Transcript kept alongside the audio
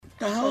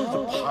Oh,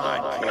 the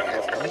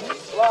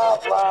podcast. Blah,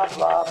 blah,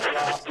 blah,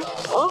 blah,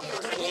 blah.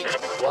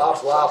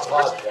 Blah, blah,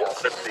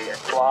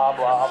 podcast. Blah,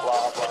 blah,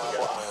 blah, blah,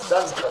 blah.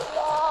 Sounds good.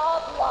 Blah,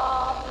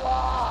 blah,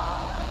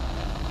 blah.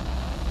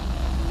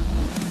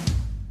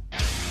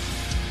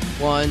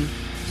 1,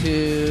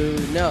 2,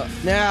 no.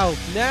 Now.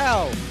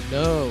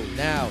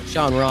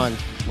 Sean, we're on.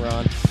 We're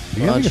on,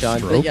 Sean.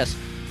 Stroke?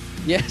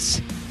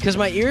 Yes. Because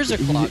my ears are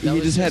clogged.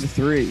 You just had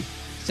 3.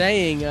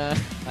 Saying, I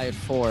had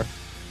 4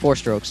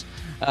 strokes.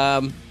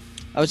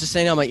 I was just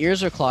saying how my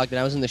ears are clogged, and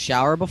I was in the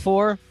shower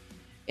before,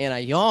 and I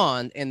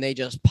yawned, and they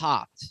just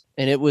popped,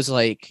 and it was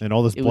like, And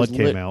all this it blood was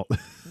came out.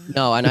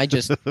 no, and I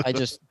just,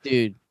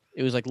 dude,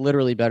 it was like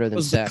literally better It than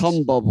was the sex.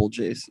 cum bubble,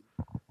 Jason.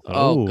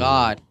 Oh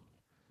God,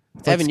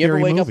 It's like Evan, you ever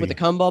Scary wake up Movie. with a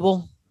cum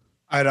bubble?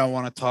 I don't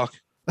want to talk.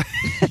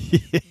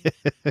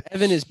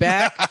 Evan is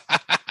back.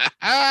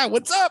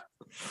 What's up?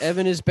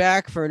 Evan is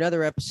back for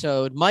another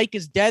episode. Mike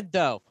is dead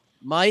though.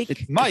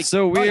 Mike, Mike. It's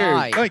so weird.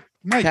 Hi.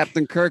 Mike.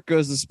 Captain Kirk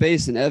goes to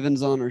space and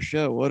Evan's on our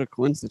show. What a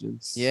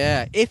coincidence.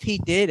 yeah, if he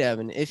did,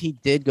 Evan, if he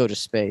did go to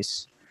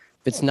space,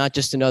 if it's not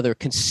just another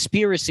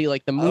conspiracy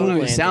like the I moon don't know. He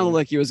landing. sounded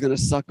like he was going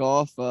to suck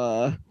off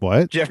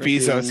What? Jeff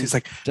Bezos. He's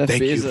like, Jeff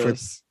Thank you for-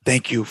 Bezos.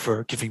 thank you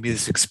for giving me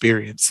this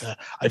experience.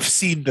 I've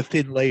seen the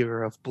thin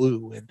layer of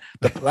blue and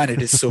the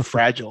planet is so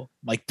fragile.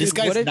 Like, this Dude,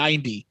 guy's what if-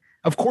 90.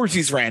 Of course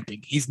he's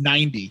ranting. He's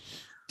 90.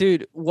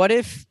 Dude, what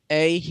if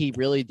he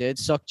really did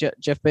suck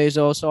Jeff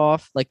Bezos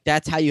off? Like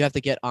that's how you have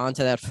to get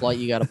onto that flight.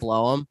 You got to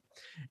blow him,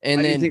 and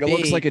Why do you then think it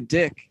looks like a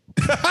dick?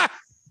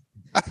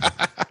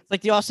 it's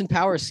like the Austin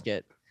Powers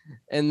skit,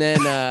 and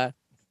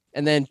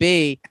then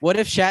B. What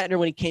if Shatner,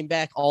 when he came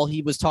back, all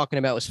he was talking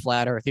about was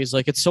flat Earth? He was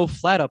like, "It's so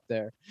flat up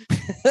there."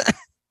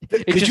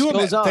 It Could just you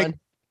goes imagine- on.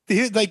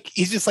 He's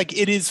just like,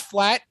 it is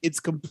flat. It's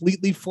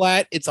completely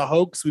flat. It's a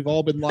hoax. We've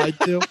all been lied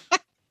to.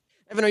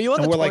 Evan, are you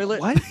on And the we're toilet?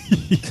 like,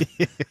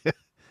 what?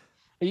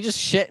 Are you just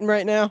shitting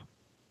right now?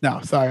 No,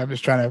 sorry. I'm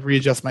just trying to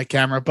readjust my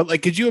camera. But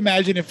like, could you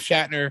imagine if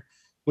Shatner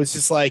was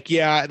just like,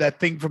 yeah, that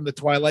thing from the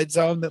Twilight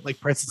Zone that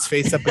like pressed its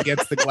face up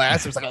against the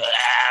glass? It was like,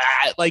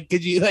 "Ah!" Like,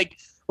 could you like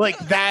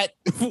that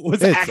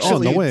was It's actually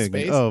on the in wing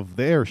space? of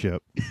the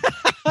airship.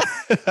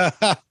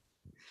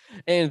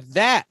 And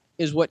that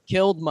is what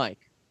killed Mike.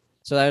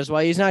 So that is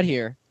why he's not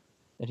here,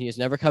 and he is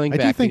never coming I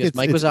do back think because it's,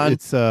 Mike it's, was on.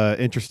 it's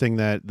interesting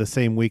that the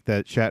same week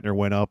that Shatner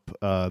went up,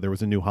 there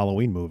was a new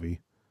Halloween movie.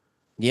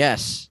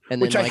 Yes,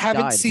 and Which then I Mike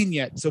haven't died. seen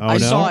yet. So Oh, I no?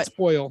 saw don't it.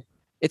 spoil.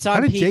 It's on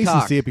How did Peacock.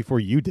 Jason see it before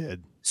you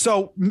did?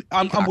 So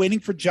I'm Peacock. waiting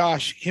for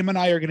Josh. Him and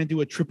I are going to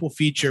do a triple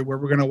feature where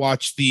we're going to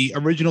watch the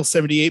original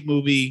 78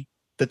 movie,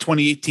 the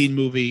 2018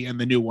 movie, and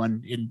the new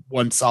one in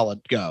one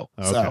solid go.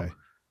 Okay. So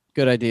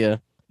Good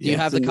idea. Do you Yeah,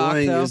 have What's the cock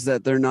annoying though? is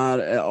that they're not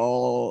at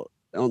all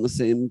on the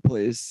same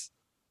place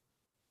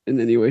in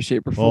any way,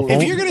 shape, or Well, form.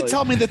 if you're going to Like-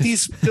 tell me that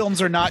these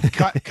films are not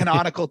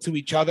canonical to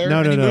each other, No,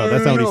 anymore-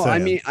 that's not what he no,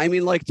 said. I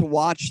mean, like to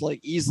watch like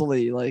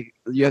easily, like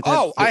you have to.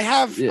 Oh, I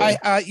have.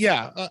 Yeah.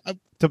 Yeah. And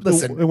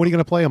Listen. what are you going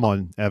to play him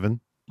on, Evan?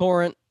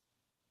 Torrent.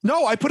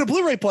 No, I put a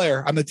Blu-ray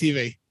player on the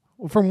TV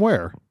From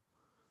where?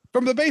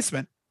 from the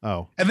basement,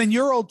 Oh, and then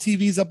your old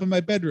TV's up in my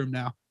bedroom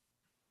now.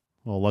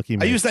 well, lucky I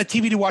me. use that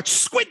TV to watch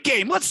Squid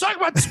Game. Let's talk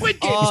about Squid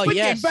Game. Oh, Squid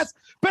yes. Game,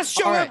 best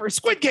show All right. ever.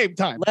 Squid Game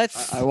time.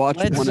 Let's. I watched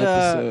let's, one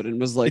episode and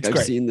was like, it's I've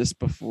great. seen this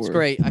before. It's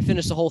great. I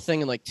finished the whole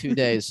thing in like 2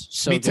 days.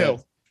 So Me good.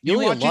 too. You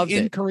watch loved it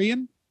in it.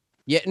 Korean?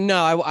 Yeah.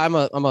 No, I'm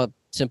a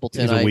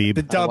simpleton. He's a I, weeb.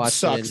 The dub watched it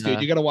sucks, in,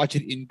 dude. You got to watch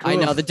it in I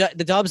Korean. know the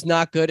dub's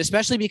not good,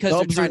 especially because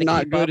Dubs they're are trying to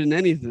not keep good up. in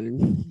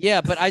anything. Yeah,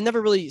 but I never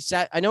really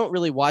sat. I don't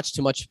really watch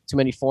too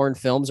many foreign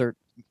films or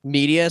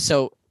media,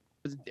 so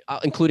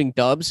including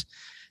dubs.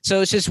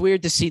 So it's just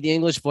weird to see the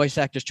English voice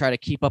actors try to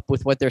keep up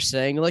with what they're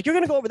saying. Like, you're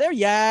gonna go over there,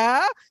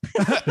 yeah.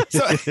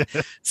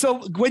 so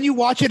when you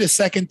watch it a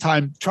second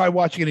time, try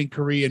watching it in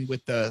Korean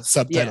with the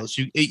subtitles.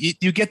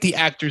 You get the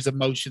actors'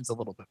 emotions a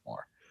little bit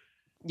more.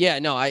 Yeah,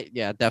 no,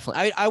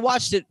 definitely. I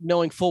watched it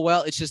knowing full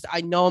well. It's just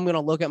I know I'm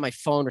gonna look at my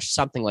phone or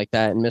something like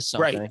that and miss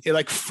something. Right. It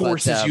like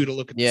forces you to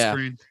look at the yeah.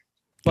 screen.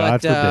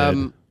 But God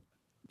forbid.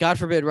 God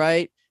forbid,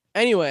 right?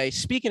 Anyway,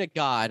 speaking of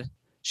God,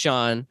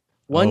 Sean,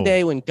 one Oh.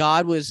 day when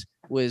God was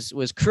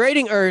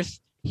creating Earth,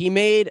 he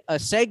made a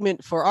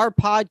segment for our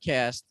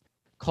podcast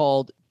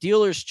called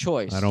Dealer's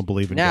Choice. I don't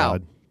believe in Now,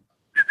 God.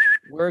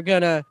 We're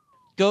gonna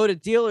go to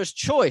Dealer's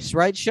Choice,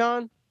 right,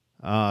 Sean?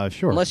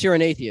 Sure. Unless you're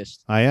an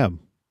atheist. I am.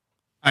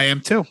 I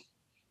am too.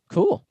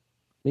 Cool.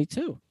 Me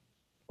too.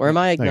 Or am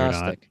I No, you're not.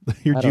 agnostic?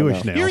 You're I don't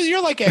Jewish now.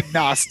 You're like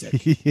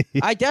agnostic.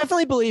 I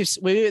definitely believe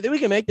we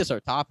can make this our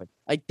topic.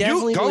 I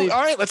definitely you go. believe.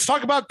 All right, let's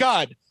talk about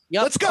God.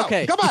 Yep, Let's go.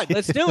 Okay. Come on.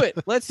 Let's do it.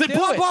 Let's The do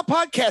Blah it. Blah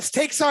Podcast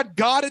takes on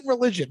God and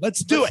religion.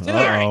 Let's do Let's it. do All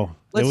it. right. Oh,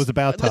 it was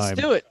about time. Let's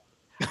do it.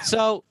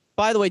 So,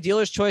 by the way,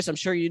 Dealer's Choice, I'm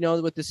sure you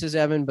know what this is,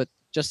 Evan, but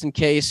just in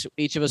case,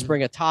 each of us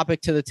bring a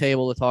topic to the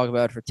table to talk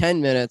about for 10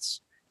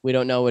 minutes. We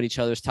don't know what each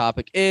other's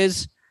topic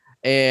is.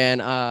 And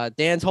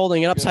Dan's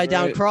holding an upside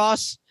down right.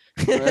 cross.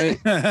 Right?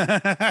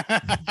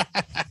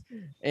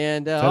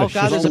 And that a oh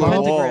god, there's a shit On the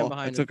pentagram wall. I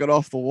behind him. took it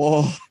off the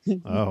wall.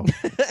 Oh,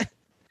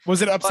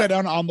 Was it upside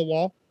down on the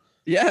wall?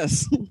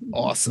 Yes.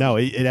 Awesome. No,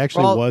 it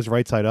actually Well- was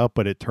right side up,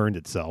 but it turned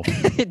itself.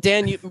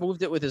 Dan, you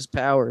moved it with his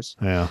powers.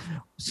 Yeah.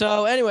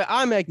 So anyway,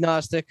 I'm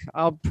agnostic.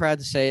 I'm proud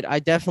to say it. I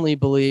definitely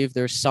believe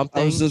there's I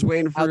something. was just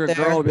waiting for out a there.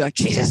 girl to be like,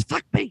 Jesus,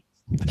 fuck me.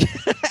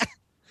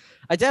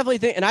 I definitely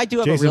think, and I do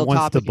have Jason a real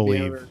wants to topic. if you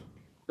believe. ever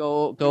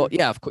Go.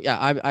 Yeah, of course. Yeah,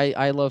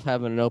 I love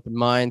having an open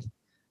mind,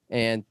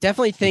 and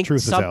definitely think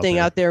truth is out something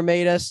there. out there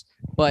made us,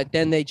 but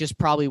then they just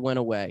probably went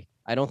away.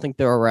 I don't think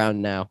they're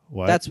around now.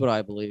 What? That's what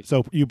I believe.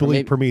 So you believe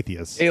maybe-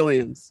 Prometheus?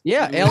 Aliens.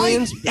 Yeah,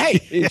 aliens. Hey,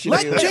 Ancient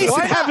let aliens. Jason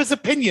Why have not? his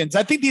opinions.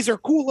 I think these are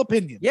cool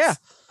opinions. Yeah,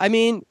 I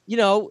mean,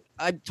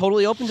 I'm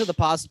totally open to the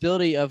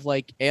possibility of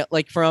like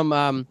from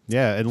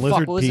Yeah, and Fuck,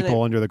 lizard what was the people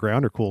name? under the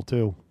ground are cool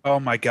too. Oh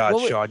my God,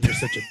 What wa- Sean, you're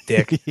such a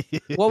dick.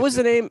 what was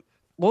the name?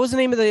 What was the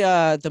name of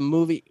the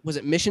movie? Was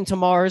it Mission to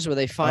Mars, where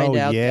they find oh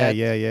out yeah, that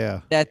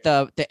yeah. that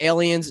the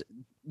aliens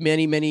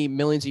many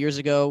millions of years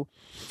ago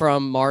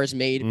from Mars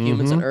made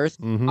humans on Earth?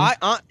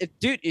 Mhm.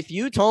 If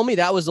you told me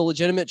that was the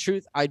legitimate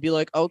truth, I'd be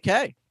like,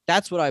 okay,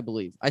 that's what I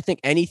believe. I think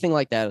anything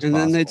like that is And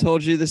possible. then they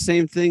told you the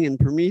same thing in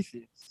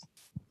Prometheus.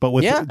 But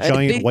with Yeah,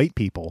 giant they- white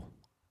people.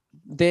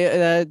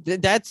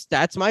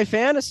 That's my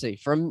fantasy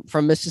from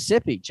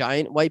Mississippi.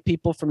 Giant white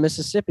people from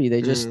Mississippi.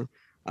 They just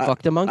Yeah.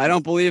 fucked a monkey. I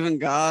don't believe in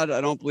God.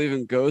 I don't believe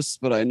in ghosts,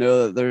 but I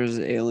know that there's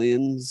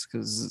aliens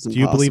because it's Do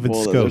you believe in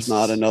impossible that there's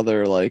not ghosts?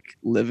 another like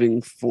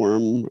living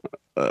form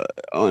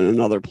on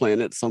another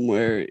planet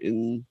somewhere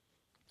in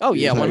Oh the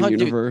yeah, entire 100.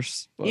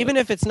 universe. But Even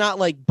if it's not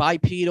like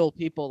bipedal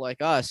people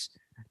like us,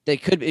 they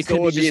could. It still could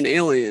be would be just an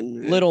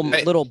alien.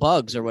 little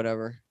bugs or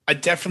whatever. I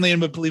definitely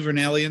am a believer in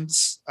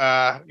aliens,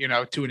 to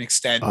an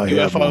extent. I am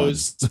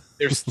UFOs,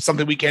 there's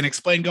something we can't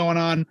explain going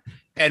on.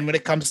 And when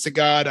it comes to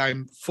God,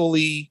 I'm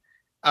fully,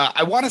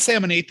 I want to say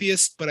I'm an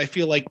atheist, but I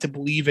feel like to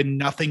believe in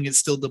nothing is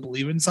still to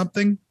believe in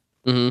something,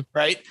 Mm-hmm.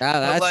 right?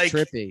 That's like,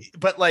 trippy.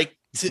 But like,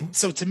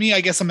 so to me, I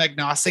guess I'm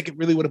agnostic. It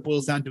really what it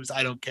boils down to is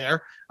I don't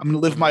care. I'm going to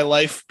live my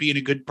life being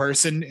a good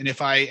person. And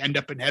if I end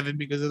up in heaven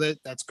because of it,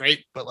 that's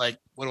great. But like,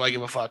 what do I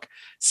give a fuck?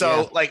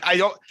 So like,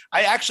 I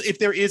actually, if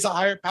there is a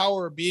higher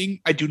power or being,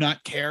 I do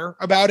not care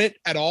about it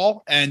at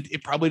all. And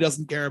it probably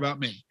doesn't care about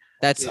me.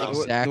 That's The-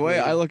 exactly the way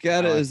I look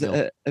at it how I is, feel.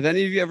 have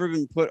any of you ever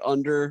been put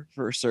under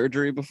for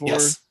surgery before?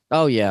 Yes.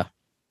 Oh yeah,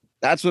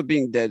 That's what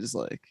being dead is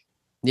like.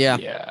 yeah,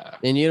 Yeah.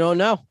 and you don't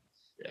know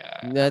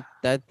Yeah.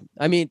 that.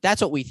 I mean, that's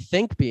what we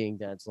think being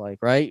dead's like,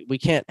 right? We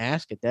can't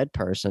ask a dead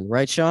person,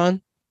 right,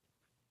 Sean?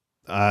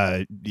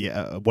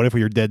 Yeah. What if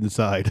you're dead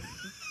inside?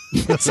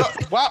 So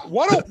wow,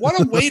 what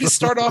a way to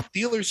start off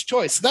Dealer's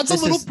Choice. So that's This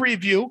a little is-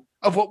 preview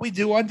of what we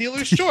do on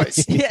Dealer's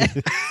Choice. Yeah,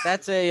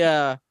 that's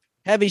a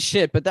heavy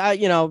shit. But that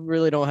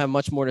really don't have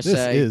much more to This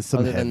say is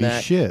some other than heavy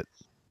that. shit.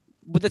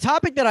 But the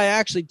topic that I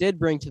actually did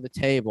bring to the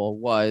table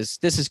was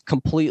this is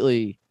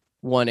completely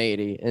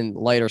 180 and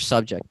lighter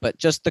subject, but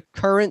just the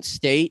current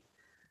state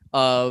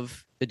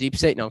of the deep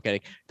state. No, I'm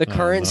kidding. The Oh,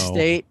 current no.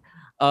 state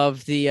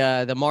of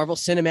the Marvel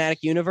Cinematic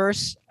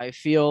Universe. I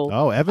feel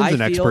Oh, Evan's I an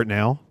feel- expert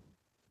now.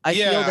 I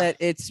feel Yeah. that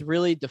it's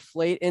really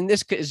deflated. And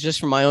this is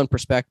just from my own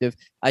perspective.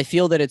 I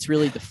feel that it's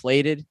really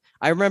deflated.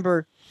 I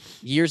remember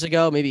years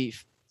ago, maybe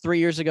 3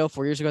 years ago,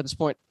 4 years ago at this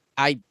point,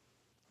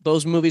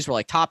 those movies were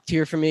like top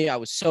tier for me. I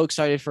was so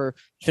excited for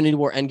Infinity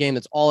War Endgame.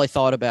 That's all I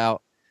thought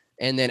about.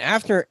 And then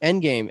after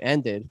Endgame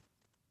ended,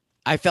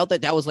 I felt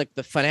that was like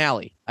the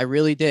finale. I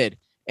really did.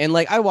 And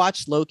like I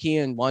watched Loki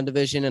and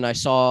WandaVision and I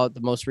saw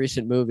the most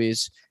recent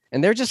movies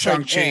and they're just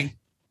like, Shang-Chi. eh.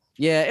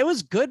 Yeah, it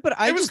was good, but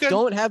I It was just good.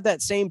 don't have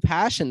that same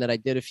passion that I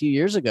did a few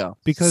years ago.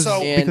 Because So-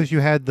 because you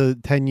had the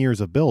 10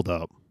 years of build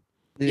up.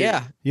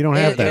 Yeah. You don't And-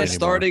 have and that They're anymore.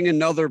 starting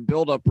another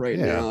build up right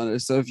Yeah. now.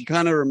 So if you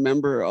kind of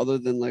remember, other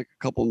than like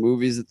a couple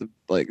movies, that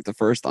the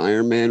first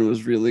Iron Man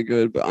was really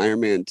good, but Iron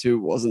Man 2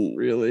 wasn't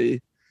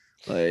really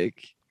like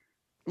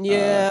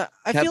Yeah,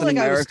 I Captain feel like I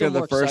was America. still The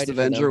more first excited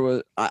for Avenger them.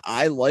 was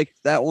I liked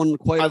that one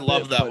quite. I a bit,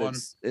 love that but one.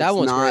 It's That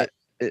one's not,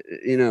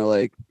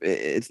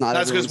 it's not.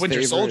 That's because everyone's Winter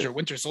favorite. Soldier.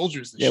 Winter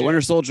Soldier's the Yeah, shit.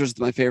 Winter Soldier is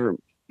my favorite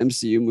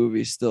MCU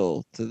movie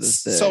still to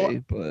this day.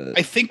 So, but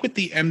I think with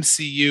the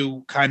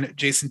MCU, kind of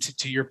Jason,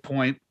 to your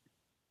point,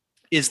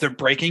 is they're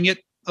breaking it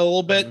a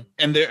little bit,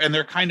 Mm-hmm. and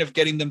they're kind of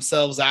getting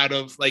themselves out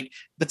of like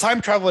the time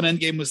travel in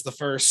Endgame was the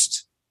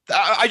first.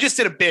 I just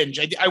did a binge.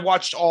 I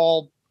watched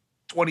all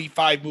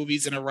 25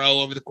 movies in a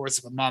row over the course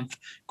of a month.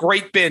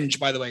 Great binge,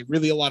 by the way.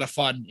 Really a lot of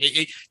fun.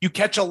 You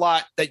catch a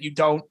lot that you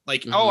don't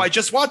like. Mhm. Oh, I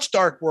just watched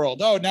Dark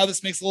World. Oh, now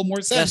this makes a little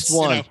more sense. Best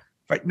one.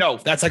 Right? No,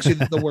 that's actually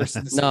the worst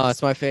in the series. No,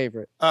 it's my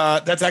favorite.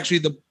 That's actually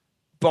the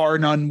bar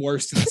none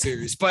worst in the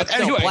series. But No,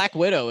 anyway, Black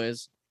Widow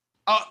is.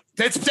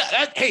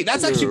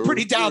 that's actually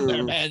pretty down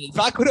there, man.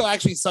 Black Widow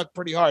actually sucked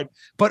pretty hard.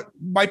 But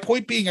my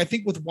point being, I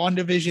think with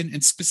WandaVision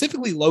and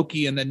specifically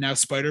Loki and then now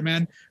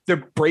Spider-Man,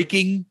 they're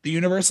breaking the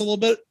universe a little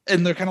bit.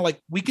 And they're kind of like,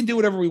 we can do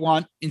whatever we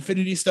want.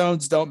 Infinity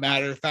Stones don't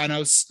matter.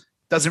 Thanos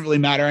doesn't really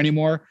matter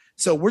anymore.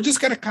 So we're just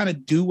going to kind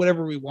of do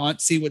whatever we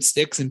want, see what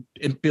sticks and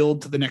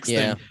build to the next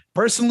Yeah. thing.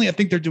 Personally, I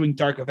think they're doing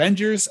Dark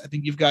Avengers. I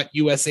think you've got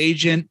US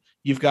Agent.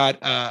 You've got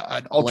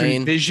an alternate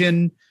Lane.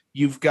 vision.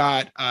 You've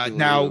got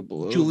now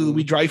Belova. Julie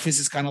Louis-Dreyfus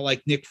is kind of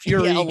like Nick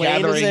Fury Yeah, Elaine is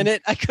gathering. in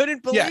it. I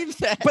couldn't believe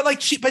that. But like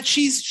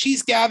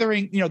she's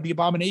gathering, the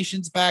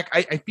Abominations back.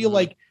 I feel Mhm.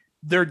 like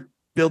they're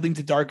building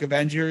to Dark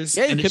Avengers,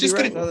 Yeah, you and it's could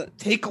be just gonna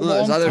take a No,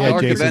 long it's either time.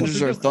 Dark Jason.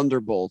 Avengers or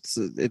Thunderbolts.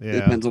 It Yeah.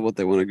 depends on what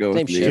they want to go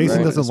Same with. shit, name Jason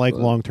right? doesn't like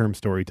but long-term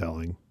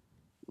storytelling.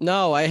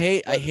 No, I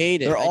hate it.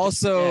 They're I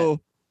just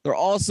they're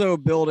also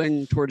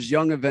building towards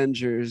Young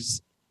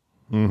Avengers.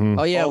 Hmm forget.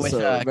 Oh yeah, with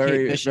also, Kate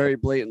very Bishop. very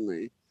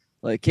blatantly.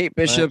 Like Kate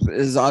Bishop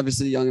is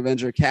obviously a Young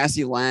Avenger.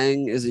 Cassie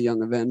Lang is a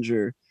Young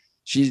Avenger.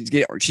 She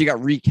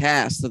got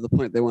recast to the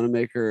point they want to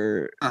make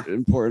her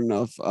important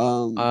enough.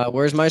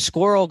 Where's my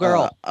squirrel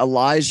girl?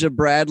 Elijah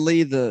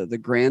Bradley, the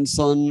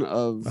grandson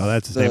of Oh,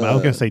 that's his name. I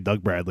was gonna say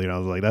Doug Bradley, and I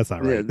was like, that's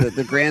not yeah, right.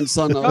 the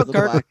grandson Oh, of the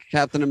Kirk. Black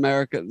Captain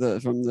America,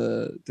 from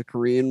the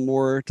Korean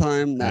War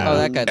time. Oh,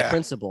 that guy, the Yeah.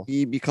 principal.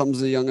 He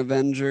becomes a Young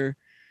Avenger.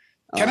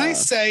 Can I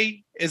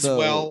say as so-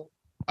 well,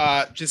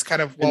 just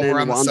kind of And while then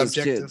we're on the Wanda's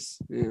subject of kids.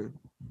 Yeah.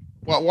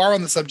 well, we're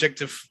on the subject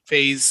of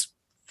phase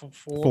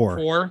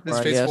four. This is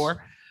Right, phase yes.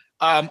 4.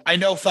 I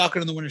know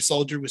Falcon and the Winter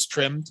Soldier was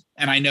trimmed,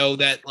 and I know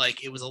that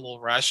like it was a little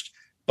rushed,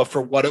 but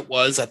for what it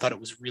was, I thought it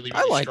was really,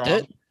 really I liked strong.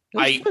 it.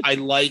 I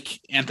like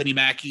Anthony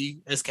Mackie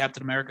as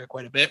Captain America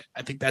quite a bit.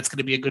 I think that's going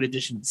to be a good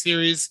addition to the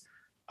series.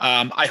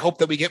 I hope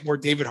that we get more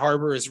David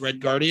Harbour as Red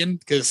Guardian,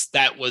 because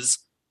that was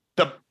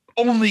the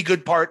only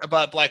good part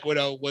about Black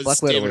Widow was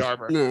Black Widow David was-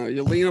 Harbour. No,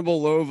 Yelena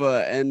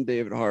Belova and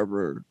David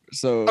Harbour.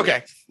 So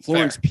Okay,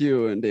 Florence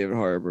Pugh and David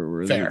Harbour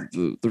were Fair.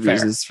 the Fair.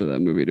 reasons for that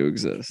movie to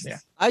exist. Yeah.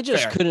 I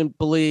just Fair. couldn't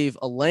believe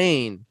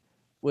Elaine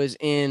was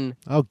in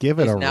Oh, give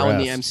it is a now in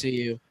the rest.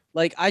 MCU.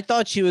 Like I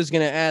thought she was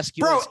gonna ask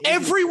you. Bro, as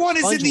everyone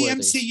is in the Spongeworthy.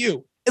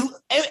 MCU.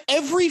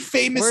 Every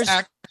famous Where's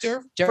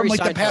actor Jerry from like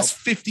the Seinfeld? past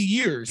 50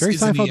 years. Jerry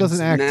is in the Seinfeld doesn't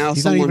MCU. act. Now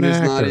He's not someone even an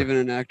who's not actor. even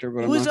an actor,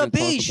 but Who's I'm a not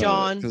bee,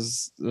 Sean?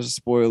 because there's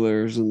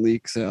spoilers and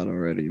leaks out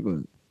already. But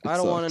I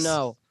don't want to sucks.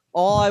 know.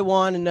 All I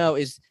want to know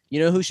is, you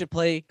know who should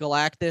play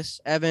Galactus?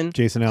 Evan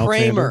Jason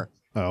Alexander. Kramer.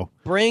 Oh,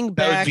 Bring That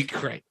back, would be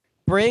great.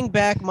 bring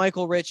back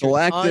Michael Richards.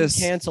 Galactus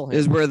Uncancel him.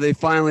 is where they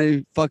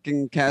finally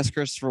fucking cast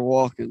Christopher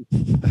Walken.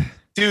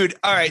 Dude,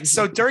 all right.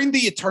 So during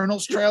the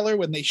Eternals trailer,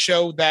 when they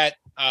show that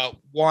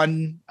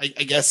one, I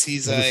guess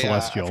he's He's a I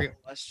Celestial. forget-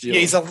 yeah,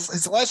 he's a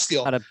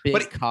Celestial. Got a big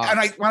But cock. and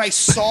when I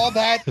saw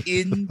that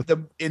in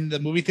the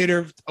movie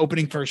theater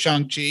opening for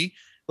Shang-Chi,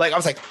 like I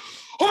was like,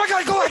 oh my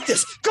god,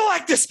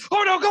 Galactus!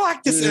 Oh no,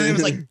 Galactus! And it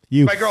was like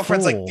you my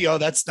girlfriend's fool. like, yo,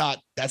 that's not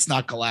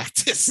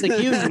Galactus.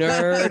 Like, you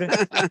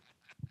nerd.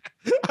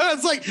 I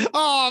was like,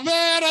 oh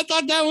man, I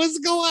thought that was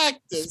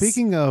Galactus.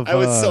 Speaking of, I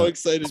was so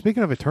excited.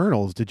 speaking of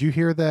Eternals, did you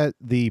hear that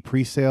the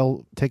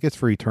pre-sale tickets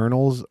for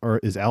Eternals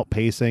is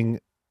outpacing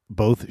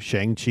both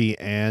Shang-Chi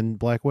and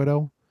Black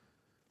Widow?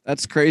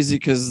 That's crazy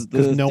because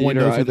 'Cause the no one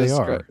theater knows who I they just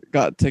are.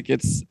 got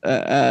tickets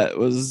at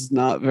was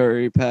not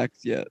very packed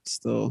yet.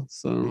 Still,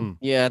 so Mm.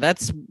 Yeah,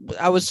 that's.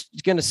 I was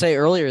gonna say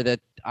earlier that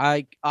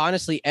I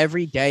honestly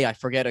every day I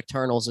forget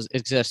Eternals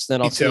exists, then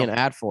Me I'll see too. an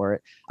ad for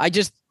it. I'm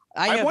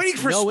I'm waiting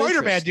for no Spider-Man,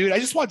 interest. dude. I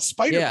just want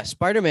Spider-Man. Yeah,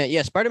 Spider-Man.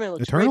 Yeah, Spider-Man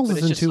looks Eternals great, but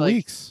is it's in just 2 like,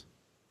 weeks.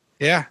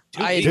 Yeah.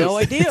 I had no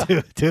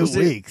idea. Two See,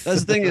 weeks.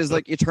 that's the thing is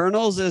like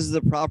Eternals is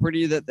the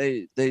property that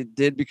they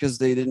did because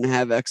they didn't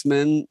have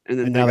X-Men, and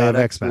then And they now they got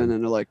have X-Men, X-Men.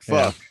 and they're like,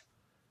 Yeah. fuck.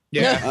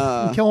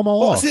 Yeah. Kill them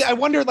all Well, off. see, I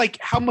wonder, like,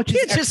 how much is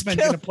Yeah, just X-Men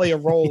kill- going to play a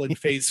role in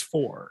Phase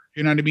 4?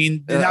 You know what I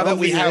mean? I Now that don't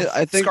we think have,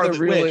 I think Scarlet they're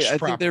really, Witch I think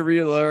proper. they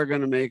really are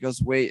going to make us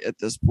wait at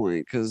this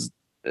point because,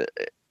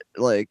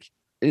 like,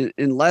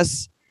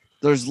 unless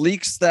there's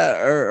leaks that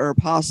are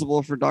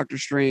possible for Doctor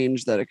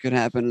Strange that it could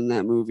happen in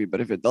that movie, but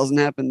if it doesn't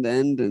happen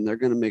then they're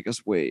going to make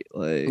us wait.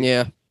 Like,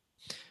 Yeah,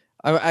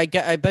 I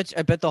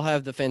bet they'll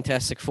have the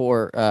Fantastic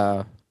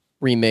Four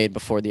remade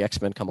before the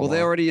X-Men come well, along.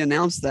 they already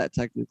announced that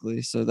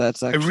technically, so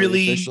that's actually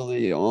really-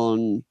 officially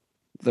on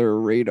their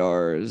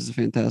radar is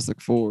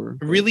Fantastic Four.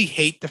 I really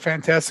hate the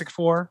Fantastic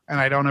Four, and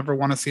I don't ever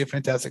want to see a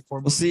Fantastic Four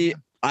movie. Well, see,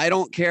 I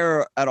don't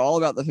care at all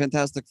about the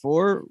Fantastic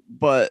Four,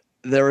 but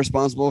they're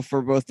responsible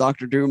for both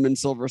Doctor Doom and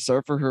Silver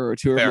Surfer, who are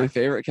two Fair. of my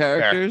favorite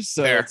characters.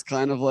 So Fair. it's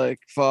kind of like,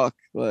 fuck,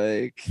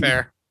 like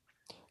Fair.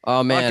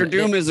 Oh man, Doctor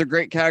Doom is a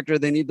great character.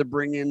 They need to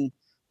bring in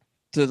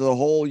to the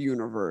whole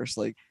universe,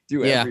 like do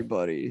Yeah.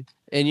 everybody.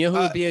 and you know who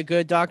would be a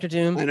good Doctor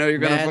Doom? I know you're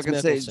gonna Mads fucking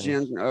say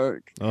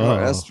Mikkelsen.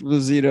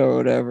 Esposito or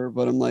whatever,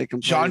 but I'm like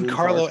I'm playing in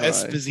Giancarlo Far Cry.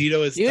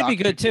 Esposito is He would be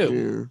Dr. good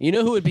too. Yeah, You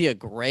know who would be a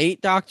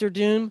great Doctor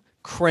Doom?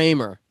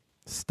 Kramer.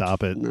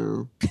 Stop it.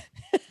 no.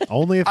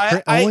 Only if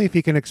I- only if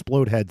he can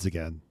explode heads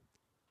again.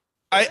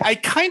 I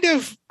kind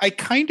of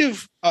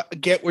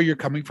get where you're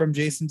coming from,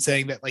 Jason,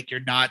 saying that like you're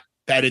not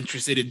that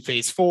interested in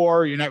Phase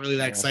 4. You're not really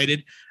that Yeah.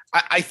 excited.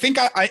 I think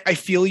I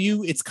feel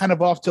you. It's kind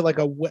of off to like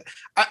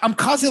I'm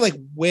constantly like,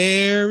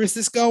 where is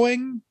this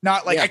going?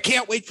 Not like Yeah. I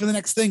can't wait for the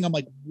next thing. I'm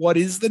like, what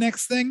is the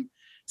next thing?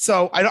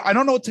 So I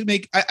don't know what to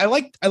make. I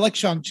like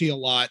Shang-Chi a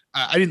lot.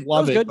 I didn't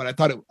love was it, good. but I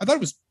thought it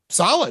was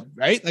solid,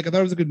 right? Like I thought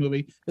it was a good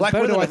movie. Black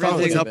better Widow, than I I thought thought it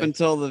Everything was was a up bit.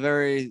 until the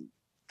very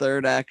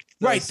third act.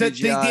 Right. The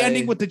CGI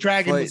ending with the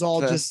dragon was fight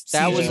all fest. just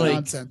That was CGI like-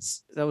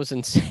 nonsense. That was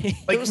insane. It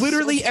Like was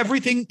literally so-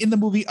 everything in the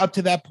movie up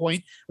to that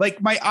point. Like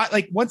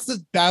once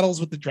the battles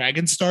with the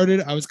dragon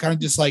started, I was kind of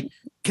just like,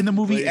 can the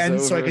movie Glaze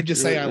end so I over. could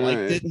just say I Yeah, liked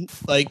right. it?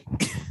 Like,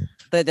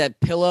 that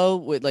pillow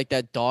with like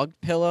that dog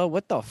pillow.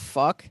 What the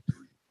fuck?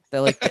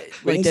 That like that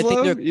thing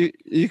Winslow, they're-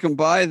 you can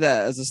buy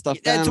that as a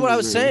stuffed That's what I animal,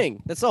 was man.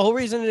 saying. That's the whole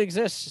reason it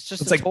exists. It's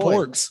just it's a like toy.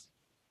 porgs.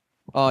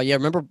 Oh yeah,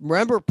 remember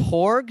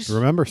Porgs?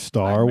 Remember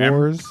Star remember.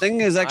 Wars?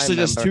 Thing is actually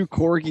just remember. two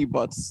corgi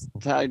butts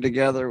tied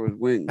together with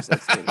wings.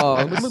 That's what it Oh,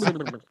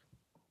 is.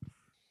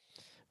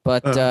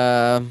 but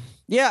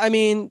yeah, I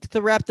mean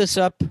to wrap this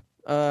up,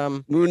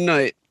 Moon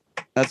Knight.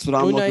 That's what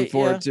I'm Moon looking Knight,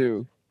 forward yeah.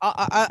 to.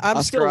 I'm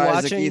Oscar still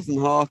Isaac, watching. Ethan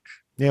Hawke.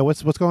 Yeah,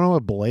 what's going on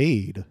with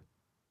Blade?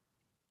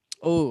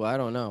 Oh, I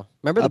don't know.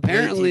 Remember the Blade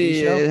Apparently,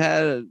 TV show? it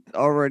had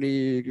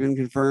already been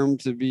confirmed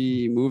to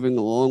be moving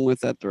along with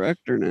that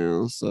director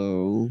now.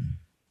 So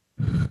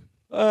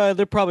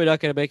They're probably not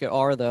going to make it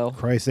R though.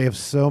 Christ, they have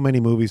so many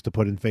movies to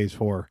put in Phase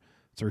 4.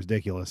 It's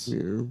ridiculous. yeah.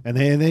 And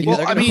they Yeah, Well,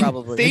 they're I gonna mean,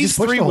 probably- They Phase just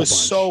pushed 3 a whole was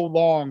bunch. so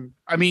long.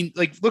 I mean,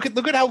 like look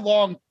at how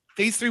long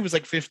Phase 3 was,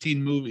 like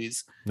 15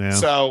 movies. Yeah.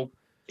 So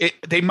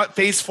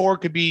Phase 4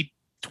 could be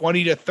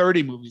 20 to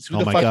 30 movies. Who Oh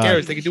the my fuck God.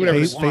 cares? They can do whatever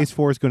Phase, they want. Phase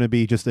 4 is going to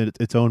be just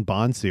its own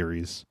Bond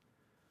series.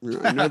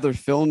 I know they're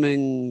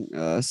filming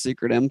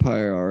Secret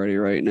Empire already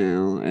right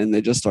now, and they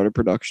just started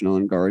production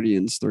on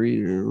Guardians 3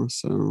 now.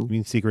 So You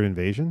mean Secret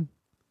Invasion?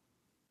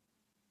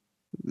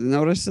 isn't that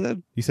what I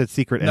said? You said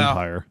Secret No.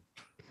 Empire.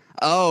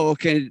 Oh,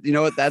 okay. You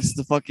know what? That's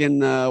the fucking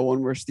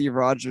one where Steve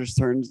Rogers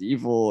turns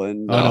evil,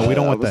 and Oh, no, we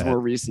don't want that was that. more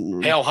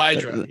recent. Hail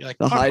Hydra. The, You're like,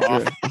 the fuck Hydra,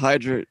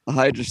 off. the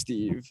Hydra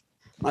Steve.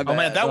 My Oh man,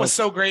 bad. that was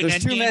so great. There's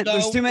in too Endgame, many.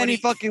 There's though, too when many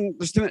he- fucking.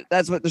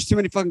 There's too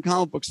many fucking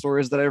comic book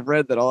stories that I've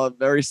read that all have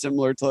very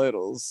similar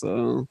titles.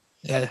 So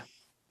Yeah.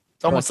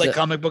 It's almost But like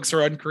comic books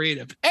are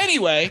uncreative.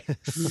 Anyway,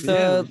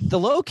 The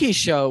Loki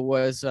show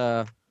was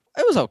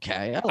it was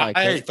okay. I liked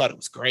I it. thought it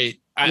was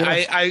great.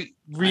 Yeah. I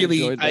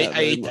really enjoyed I that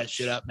very ate that much.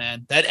 shit up,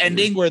 man. That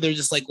ending where they're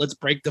just like, let's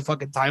break the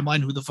fucking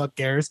timeline. Who the fuck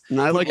cares? and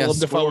I like Willem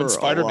Dafoe and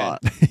Spider-Man.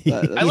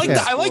 I like Yeah.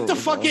 the I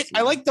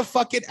like the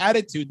fucking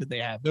attitude that they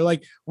have. They're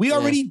like, we Yeah.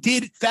 already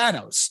did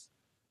Thanos.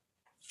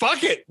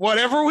 Fuck it,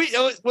 whatever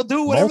we'll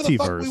do whatever the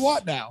fuck we Multiverse.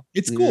 want now.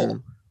 It's Yeah.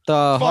 cool. The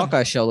Fun.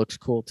 Hawkeye show looks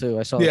cool too.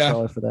 I saw the Yeah.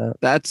 trailer for that.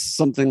 That's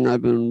something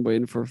I've been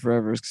waiting for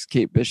forever. Because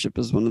Kate Bishop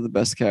is one of the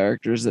best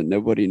characters that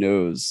nobody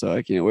knows. So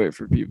I can't wait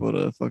for people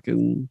to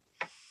fucking.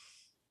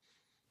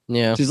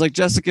 Yeah. She's like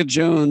Jessica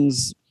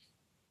Jones,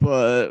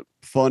 but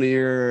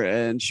funnier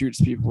and shoots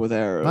people with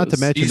arrows. Not to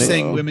mention You they-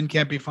 saying women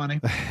can't be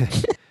funny?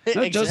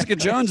 No, Jessica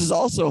Jones is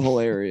also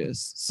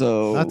hilarious.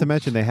 So Not to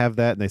mention they have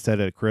that and they said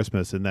it at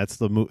Christmas, and that's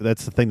the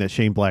thing that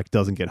Shane Black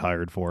doesn't get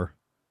hired for.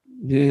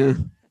 yeah.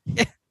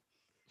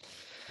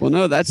 Well,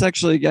 no, that's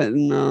actually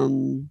getting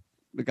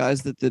the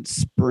guys that did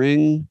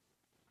Spring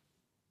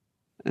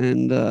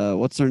and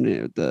what's their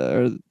name?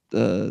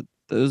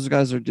 Those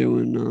guys are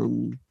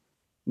doing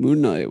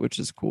Moon Knight, which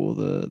is cool.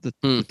 The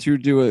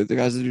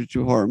guys that do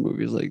two horror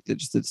movies, like they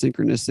just did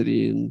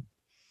Synchronicity and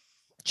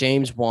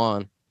James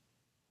Wan.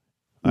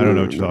 I don't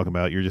know what No, you're no. talking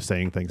about. You're just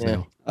saying things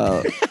Yeah.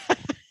 now.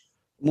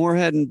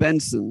 Moorhead and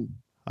Benson.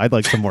 I'd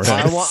like some more.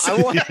 I heads.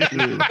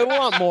 want I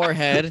want more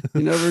head.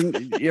 You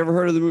ever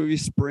heard of the movie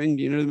Spring?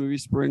 Do you know the movie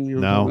Spring? You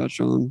know what I'm No.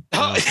 talking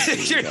about, Sean?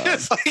 You're God.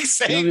 just like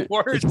saying The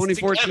words.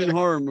 2014 together.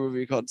 horror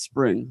movie called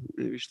Spring.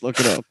 Maybe you should look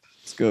it up.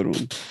 It's a good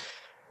one.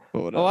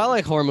 But whatever. Oh, I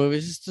like horror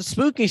movies. It's the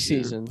spooky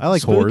season. I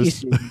like Spooky horrors.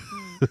 season.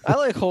 I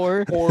like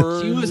horror.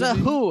 Horror She was a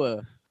movie.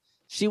 hooah.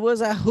 She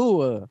was a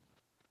hooah.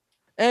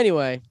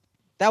 Anyway,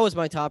 that was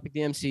my topic,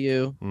 the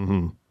MCU.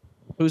 Mm-hmm.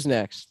 Who's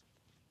next?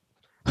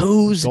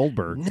 Who's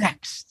Goldberg.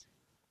 next?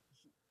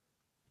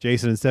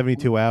 Jason, in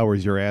 72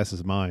 hours, your ass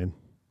is mine.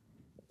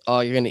 Oh,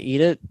 you're gonna eat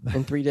it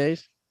in 3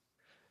 days?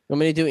 You want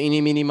me to do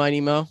eeny, meeny,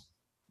 miny, mo?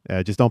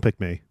 Just don't pick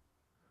me.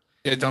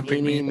 Yeah, don't pick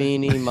Eeny, me.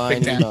 meeny,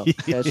 miny, Dan. mo.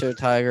 Catch a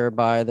tiger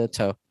by the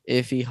toe.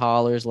 If he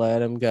hollers,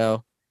 let him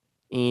go.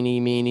 Eeny,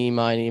 meeny,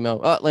 miny,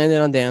 mo. Oh,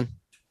 landed on Dan.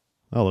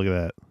 Oh, look at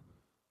that.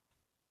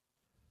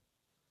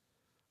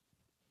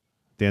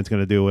 Dan's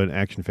going to do an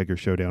action figure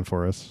showdown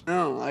for us.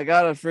 No, I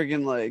got a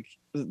freaking like.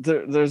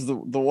 There's the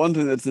one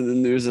thing that's in the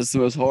news. That's the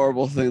most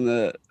horrible thing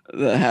that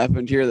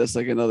happened here. That's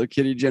like another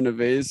Kitty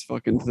Genovese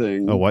fucking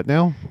thing. Oh, what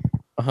now?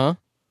 Uh-huh.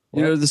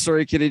 You know the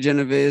story, Kitty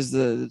Genovese,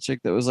 the chick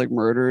that was like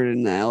murdered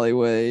in the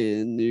alleyway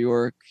in New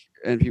York,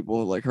 and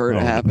people like heard Oh.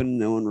 it happen.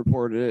 No one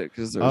reported it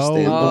because they're Oh,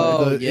 standby.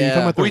 Oh, the, yeah. you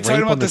talking about the Are we talking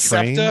rape on about the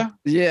train? SEPTA?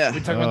 Yeah, Are we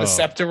talking about the Oh.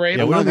 SEPTA rape?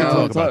 Yeah, we don't need to No,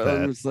 talk about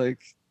that. It's like,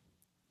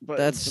 but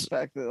That's- it's the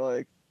fact that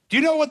like Do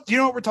you know what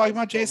we're talking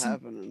about, Jason?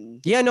 happening.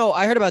 Yeah, no,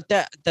 I heard about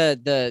that.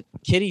 The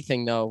kitty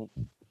thing though.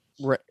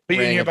 But you didn't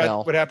rang hear a about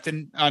bell. what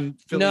happened on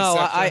Philly No,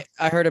 SEPTA?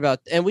 I heard about,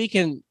 and we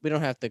don't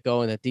have to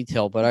go into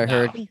detail, but I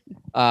heard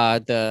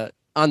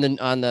on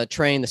the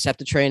train, the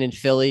SEPTA train in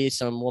Philly,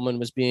 some woman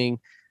was being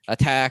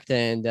attacked,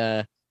 and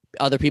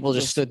other people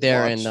just stood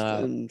there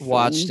and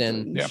watched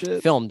and Yeah.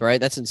 shit. filmed. Right,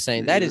 that's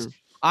insane. That is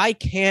I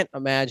can't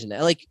imagine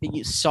that. Like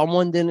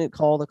someone didn't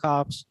call the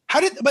cops. How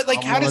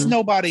does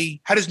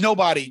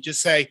nobody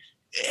just say,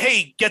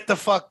 "Hey, get the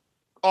fuck,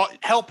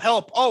 help!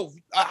 Oh,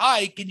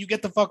 hi, can you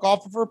get the fuck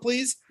off of her,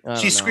 please?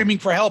 She's screaming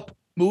for help."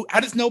 How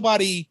does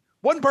nobody?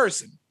 One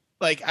person,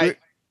 like we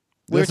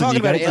were talking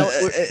about. You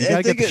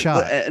gotta get the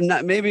shot.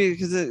 Not maybe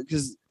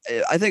because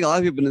I think a lot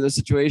of people in those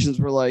situations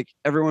where like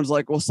everyone's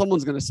like, well,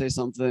 someone's gonna say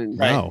something.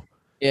 Right. No.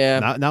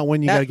 Yeah, Not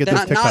when you gotta get those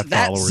TikTok not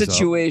that followers up.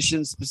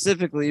 situation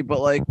specifically, but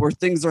like where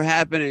things are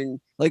happening,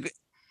 like,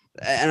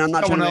 and I'm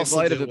not Someone trying to else make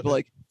will light do of it, it. but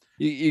like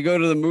you go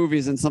to the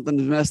movies and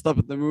something's messed up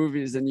at the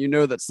movies, and you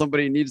know that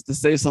somebody needs to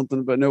say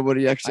something, but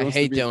nobody actually I wants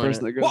hate to be the doing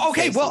person it. that goes. Well, to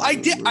okay, say well,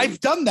 something. I've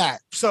done that.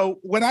 So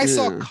when I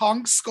saw Yeah.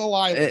 Kong Skull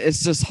Island,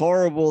 It's just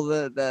horrible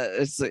that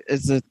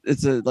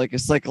it's a like a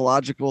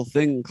psychological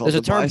thing called There's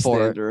a the term for it.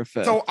 bystander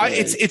effect. so like-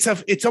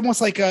 it's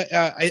almost like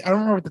I don't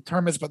remember what the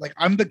term is, but like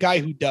I'm the guy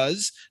who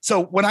does.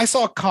 So when I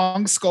saw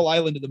Kong Skull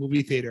Island in the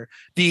movie theater,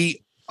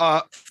 the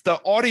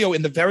audio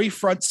in the very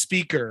front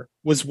speaker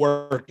was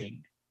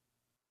working.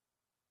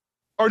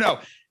 Or no,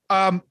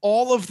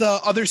 all of the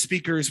other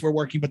speakers were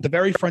working, but the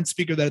very front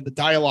speaker that had the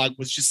dialogue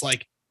was just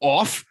like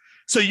off.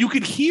 So you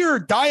could hear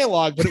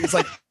dialogue, but it was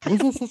like,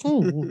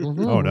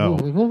 Oh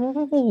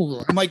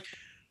no. I'm like,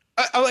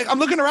 I'm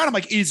looking around. I'm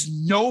like, is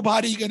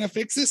nobody gonna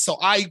fix this? So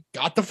I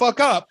got the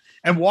fuck up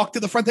and walked to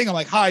the front thing. I'm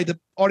like, hi, the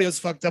audio's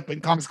fucked up in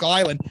Kong Skull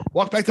Island.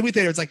 Walked back to the movie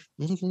theater. It's like,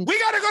 we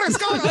gotta go to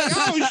Skull Island. Like,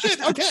 oh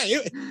shit,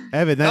 okay,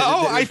 Evan,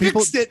 I people,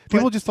 fixed it.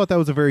 people but- just thought that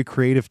was a very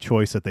creative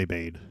choice that they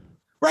made.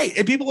 right,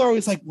 and people are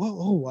always like,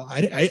 whoa,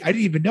 I didn't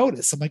even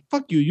notice. I'm like,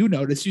 fuck you, you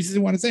noticed. You just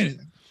didn't want to say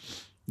anything.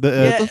 The,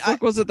 Yeah, what the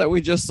fuck was it that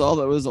we just saw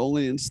that was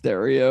only in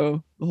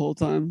stereo the whole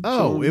time?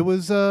 oh, Sean? it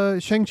was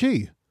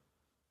Shang-Chi.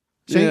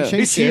 Yeah.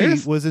 Shang-Chi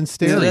serious? was in Is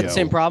stereo. that the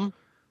same problem?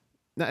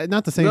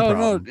 Not the same no,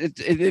 problem. it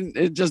didn't.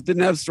 It just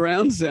didn't have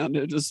surround sound.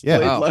 It just Yeah.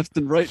 played Oh. left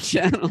and right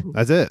channel.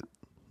 That's it.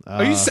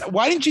 Are you?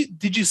 Why didn't you?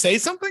 Did you say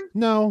something?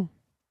 No.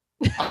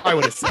 I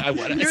would have. I would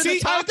have. You're the See,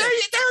 topic. there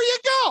you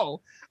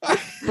go.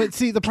 But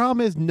see, the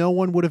problem is no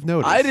one would have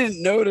noticed. I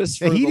didn't notice.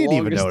 For And he the didn't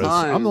even longest notice.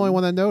 Time. I'm the only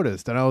one that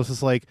noticed. And I was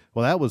just like,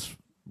 well, that was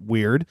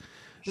weird.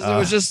 'Cause it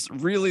was just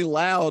really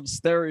loud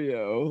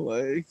stereo.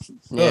 Like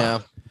Yeah.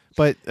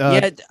 But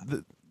Yeah.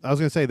 I was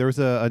gonna say there was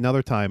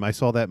another time I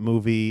saw that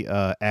movie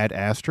Ad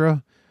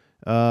Astra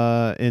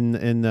in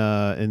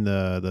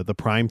the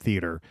Prime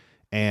Theater,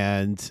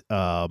 and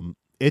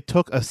it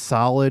took a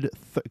solid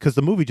because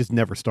the movie just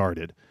never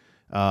started.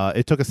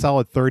 It took a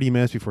solid 30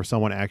 minutes before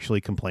someone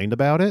actually complained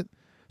about it.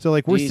 So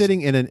like we're Jeez.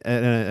 sitting in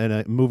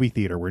a movie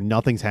theater where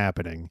nothing's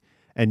happening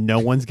and no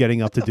one's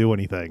getting up to do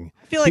anything.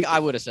 I feel like I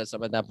would have said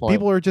something at that point.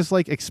 People are just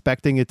like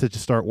expecting it to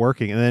just start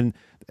working, and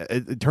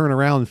then turn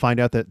around and find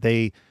out that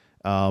they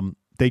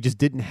just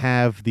didn't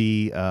have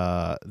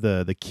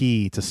the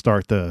key to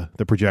start the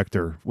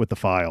projector with the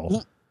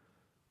file.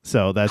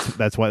 So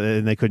that's why,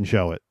 and they couldn't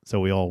show it. So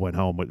we all went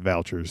home with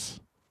vouchers.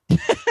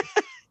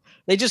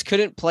 They just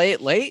couldn't play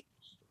it late.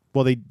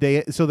 Well,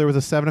 so there was a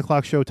 7:00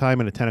 showtime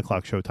and a 10:00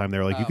 showtime. They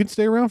were like, Oh. you can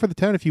stay around for the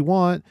 10 if you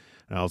want,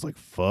 and I was like,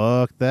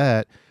 fuck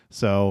that.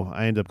 So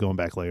I ended up going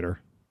back later.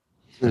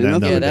 And then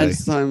another another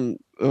this time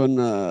when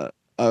I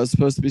was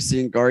supposed to be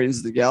seeing Guardians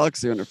of the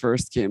Galaxy when it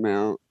first came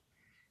out,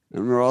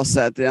 and we're all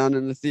sat down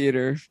in the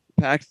theater,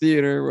 packed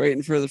theater,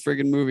 waiting for the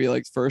friggin' movie,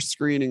 like first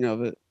screening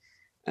of it,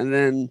 and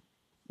then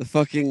the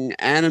fucking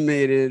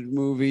animated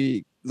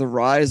movie, The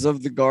Rise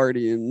of the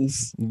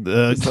Guardians.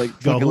 It's like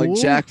fucking like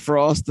Jack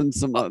Frost and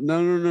some. No.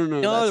 No,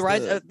 that's right.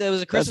 the- There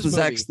was a That's Christmas the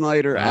Zack movie.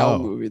 Snyder Oh. Owl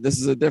movie. This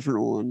is a different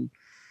one.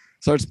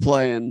 Starts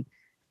playing,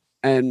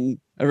 and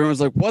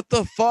everyone's like, "What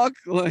the fuck?"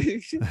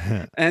 Like,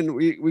 and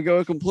we go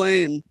and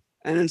complain,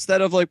 and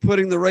instead of like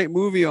putting the right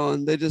movie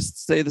on, they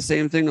just say the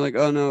same thing, like,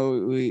 "Oh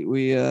no,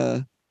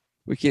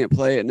 we can't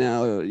play it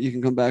now. You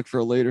can come back for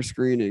a later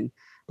screening."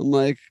 I'm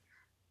like,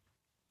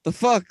 "The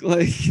fuck!"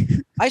 Like,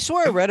 I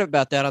swear I read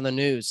about that on the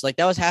news. Like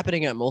that was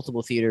happening at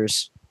multiple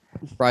theaters.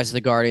 Rise of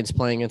the Guardians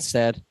playing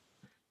instead.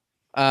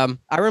 I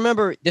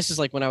remember this is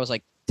like when I was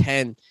like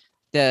 10.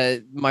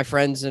 My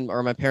friends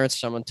or my parents,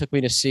 someone took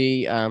me to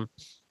see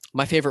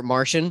My Favorite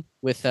Martian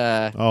with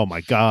Oh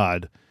my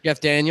god. Jeff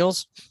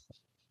Daniels,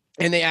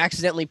 and they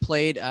accidentally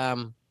played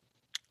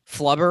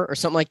Flubber or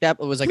something like that.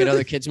 It was like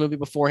another kids movie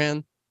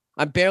beforehand.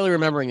 I'm barely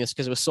remembering this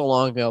because it was so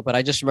long ago, but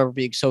I just remember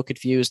being so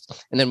confused.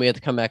 And then we had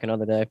to come back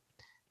another day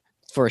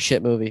for a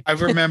shit movie. I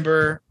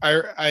remember.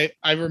 I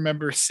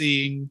remember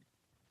seeing.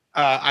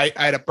 I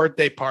had a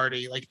birthday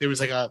party. Like there was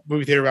like a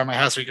movie theater around my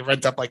house where you could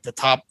rent up like the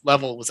top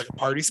level. It was like a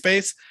party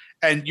space.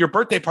 And your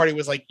birthday party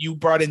was like you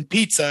brought in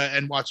pizza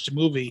and watched a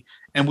movie.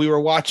 And we were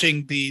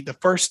watching the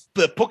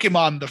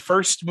Pokemon, the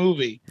first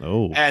movie.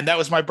 Oh. And that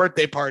was my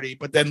birthday party.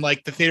 But then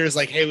like the theater's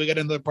like, hey, we got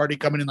another party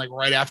coming in like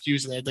right after you.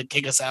 So they had to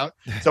kick us out.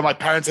 So my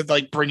parents had to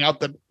like bring out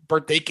the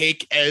birthday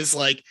cake as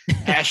like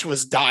Ash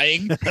was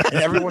dying, and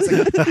everyone's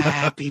like,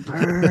 "Happy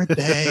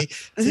birthday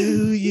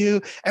to you!"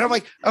 And I'm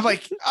like,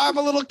 I'm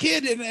a little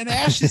kid, and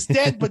Ash is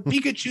dead, but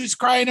Pikachu's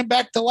crying him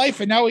back to life,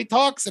 and now he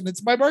talks, and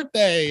it's my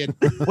birthday. And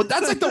well,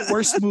 that's like the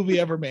worst movie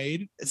ever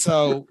made.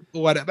 So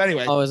what?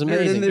 Anyway, Oh, it was And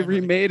amazing. then they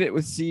remade it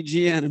with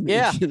CG animation.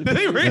 Yeah. Did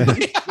they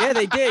really? Yeah,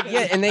 they did.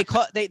 Yeah, and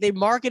they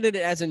marketed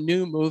it as a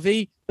new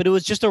movie, but it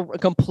was just a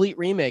complete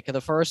remake of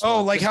the first one.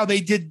 Oh, like how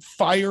they did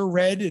Fire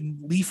Red and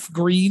Leaf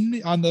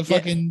Green on the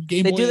fucking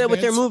Game They Boy do that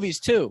with their Advance? movies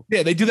too.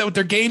 Yeah, they do that with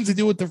their games. They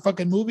do it with their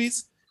fucking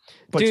movies.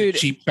 Bunch Dude.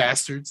 of cheap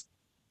bastards.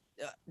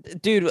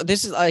 Dude,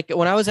 this is like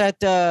when I was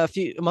at a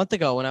month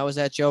ago when I was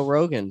at Joe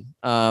Rogan.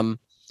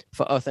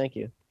 Thank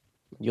you.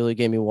 Yuli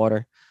gave me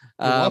water.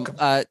 You're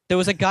welcome. There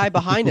was a guy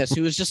behind us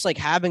who was just like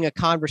having a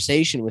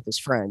conversation with his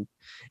friend,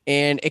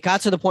 and it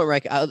got to the point where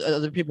like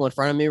other people in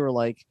front of me were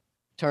like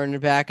turning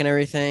back and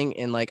everything,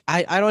 and like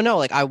I don't know,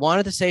 like I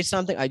wanted to say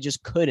something, I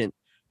just couldn't,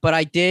 but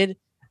I did.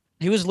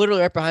 He was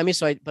literally right behind me,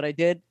 I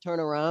did turn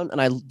around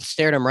and I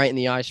stared him right in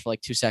the eyes for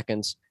like 2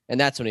 seconds, and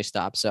that's when he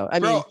stopped. So I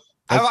mean, Bro,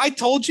 have I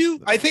told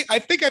you? I think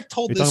I've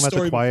told You're this talking about The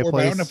story Quiet before,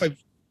 but I don't know if Place?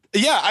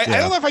 I've. Yeah, I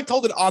Yeah. don't know if I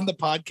told it on the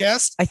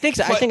podcast, I think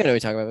so. I but- think I know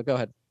what you're talking about. But go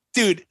ahead.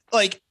 dude.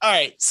 Like, all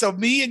right, so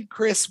me and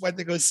Chris went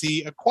to go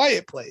see A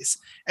Quiet Place,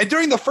 and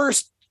during the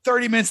first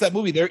 30 minutes of that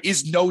movie, there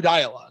is no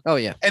dialogue. Oh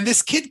yeah. And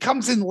this kid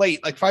comes in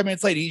late, like 5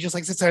 minutes late. He just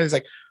like sits there and he's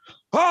like,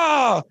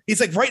 he's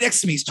like right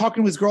next to me. He's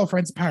talking to his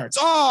girlfriend's parents.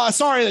 Oh,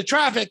 sorry, the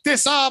traffic,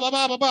 this, blah,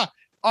 blah, blah, blah.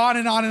 On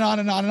and on and on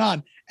and on and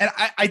on. And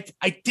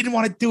I didn't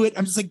want to do it.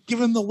 I'm just like, give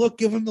him the look,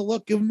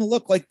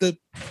 like the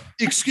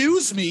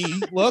excuse me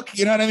look,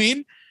 you know what I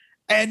mean?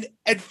 And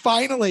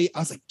finally I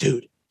was like,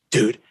 dude,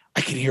 I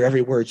can hear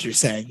every word you're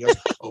saying. He goes,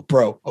 oh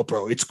bro,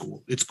 it's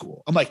cool.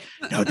 I'm like,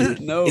 no,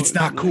 dude, No, it's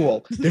not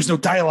cool. There's no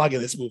dialogue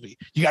in this movie.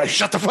 You got to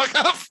shut the fuck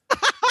up.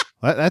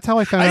 That's how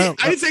I found out.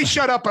 I didn't say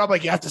shut up, but I'm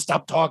like, you have to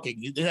stop talking.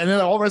 And then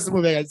the whole rest of the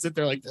movie, I gotta sit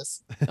there like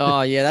this.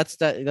 Oh yeah. That's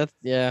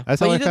yeah. That's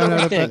But how I you did the found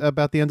right out thing.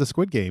 about the end of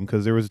Squid Game,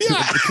 because there was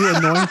Yeah. two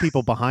annoying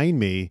people behind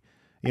me.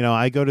 You know,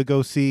 I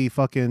go see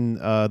fucking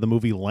the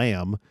movie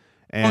Lamb,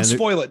 Don't and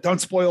spoil it. Don't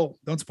spoil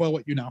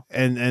what you know.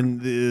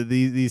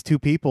 these two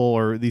people,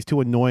 or these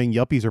two annoying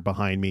yuppies, are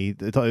behind me.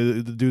 The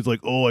dude's like,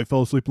 "Oh, I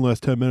fell asleep in the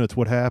last 10 minutes.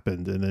 What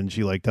happened?" And then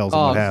she like tells him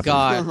Oh what happened.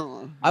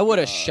 God. I would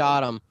have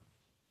shot him.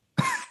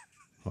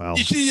 Well,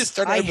 You should just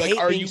start I out like, hate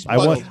are being you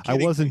spoiled. I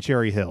was in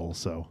Cherry Hill,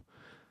 so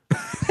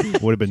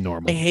would have been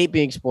normal. I hate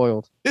being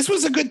spoiled. This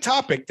was a good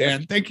topic,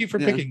 Dan. Thank you for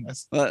Yeah. picking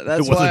this. But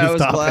that's It wasn't why I his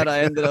was topic. glad I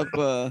ended up.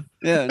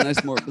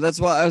 Nice more. But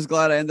that's why I was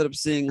glad I ended up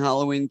seeing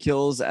Halloween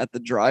Kills at the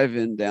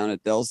drive-in down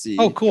at Delsey.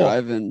 Oh, cool.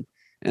 Drive-in,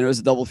 and it was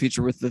a double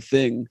feature with The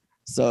Thing.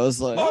 So I was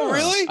like, Oh,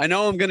 really? I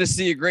know I'm gonna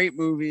see a great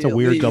movie. It's a at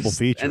weird least. double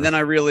feature. And then I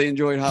really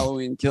enjoyed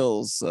Halloween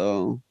Kills.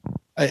 So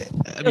It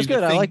It was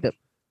good. I liked it.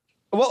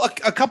 Well,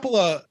 a couple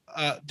of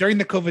during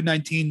the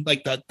COVID-19,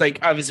 like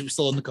obviously we're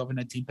still in the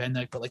COVID-19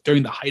 pandemic, but like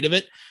during the height of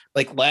it,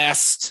 like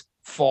last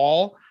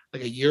fall,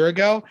 like a year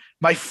ago,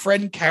 my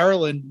friend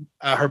Carolyn,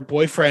 her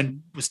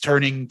boyfriend was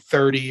turning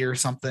 30 or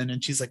something,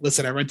 and she's like,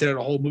 "Listen, I rented out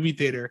a whole movie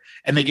theater,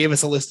 and they gave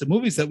us a list of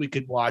movies that we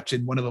could watch,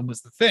 and one of them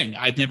was The Thing.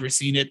 I've never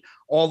seen it.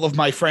 All of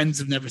my friends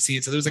have never seen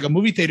it. So there's like a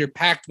movie theater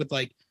packed with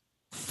like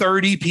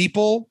 30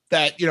 people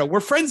that we're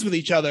friends with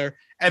each other."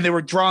 And they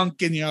were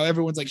drunk, and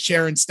everyone's like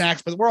sharing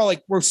snacks, but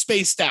we're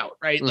spaced out,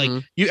 right? Like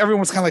everyone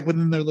was kind of like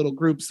within their little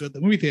groups at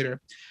the movie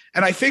theater.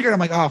 And I figured, I'm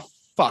like, oh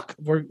fuck,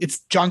 it's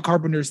John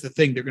Carpenter's The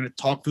Thing. They're gonna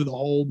talk through the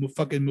whole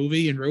fucking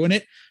movie and ruin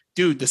it,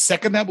 dude. The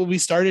second that movie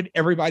started,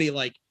 everybody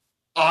like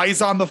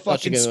eyes on the Such a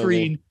fucking good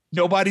screen.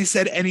 Nobody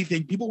said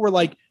anything. People were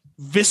like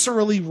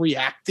viscerally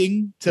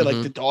reacting to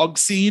like the dog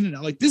scene, and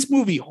I'm like, this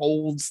movie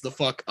holds the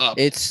fuck up.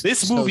 It's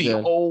This so movie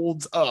good.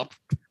 holds up.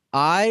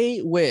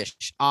 I wish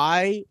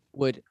I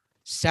would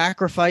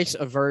sacrifice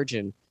a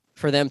virgin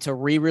for them to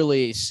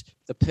re-release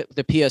the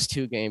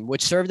PS2 game,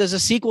 which served as a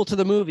sequel to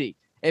the movie.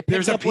 It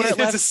There's picked up where it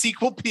there's left. a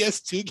sequel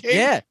PS2 game.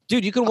 Yeah,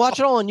 dude, you can watch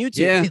it all on YouTube.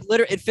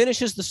 Yeah. It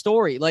finishes the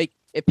story. Like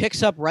it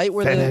picks up right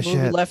where Finish the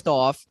movie it. left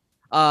off.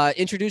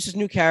 Introduces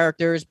new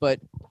characters, but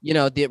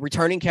the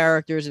returning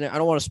characters, and I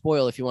don't want to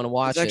spoil if you want to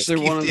watch it's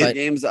actually it. one of the but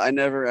games that I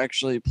never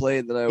actually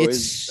played that I always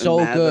am so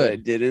mad good. that I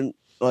didn't.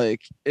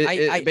 Like it, I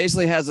it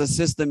basically has a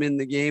system in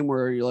the game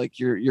where you're like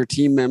your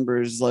team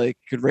members like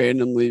could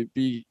randomly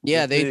be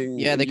Yeah, the they- thing,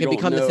 yeah, and they you could don't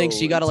become the thing,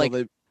 so you gotta, until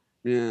like-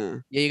 yeah.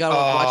 Yeah, you gotta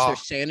watch Oh. their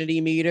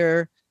sanity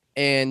meter,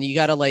 and you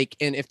gotta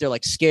and if they're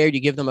like scared, you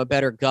give them a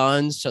better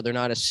gun so they're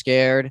not as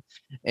scared,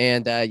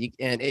 and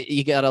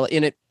you gotta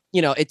in it.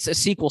 It's a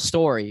sequel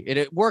story.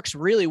 It works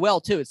really well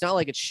too. It's not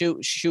like it's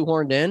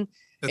shoehorned in.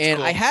 That's and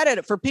cool. I had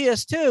it for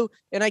PS2,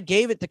 and I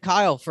gave it to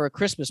Kyle for a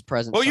Christmas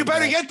present. Well, you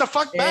better someday. get the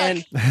fuck back.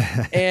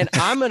 And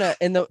I'm gonna.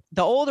 And the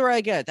older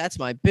I get, that's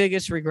my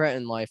biggest regret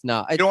in life.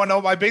 No, You don't want to know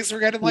what my biggest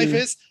regret in life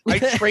is? I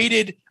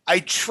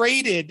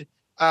traded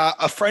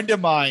a friend of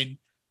mine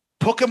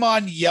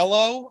Pokemon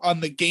Yellow on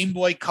the Game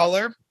Boy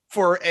Color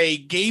for a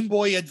Game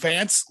Boy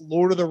Advance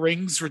Lord of the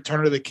Rings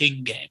Return of the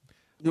King game.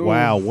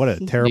 Wow, what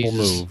a terrible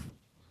Jesus. move.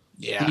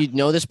 Yeah. Do you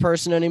know this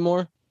person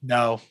anymore?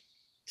 No.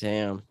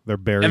 Damn. They're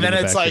buried. And then in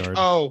the it's backyard.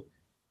 like, oh,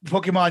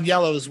 Pokemon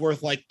Yellow is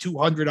worth like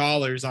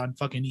 $200 on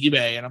fucking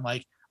eBay, and I'm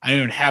like, I don't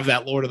even have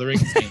that Lord of the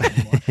Rings game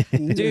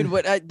anymore. Dude,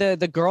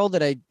 the girl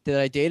that I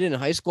dated in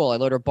high school, I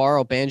let her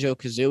borrow Banjo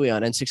Kazooie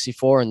on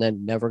N64 and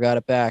then never got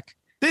it back.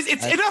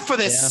 It's enough of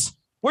this.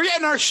 We're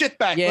getting our shit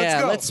back.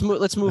 Yeah, Let's go.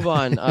 let's move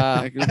on.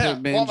 I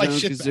can play want my Banjo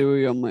shit back.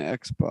 Kazooie on my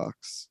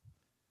Xbox,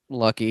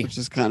 Lucky. which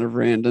is kind of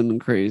random and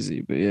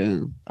crazy, but yeah.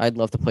 I'd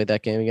love to play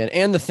that game again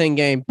and the Thing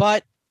game,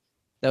 but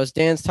that was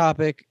Dan's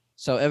topic.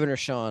 So Evan or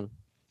Sean,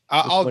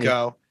 I'll Which one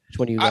go. which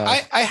one do you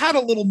got? I had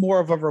a little more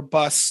of a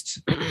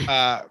robust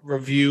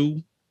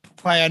review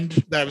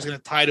planned that I was going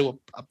to tie to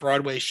a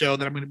Broadway show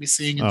that I'm going to be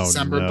seeing in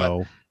December, but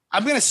no.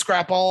 I'm going to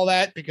scrap all of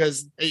that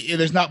because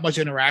there's not much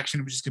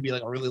interaction. It's just going to be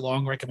like a really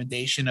long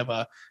recommendation of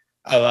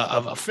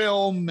a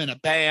film and a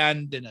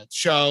band and a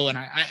show, and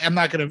I'm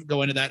not going to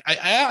go into that.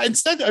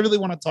 Instead, I really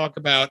want to talk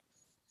about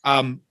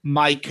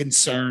my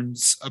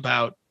concerns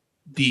about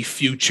the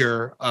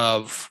future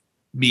of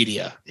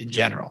media in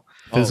general.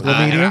 Physical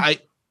And media?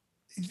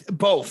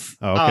 both.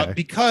 Oh, okay.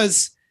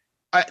 Because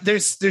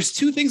there's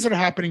two things that are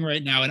happening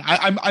right now, and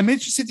I'm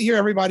interested to hear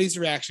everybody's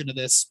reaction to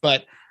this.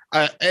 But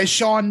as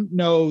Sean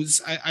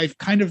knows, I've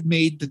kind of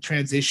made the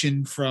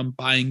transition from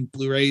buying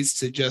Blu-rays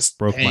to just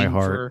Broke my paying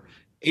heart.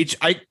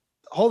 for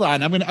hold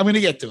on, I'm gonna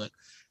get to it.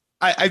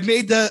 I've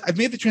made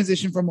the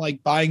transition from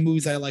like buying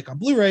movies I like on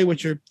Blu-ray,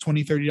 which are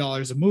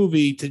 $20-$30 a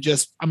movie, to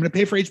just I'm gonna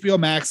pay for HBO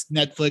Max,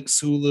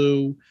 Netflix,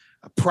 Hulu,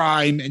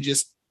 Prime, and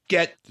just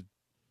get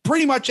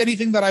pretty much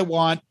anything that I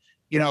want,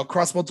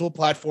 across multiple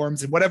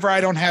platforms, and whatever I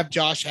don't have,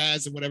 Josh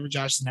has, and whatever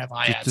Josh doesn't have,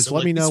 I have. Just So,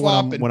 let me we know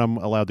swap, and when I'm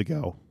allowed to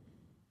go.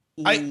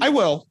 I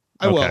will.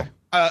 I Okay.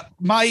 will.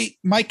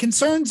 My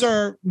concerns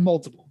are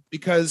multiple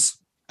because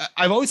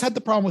I've always had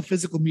the problem with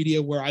physical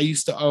media where I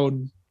used to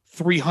own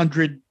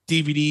 300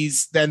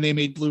 DVDs, then they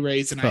made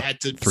Blu-rays, and I had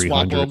to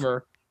swap 300.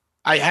 over.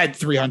 I had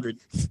 300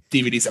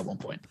 DVDs at one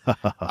point,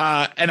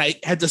 and I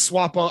had to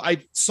swap. I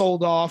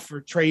sold off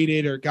or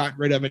traded or got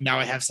rid of it. Now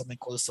I have something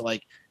close to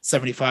like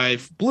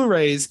 75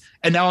 Blu-rays,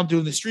 and now I'm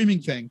doing the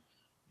streaming thing.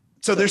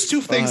 So there's two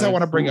things I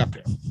want to bring up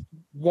here.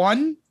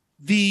 One,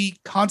 the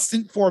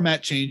constant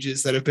format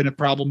changes that have been a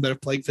problem that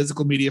have plagued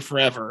physical media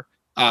forever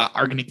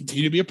are going to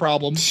continue to be a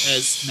problem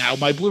as now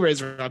my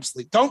Blu-rays are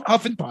obsolete. Don't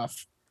huff and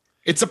puff.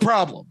 It's a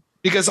problem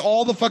because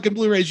all the fucking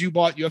Blu-rays you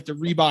bought, you have to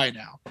rebuy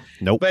now.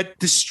 Nope. But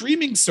the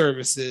streaming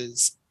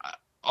services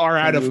are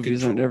out of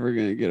Movies control. are never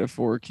going to get a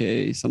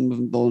 4K. Some of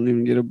them don't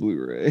even get a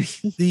Blu-ray.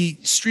 The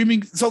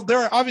streaming, so there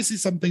are obviously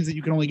some things that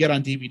you can only get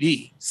on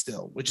DVD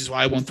still, which is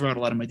why I won't throw out a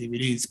lot of my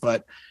DVDs,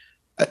 but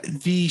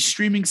the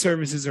streaming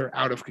services are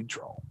out of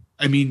control.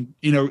 I mean,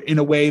 in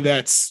a way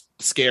that's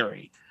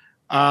scary.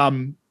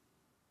 The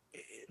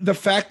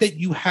fact that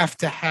you have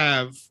to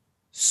have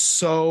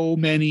so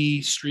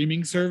many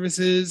streaming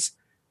services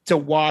to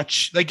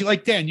watch,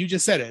 like Dan, you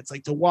just said it. It's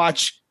like to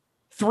watch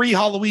 3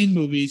 Halloween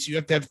movies, you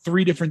have to have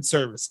 3 different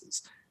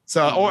services.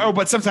 So,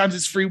 but sometimes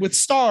it's free with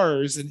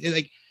stars, and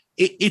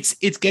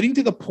it's getting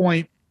to the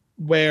point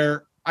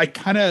where I'm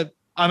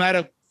at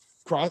a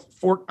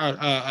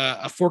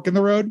fork in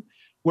the road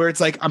where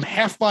it's like I'm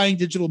half buying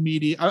digital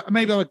media,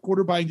 maybe I'm a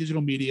quarter buying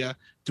digital media,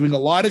 doing a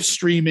lot of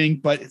streaming,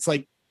 but it's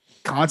like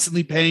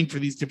constantly paying for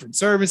these different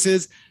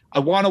services. I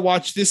want to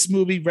watch this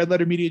movie. Red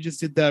Letter Media just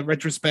did the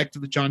retrospect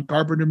of the John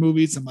Carpenter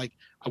movies. I'm like,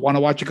 I want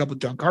to watch a couple of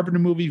John Carpenter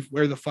movies.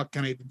 Where the fuck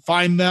can I even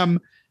find them?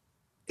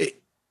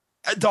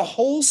 The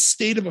whole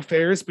state of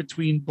affairs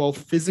between both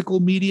physical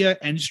media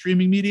and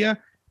streaming media,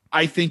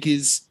 I think,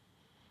 is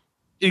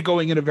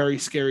going in a very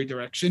scary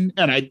direction.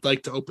 And I'd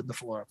like to open the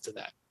floor up to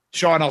that.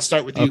 Sean, I'll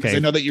start with you because Okay. I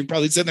know that you're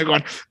probably sitting there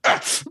going,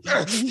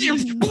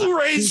 your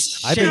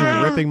Blu-rays. I've been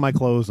shit." ripping my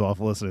clothes off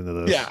listening to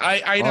this. Yeah,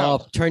 I know.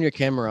 Oh, turn your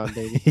camera on,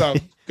 baby. So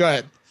go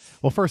ahead.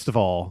 Well, first of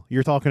all,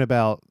 you're talking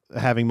about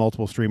having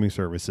multiple streaming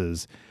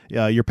services.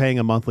 You're paying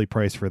a monthly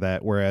price for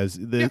that, whereas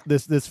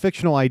this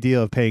fictional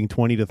idea of paying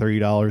 $20 to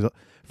 $30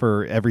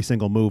 for every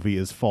single movie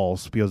is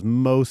false because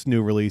most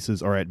new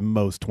releases are at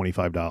most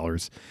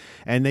 $25,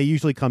 and they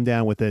usually come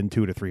down within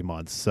 2 to 3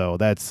 months. So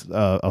that's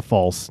a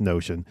false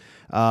notion.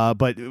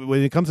 But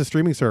when it comes to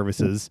streaming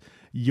services,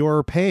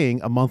 you're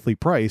paying a monthly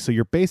price, so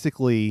you're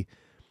basically,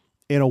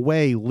 in a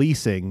way,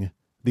 leasing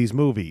these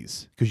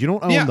movies because you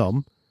don't own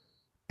them.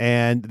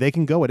 And they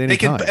can go at any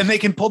time. They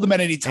can pull them at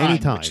any time.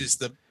 Anytime.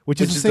 Which Which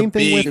is the same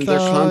thing big- with They're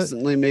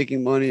constantly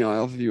making money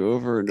off of you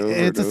over and over.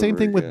 it's the and same over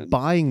thing again. with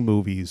buying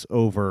movies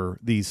over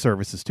these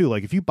services too.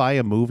 Like if you buy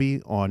a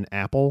movie on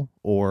Apple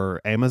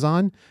or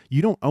Amazon,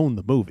 you don't own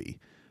the movie.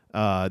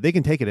 They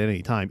can take it at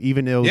any time,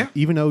 even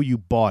though you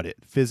bought it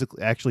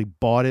physically, actually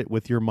bought it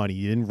with your money.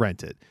 You didn't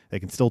rent it. They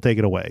can still take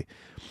it away.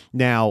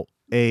 Now,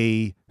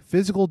 a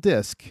physical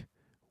disc,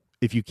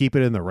 if you keep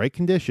it in the right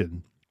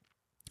condition,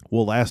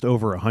 will last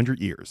over 100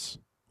 years,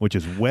 which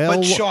is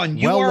But Sean,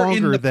 you are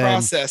in longer the than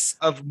process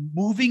of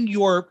moving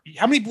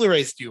how many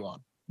Blu-rays do you own?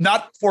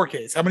 Not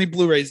 4Ks. How many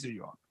Blu-rays do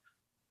you own?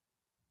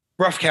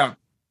 Rough count.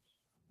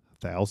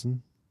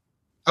 1,000.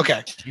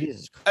 Okay.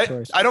 Jesus I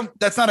Christ. don't,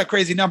 that's not a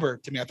crazy number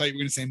to me. I thought you were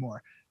going to say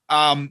more.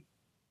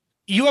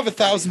 You have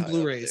 1,000 high up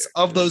Blu-rays.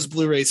 there, Of yeah. those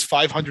Blu-rays,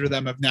 500 of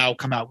them have now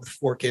come out with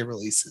 4K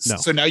releases. No.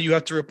 So now you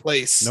have to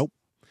replace Nope.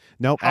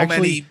 Nope. how Actually,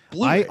 many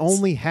Blu-rays? I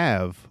only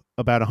have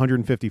about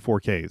 150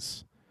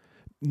 4Ks.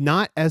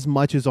 Not as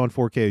much as on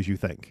 4K as you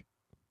think.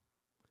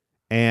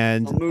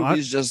 And Some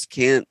movies just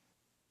can't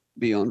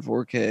be on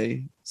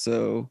 4K.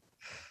 So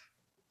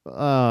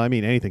I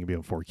mean, anything can be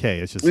on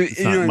 4K. It's just you it's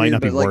know not, what I might mean?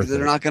 not be But like worth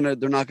they're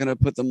it. not gonna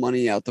put the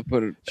money out to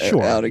put it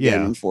Sure, out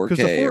again yeah. in 4K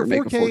Because the or make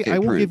a 4K. I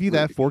will print give you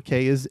that movie.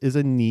 4K is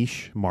a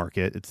niche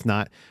market. It's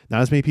not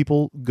as many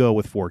people go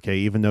with 4K,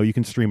 even though you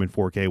can stream in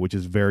 4K, which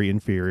is very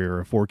inferior.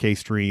 A 4K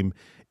stream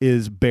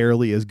is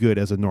barely as good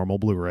as a normal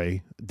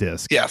Blu-ray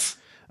disc. Yes.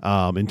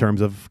 In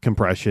terms of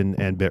compression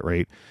and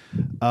bitrate.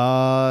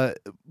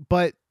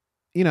 But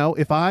you know,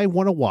 if I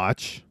want to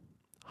watch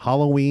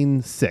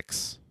Halloween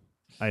 6,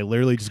 I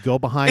literally just go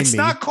behind It's me.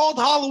 not called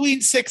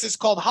Halloween 6. It's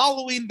called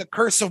Halloween: The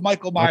Curse of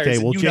Michael Myers. Okay,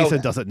 and well, you know Jason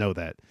that. doesn't know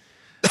that.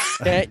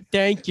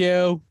 Thank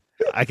you.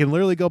 I can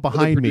literally go For the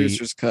behind me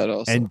producer's cut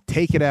also. and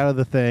take it out of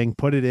the thing,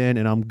 put it in,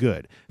 and I'm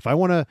good. If I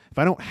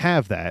don't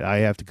have that, I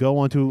have to go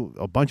onto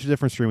a bunch of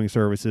different streaming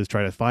services,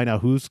 try to find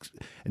out who's,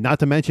 and not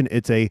to mention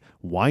it's a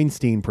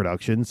Weinstein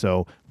production,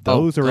 so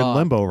those are in God.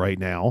 limbo right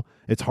now.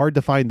 It's hard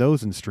to find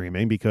those in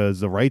streaming because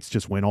the rights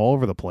just went all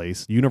over the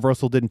place.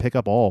 Universal didn't pick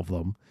up all of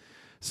them.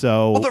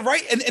 So Well,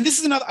 and this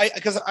is another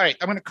because all right,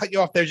 I'm going to cut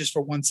you off there just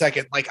for 1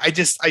 second. Like I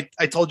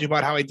told you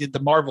about how I did the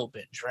Marvel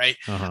binge, right?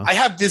 uh-huh. I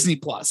have Disney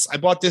Plus. I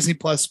bought Disney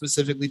Plus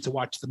specifically to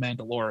watch The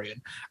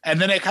Mandalorian, and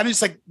then I kind of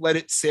just like let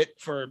it sit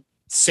for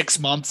 6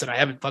 months, and I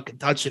haven't fucking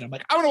touched it. I'm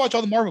like, I want to watch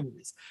all the Marvel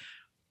movies.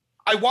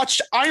 I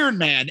watched Iron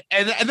Man,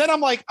 and then I'm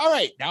like, all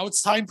right, now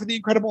it's time for the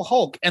Incredible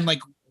Hulk, and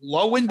like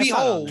lo and That's not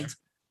on behold,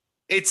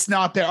 it's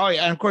not there. Oh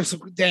yeah, and of course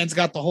Dan's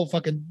got the whole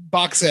fucking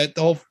box set.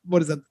 The whole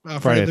what is that?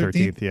 Friday the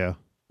 13th, yeah.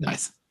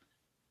 Nice.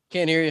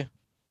 Can't hear you.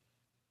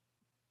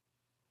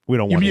 We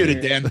don't You're want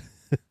muted, to. Dan.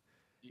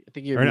 I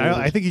think you're. Or muted.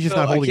 I think he's just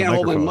No, not holding I can't a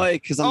hold microphone. my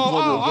mic because I'm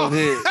holding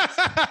it with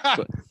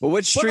hands. But which But,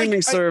 like, streaming I-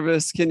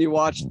 service can you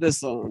watch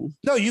this on?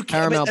 No, you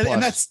can't. Paramount and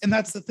Plus.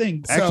 that's the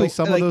thing. Actually,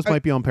 So, some like, of those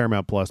might be on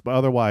Paramount Plus, but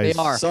otherwise,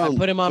 They are. I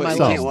put 'em on but my you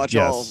list. can't watch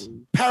Yes. all of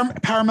them.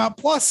 Paramount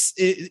Plus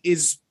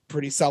is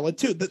pretty solid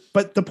too.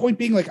 But the point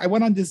being, like, I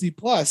went on Disney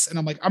Plus and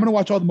I'm like, I'm gonna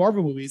watch all the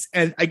Marvel movies,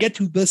 and I get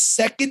to the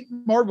second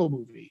Marvel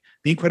movie,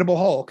 The Incredible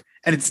Hulk,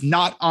 and it's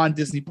not on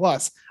Disney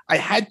Plus. I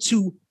had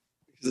to.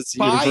 'Cause it's a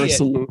Buy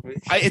Universal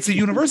movie. It's a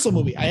Universal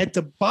movie. I had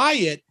to buy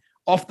it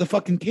off the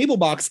fucking cable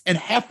box, and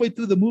halfway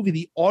through the movie,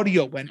 the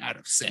audio went out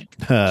of sync.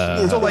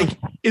 So like,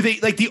 if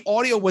the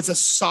audio was a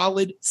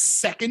solid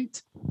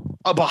second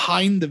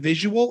behind the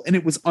visual, and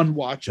it was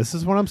unwatchable. this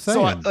is what I'm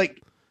saying. So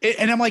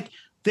and I'm like,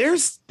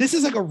 this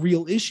is like a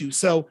real issue.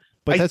 So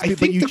but I that's but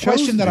think you the chose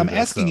question to that do I'm this,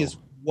 asking though. is,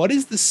 what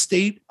is the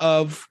state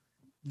of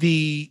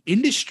the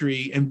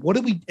industry, and what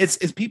do we as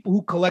people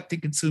who collect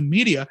and consume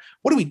media,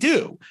 what do we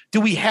do? Do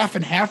we half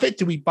and half it?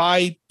 Do we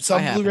buy some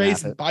half and Blu-rays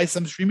half and it. buy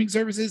some streaming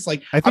services?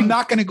 Like, I think- I'm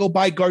not going to go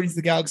buy Guardians of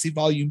the Galaxy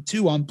Volume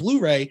 2 on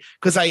Blu-ray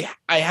because I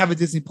have a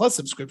Disney Plus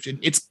subscription.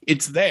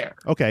 It's there.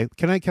 Okay,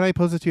 can I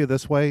pose it to you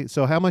this way?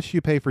 So how much do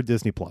you pay for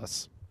Disney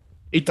Plus?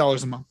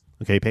 $8 a month.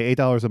 Okay, you pay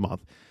 $8 a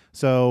month.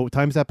 So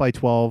times that by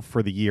 12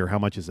 for the year. How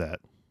much is that?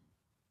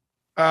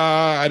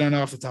 I don't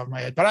know off the top of my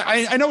head, but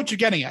I know what you're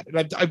getting at.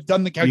 I've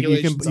done the You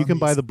calculations. can on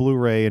buy these. the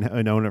Blu-ray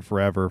and own it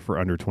forever for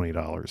under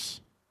 $20.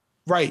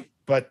 Right,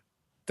 but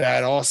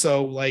that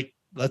also, like,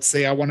 let's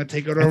say I want to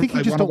take it I over. think you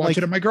I just want to don't watch like-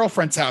 it at my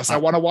girlfriend's house. I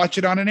want to watch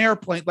it on an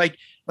airplane. Like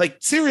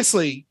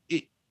seriously,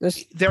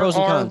 There's there pros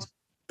and are cons.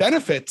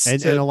 benefits,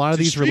 And to- a lot of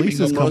to these streaming.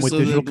 releases But come most with of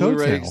the digital codes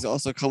Blu-rays now.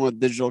 also come with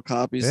digital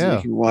copies that Yeah,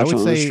 you can I watch would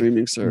on the say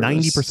streaming service.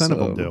 90% of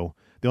them So- do.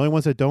 The only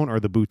ones that don't are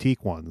the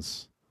boutique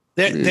ones.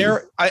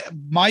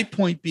 My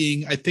point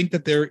being, I think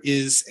that there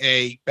is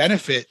a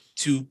benefit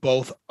to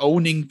both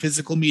owning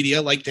physical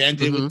media, like Dan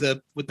did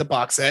with the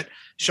box set.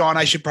 Sean,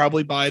 I should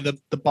probably buy the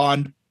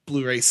Bond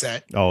Blu-ray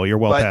set. Oh, you're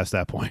well But- past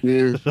that point.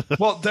 Yeah,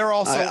 Well, they're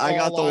also I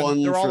got the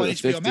one they're all for on the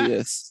HBO Max.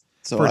 50th.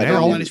 So For I They're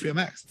now- all don't on HBO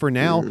Max. For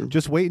now, Yeah.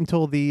 just wait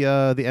until the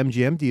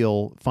MGM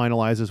deal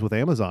finalizes with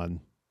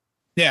Amazon.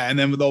 Yeah, and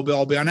then they'll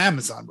all be on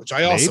Amazon, which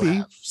I also Maybe.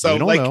 have. So We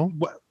don't like, know.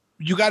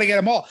 you got to get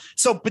them all.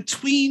 So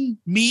between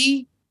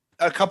me,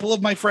 a couple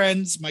of my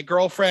friends, my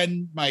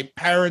girlfriend, my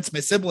parents, my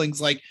siblings,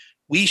 like,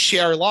 we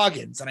share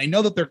logins, and I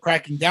know that they're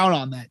cracking down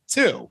on that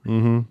too.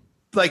 Mm-hmm.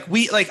 Like,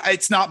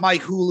 it's not my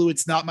Hulu,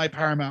 it's not my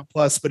Paramount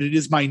Plus, but it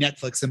is my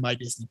Netflix and my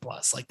Disney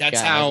Plus. Like,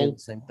 that's Yeah, I do how the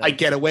same thing. I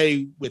get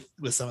away with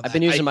some of that. I've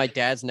been using my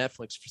dad's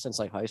Netflix since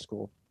like high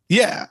school.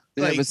 yeah.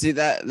 Yeah, Like, but see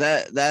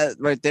that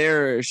right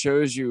there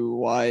shows you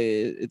why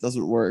it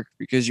doesn't work,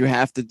 because you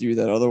have to do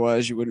that,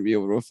 otherwise you wouldn't be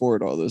able to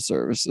afford all those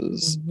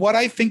services. what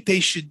I think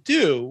they should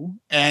do,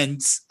 and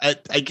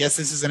I guess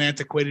this is an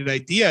antiquated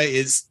idea,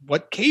 is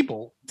what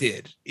cable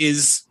did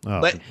is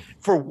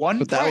for one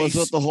But that price. was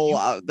what the whole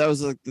that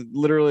was like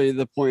literally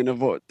the point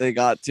of what they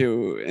got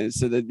to, and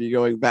so they'd be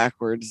going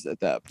backwards at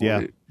that point.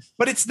 Yeah.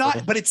 but it's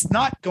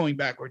not going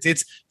backwards.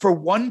 It's for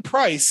one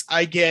price.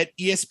 I get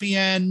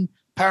ESPN,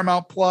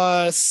 Paramount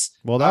Plus.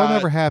 Well, that'll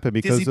never happen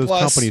because Disney those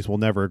Plus. companies will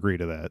never agree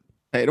to that.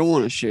 They don't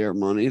want to share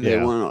money. They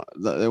Yeah.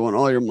 want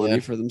all your money Yeah.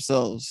 for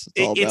themselves.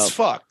 It's all It's about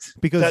fucked.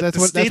 Because that's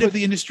the what- state that's of what-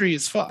 the industry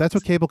is fucked. That's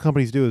what cable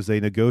companies do is they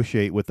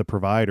negotiate with the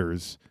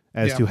providers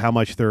as Yeah. to how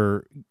much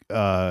they're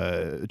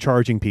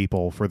charging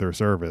people for their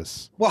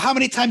service. Well, how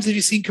many times have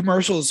you seen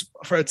commercials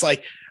for it's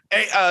like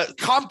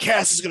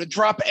Comcast is going to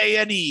drop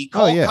A&E.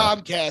 Call Oh, yeah.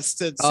 Comcast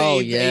to Oh,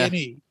 save yeah.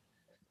 A&E.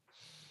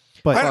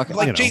 But I don't- you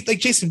like, know. like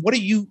Jason, what are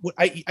you?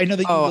 I know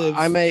that you Oh, live.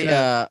 I'm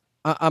in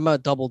I'm a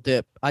double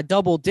dip. I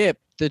double dip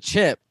the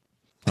chip.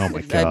 Oh my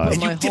I god. put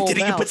and you my dipped whole it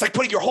in. mouth. It's like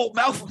putting your whole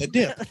mouth in the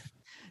dip.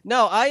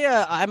 No,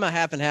 I'm a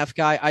half and half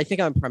guy. I think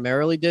I'm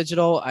primarily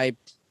digital. I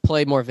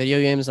play more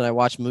video games than I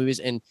watch movies,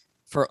 and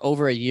for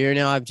over a year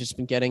now, I've just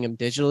been getting them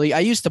digitally. I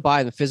used to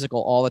buy them physical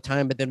all the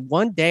time, but then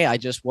one day I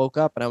just woke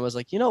up and I was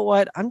like, you know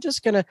what? I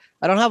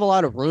don't have a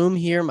lot of room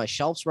here. My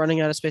shelf's running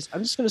out of space.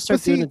 I'm just gonna start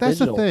But see, doing it that's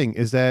digital. the thing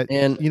is that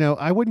And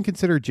I wouldn't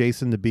consider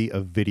Jason to be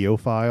a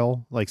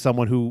videophile, like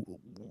someone who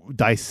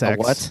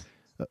dissects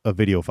what? a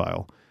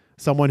videophile,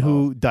 someone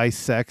who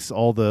dissects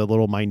all the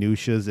little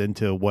minutiae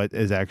into what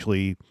is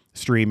actually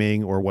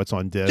streaming or what's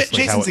on disc,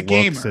 like how Jason's it a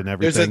looks gamer.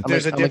 and There's a- everything.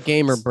 there's I'm a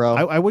gamer, difference. bro.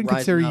 I wouldn't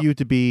Rising consider up. you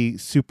to be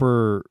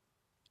super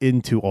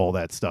into all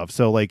that stuff.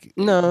 So like,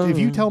 No. if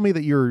you tell me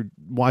that you're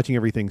watching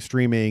everything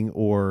streaming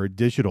or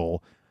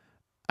digital,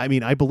 I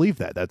mean, I believe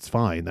that. That's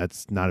fine.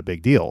 That's not a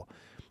big deal.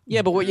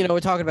 Yeah, but we're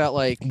talking about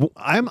like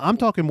I'm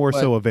talking more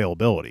so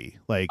availability.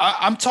 Like,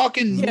 I'm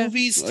talking Yeah.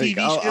 movies, like, TV.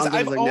 I'll Because be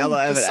I've like, owned now that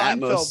I have the an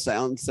Atmos Seinfeld.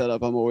 sound set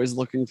up, I'm always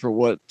looking for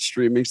what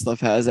streaming stuff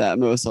has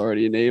Atmos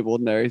already enabled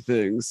and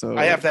everything. So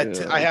I have that.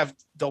 yeah. I have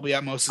Dolby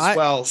Atmos as I-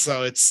 well.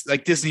 So it's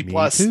like Disney Me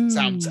Plus too.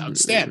 sounds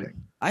outstanding.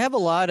 I have a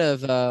lot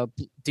of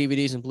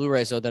DVDs and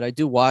Blu-rays though that I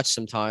do watch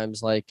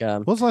sometimes. Like,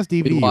 what was the last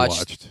DVD you watched-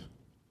 watched?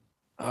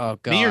 oh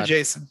god, Me or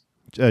Jason?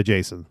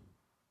 Jason.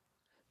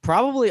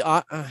 probably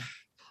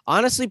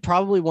honestly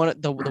probably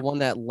the one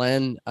that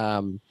Len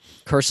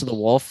Curse of the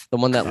Wolf, the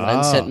one that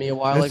Len sent me a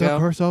while It's ago. the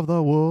Curse of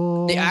the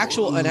Wolf. The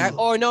actual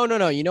oh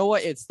no, you know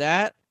what? It's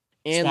that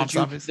and Swamp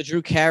Zombies. the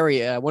Drew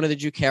Carey one of the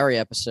Drew Carey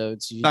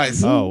episodes.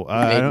 Nice. Oh,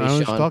 I made don't me, know what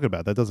you're Sean. talking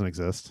about. That doesn't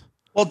exist.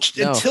 Well,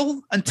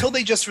 No. until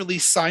they just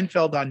released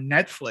Seinfeld on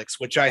Netflix,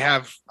 which I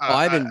have. Oh,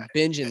 I've been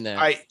binging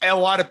that. A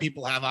lot of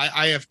people have.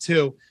 I have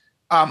too.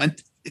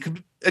 And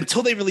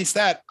until they released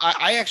that,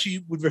 I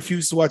actually would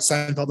refuse to watch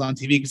Seinfeld on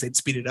TV because they'd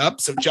speed it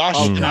up. So Josh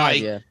Oh and god, I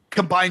yeah.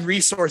 combined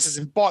resources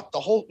and bought the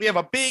whole. We have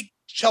a big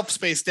shelf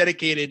space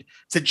dedicated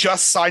to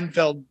just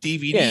Seinfeld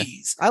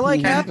DVDs. I like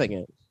And- having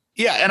it.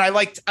 Yeah, and I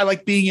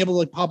like being able to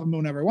like pop them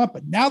whenever I want.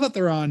 But now that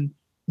they're on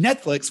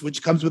Netflix,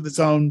 which comes with its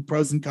own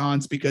pros and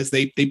cons because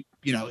they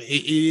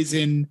it is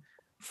in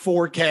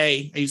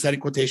 4K. I use that in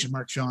quotation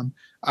marks, Sean.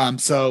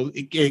 So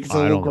it's a I little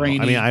don't know. grainy.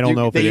 I mean, I don't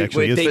know if it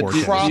actually is they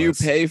 4K. crop, you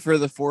Yes. pay for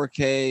the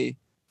 4K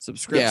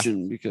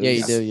subscription because Yeah,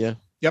 you do.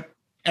 Yeah.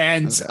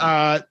 And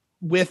Okay.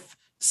 with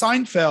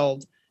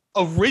Seinfeld,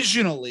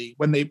 originally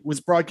when they was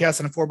broadcast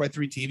on a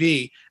 4x3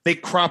 TV, they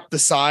cropped the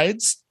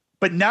sides.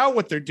 But now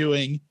what they're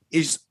doing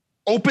is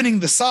opening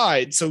the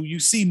sides so you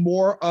see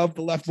more of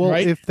the left Well, and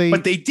right. if they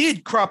But they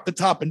did crop the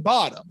top and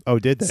bottom. oh,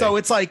 did they? So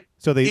it's like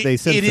so they it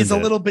is a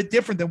Simpsoned it. little bit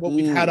different than what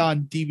we've had Mm.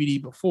 on DVD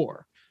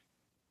before.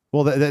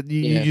 Well, that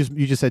Yeah.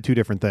 you just said two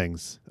different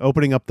things.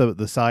 Opening up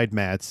the side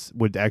mats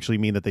would actually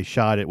mean that they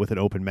shot it with an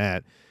open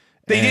mat.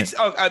 They And- did.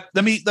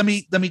 Let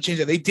me change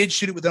that. They did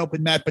shoot it with an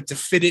open mat, but to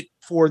fit it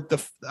for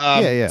the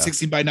Yeah.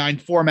 16:9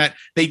 format,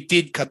 they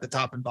did cut the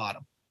top and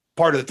bottom,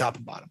 part of the top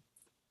and bottom.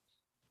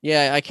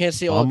 Yeah, I can't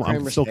see all I'm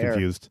Kramer's still hair.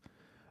 confused.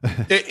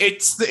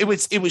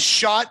 It was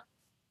shot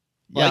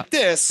Yeah. like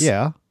this.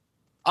 Yeah.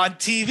 On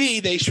TV,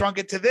 they shrunk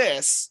it to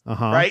this,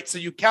 Uh-huh. right? So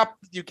you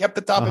kept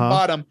the top and Uh-huh.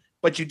 bottom,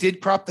 but you did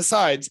crop the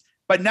sides.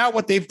 But now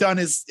what they've done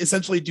is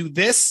essentially do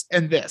this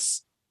and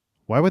this.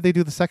 Why would they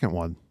do the second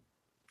one?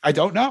 I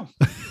don't know,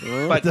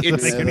 but Doesn't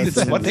it's, make any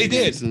it's what they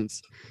did.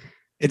 Sense.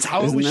 It's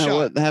how it Isn't was that shot.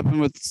 what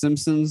happened with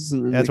Simpsons?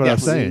 And then That's they what I'm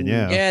kept saying, it-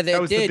 yeah. Yeah, they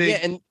That was the did. big- Yeah,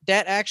 and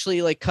that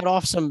actually like cut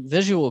off some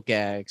visual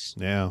gags.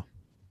 Yeah.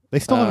 They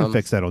still haven't Um,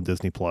 fixed that on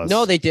Disney Plus.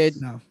 No, they did.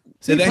 No.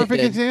 See, Did they?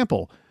 perfect Did.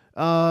 example.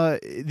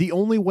 The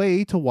only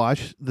way to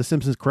watch The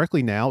Simpsons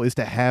correctly now is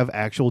to have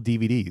actual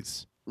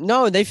DVDs.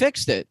 No, they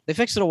fixed it. They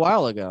fixed it a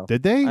while ago.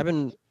 Did they? I've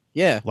been.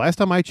 Yeah. Last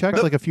time I checked,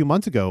 No. like a few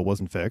months ago, it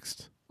wasn't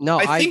fixed. No,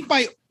 I think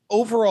my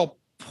overall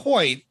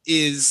point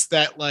is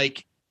that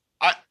like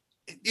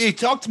you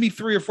talked to me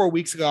 3 or 4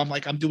 weeks ago. I'm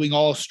like, I'm doing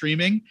all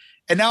streaming.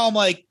 And now I'm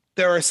like,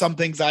 there are some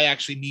things I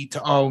actually need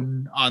to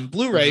own on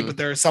Blu-ray, Mhm. but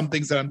there are some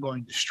things that I'm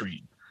going to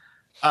stream.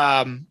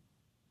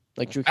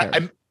 like Drew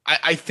Carey.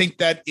 I think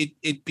that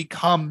it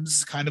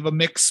becomes kind of a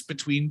mix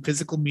between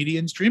physical media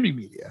and streaming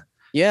media.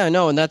 Yeah,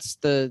 no, and that's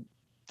the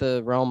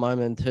realm I'm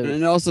And into.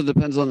 it also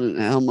depends on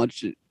how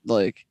much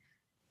like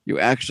you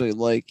actually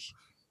like.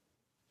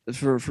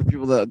 For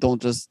people that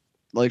don't just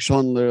like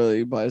Sean,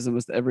 literally buys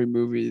almost every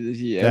movie that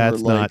he ever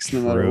That's not likes,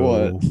 true. no matter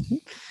what.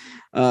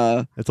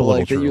 It's a little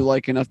Like that true. you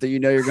like enough that you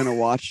know you're gonna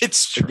watch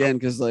It's true. again,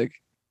 because like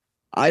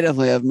I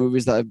definitely have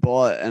movies that I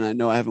bought and I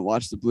know I haven't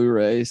watched the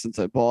Blu-ray since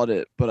I bought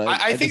it, but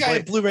I think just I like-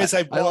 have Blu-rays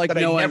I bought like that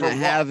I knowing never I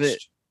have it.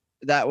 watched.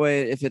 that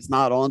way, if it's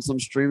not on some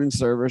streaming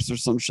service or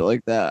some shit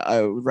like that,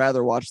 I would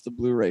rather watch the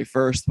Blu-ray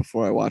first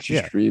before I watch a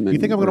Yeah. streaming. You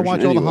think I'm going to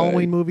watch all the anyway.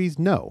 Halloween movies?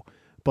 No.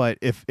 But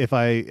if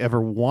I ever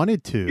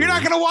wanted to, You're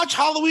not going to watch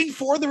Halloween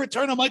 4: The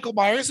Return of Michael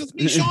Myers with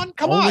me, Sean?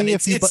 Come only on,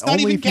 if it's not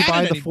only even if you buy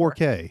canon the anymore.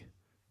 4K.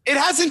 It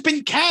hasn't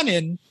been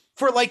canon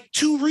for like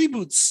 2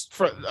 reboots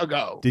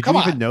ago. Did Come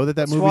you on. even know that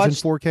Let's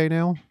movie's in watch- 4K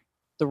now?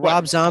 The What,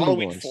 Rob Zombie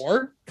Halloween ones.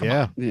 4? Come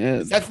Yeah. on. Yeah,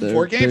 Is that from they-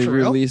 4K they for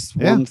real? released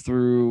Yeah. 1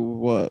 through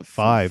what?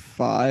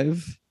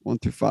 5. 1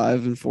 through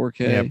 5 in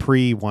 4K. Yeah,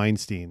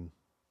 pre-Weinstein.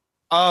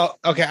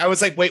 Okay. I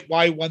was like, wait,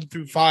 why 1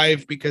 through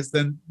 5? Because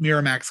then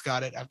Miramax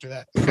got it after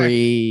that. Okay.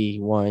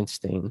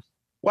 Pre-Weinstein.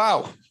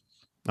 Wow.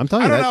 I'm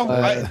telling you, I don't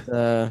that,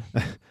 know.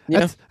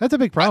 Yeah. that's a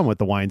big problem with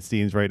the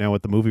Weinsteins right now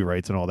with the movie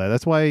rights and all that.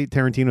 That's why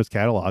Tarantino's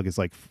catalog is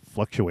like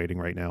fluctuating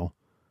right now.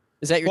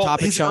 Is that your Well,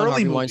 topic, his Sean? early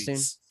Harvey movies, Weinstein?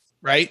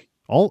 right?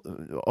 All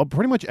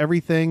pretty much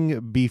everything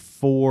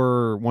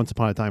before Once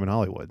Upon a Time in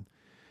Hollywood,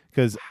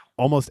 because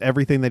almost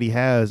everything that he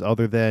has,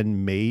 other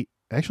than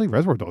actually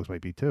Reservoir Dogs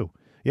might be too.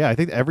 Yeah, I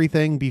think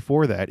everything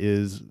before that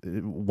is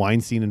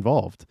Weinstein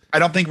involved. I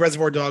don't think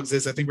Reservoir Dogs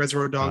is. I think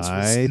Reservoir Dogs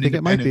was I an think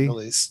it might independent be.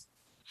 release.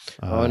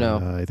 Oh, no.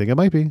 I think it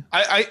might be.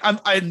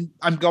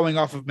 I'm going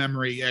off of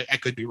memory. I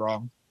could be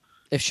wrong.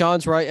 If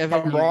Sean's right, If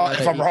Evan, I'm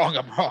wrong,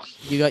 I'm wrong.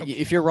 You got.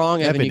 If you're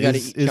wrong, Evan, Evan, you got to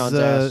is, eat Sean's is,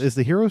 ass. is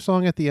the hero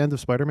song at the end of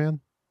Spider-Man?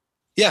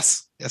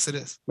 Yes, it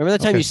is. Remember that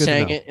time Okay, you good to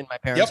sang know. it in my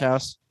parents'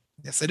 house,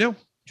 Yes, I do.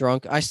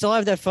 drunk? I still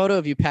have that photo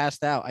of you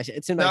passed out.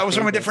 It's in my. That was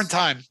from a favorites. different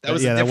time. That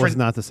was yeah, a that was different.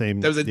 not the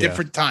same. That was a yeah.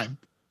 different time.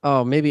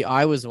 Oh, maybe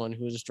I was the one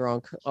who was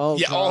drunk. Oh,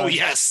 Yeah. Oh, God.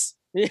 yes.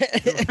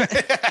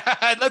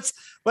 Yeah.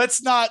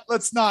 let's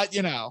not.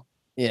 You know.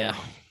 Yeah.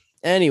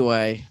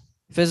 Anyway,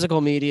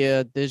 physical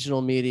media,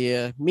 digital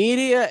media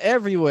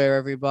everywhere.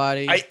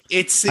 Everybody.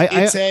 It's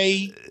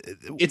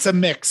a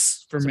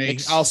mix for It's a me.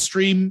 mix. I'll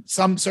stream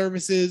some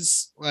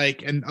services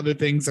and other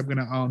things I'm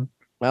gonna own.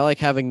 I like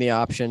having the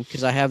option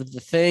because I have the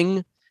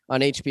thing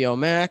on HBO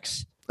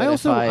Max. I but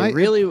also- if I I-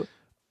 really.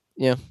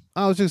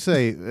 I was just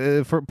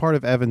say for part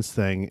of Evan's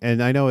thing,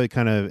 and I know it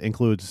kind of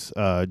includes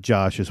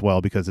Josh as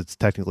well because it's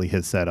technically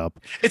his setup.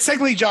 It's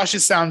technically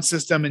Josh's sound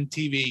system and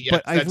TV. Yeah,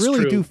 but I that's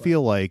really true, do but-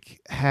 feel like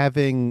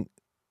having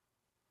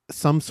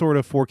some sort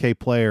of 4K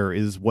player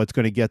is what's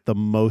going to get the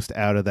most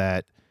out of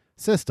that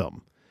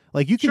system.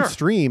 Like you can Sure.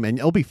 stream and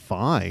it'll be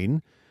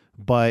fine,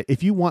 but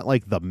if you want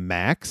like the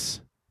max,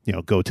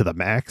 go to the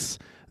max.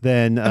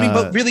 Then I mean,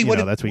 but really,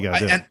 that's what you got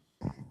to do. and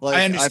Like,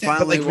 I understand, but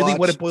finally really,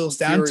 what it watched boils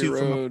down Fury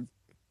to Road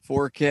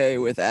 4K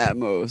with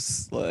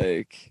Atmos,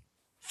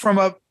 from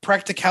a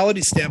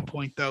practicality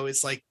standpoint, though,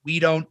 is we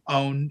don't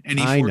own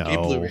any I 4K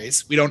know.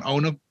 Blu-rays. We don't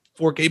own a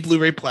 4K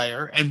Blu-ray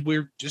player, and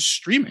we're just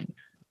streaming.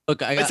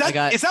 Look, Is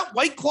that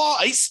White Claw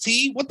iced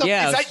tea? What the?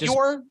 Yeah, is it's that just-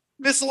 your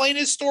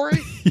miscellaneous story?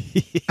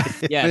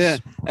 Yes. Yeah,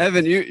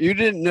 Evan, you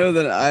didn't know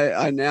that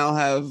I now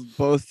have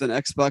both an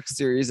Xbox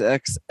Series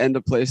X and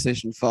a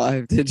PlayStation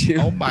 5, did you?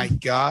 Oh my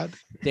God!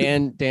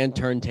 Dan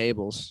turned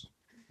tables.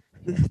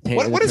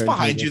 What is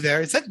behind you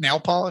there? Is that nail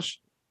polish?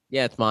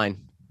 Yeah, it's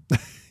mine.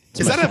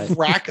 Is that a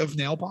rack of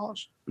nail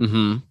polish?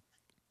 Mm-hmm.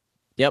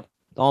 Yep,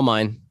 all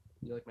mine.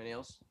 You like my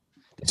nails?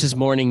 This is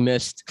Morning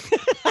Mist.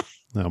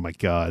 Oh my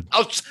God.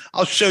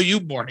 I'll show you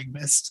Morning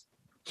Mist.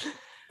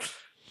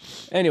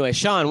 Anyway,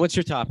 Sean, what's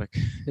your topic?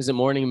 Is it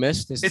Morning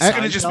Mist? Is it It's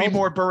going to just be Seinfeld?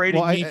 more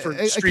berating me for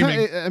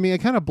streaming. I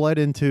kind of bled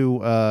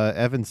into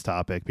Evan's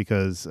topic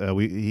because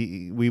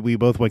we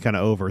both went kind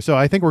of over. So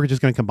I think we're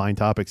just going to combine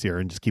topics here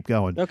and just keep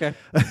going. Okay.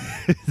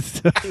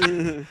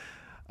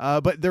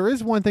 But there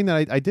is one thing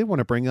that I did want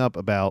to bring up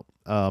about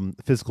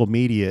physical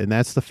media, and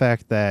that's the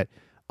fact that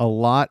a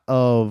lot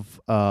of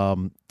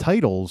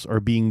titles are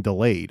being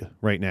delayed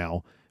right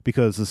now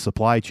because of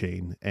supply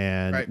chain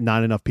and Right.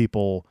 not enough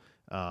people,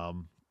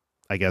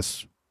 I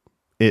guess,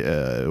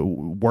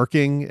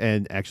 working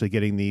and actually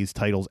getting these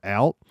titles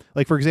out.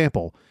 Like, for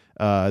example,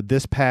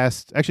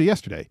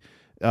 yesterday,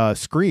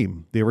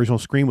 Scream, the original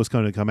Scream was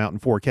going to come out in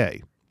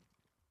 4K.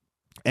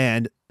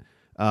 And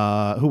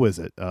who was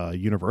it?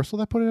 Universal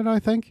that put it in, I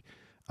think.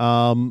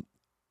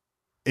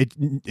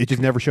 It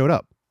just never showed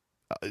up.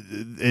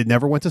 It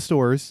never went to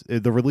stores.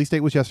 The release date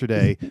was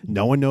yesterday.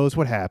 No one knows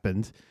what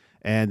happened,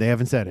 and they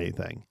haven't said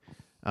anything.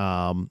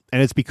 And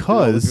it's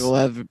because people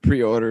have it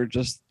pre-ordered.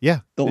 Just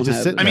don't it's just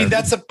have sitting it. I mean,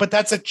 there.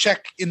 that's a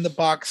check in the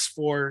box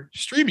for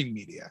streaming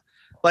media.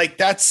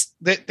 That's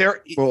that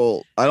there.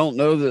 Well, I don't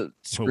know that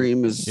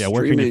Scream is yeah,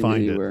 where can you streaming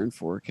find it? anywhere in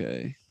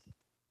 4K.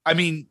 I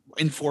mean,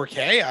 in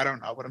 4K, I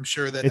don't know, but I'm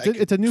sure that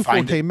it's a new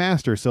find 4K it.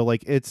 master, so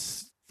like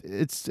it's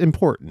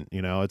important.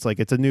 It's like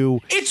it's a new.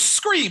 It's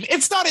Scream.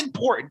 It's not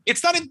important.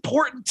 It's not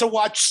important to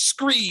watch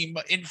Scream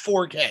in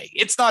 4K.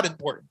 It's not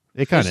important.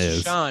 It kind of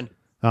is, Sean.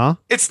 huh?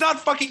 It's not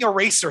fucking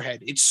Eraserhead.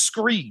 It's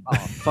Scream. Oh,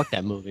 fuck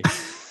that movie.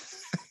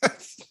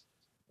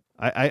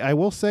 I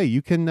will say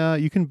you can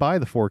buy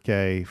the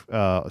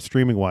 4K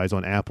streaming wise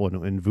on Apple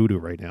and Vudu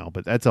right now,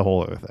 but that's a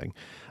whole other thing.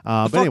 The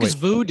But fuck anyway, is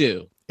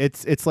Voodoo?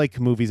 it's like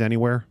Movies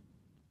Anywhere.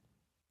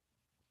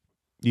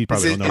 You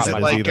probably don't know is what it that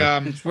is like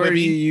either. It's where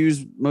you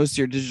use most of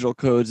your digital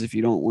codes if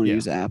you don't want to Yeah.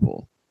 use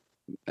Apple.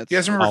 That's, You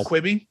guys remember Oh.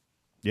 Quibi?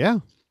 Yeah,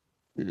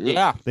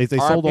 Yeah. they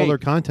sold all RIP. their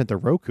content to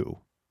Roku.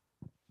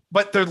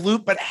 But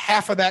but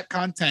half of that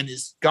content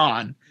is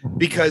gone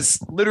because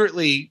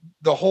literally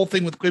the whole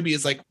thing with Quibi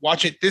is like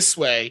watch it this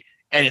way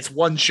and it's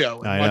one show,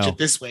 and I watch know. it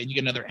this way and you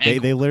get another They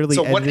angle. literally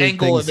So what edited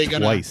angle are things they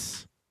gonna-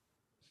 twice.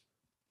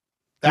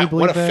 Can you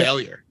What a believe that?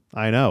 failure!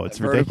 I know, it's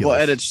vertical ridiculous.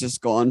 edit's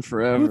just gone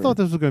forever. Who thought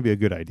this was going to be a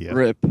good idea?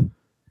 Rip.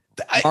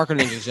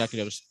 Marketing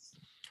executives.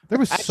 There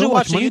was I so actually much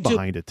watched a money YouTube-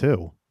 behind it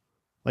too,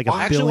 like Well, I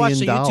 $1 actually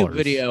watched a billion. YouTube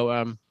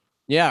video.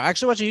 Yeah, I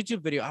actually watched a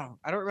YouTube video.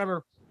 I don't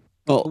remember.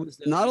 Well, Who was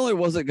the- not only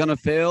was it gonna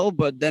fail,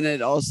 but then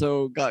it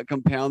also got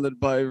compounded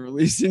by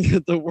releasing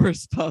at the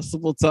worst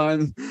possible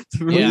time. To What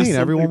do you release mean?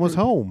 Everyone something was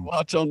for home.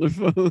 Watch on their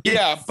phone.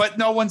 Yeah, but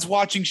no one's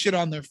watching shit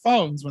on their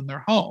phones when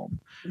they're home.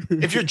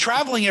 If you're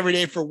traveling every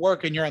day for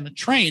work and you're on the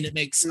train, it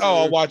makes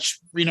I'll watch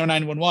Reno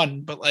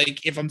 911. But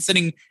like if I'm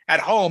sitting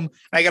at home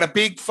and I got a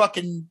big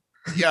fucking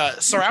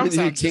surround You sound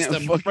can't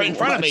system fucking right in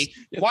front of me,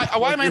 watch. You have to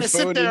why plug am I your gonna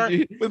sit phone there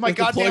into- with my you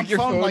have to plug goddamn your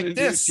phone like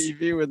into your this?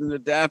 TV with an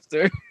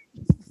adapter.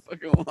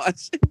 Fucking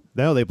watch it.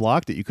 No, they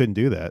blocked it. You couldn't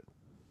do that.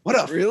 What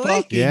a Really?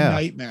 fucking Yeah.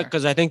 nightmare!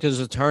 Because I think there's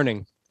a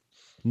turning.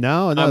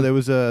 No, Um, there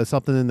was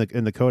something in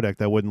the codec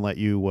that wouldn't let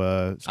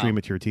you stream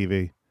it to your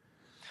TV.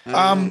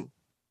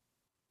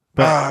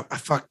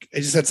 Fuck! I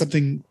just had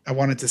something I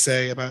wanted to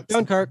say about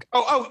Dunkirk.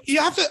 you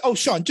have to. Oh,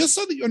 Sean, just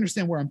so that you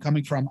understand where I'm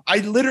coming from,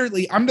 I'm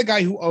the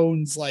guy who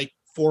owns like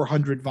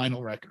 400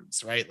 vinyl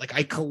records, right? Like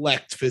I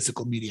collect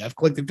physical media. I've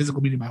collected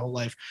physical media my whole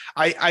life.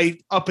 I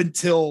up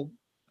until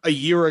a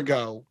year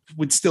ago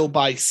would still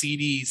buy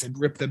CDs and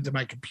rip them to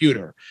my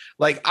computer.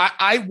 Like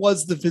I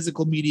was the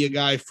physical media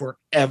guy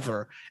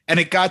forever, and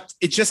it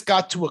just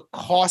got to a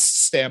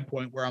cost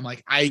standpoint where I'm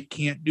like, I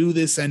can't do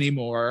this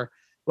anymore.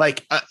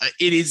 Like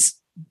it is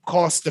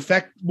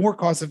more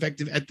cost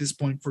effective at this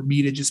point for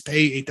me to just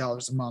pay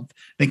 $8 a month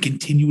than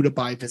continue to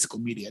buy physical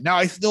media. Now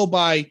I still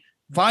buy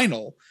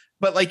vinyl,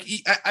 but like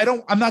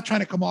I'm not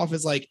trying to come off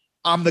as like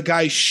I'm the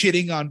guy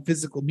shitting on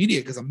physical media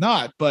because I'm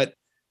not, but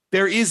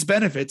there is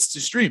benefits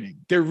to streaming.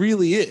 There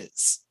really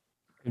is.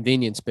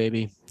 Convenience,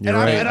 baby. You're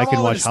right. And I I'm can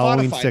all watch into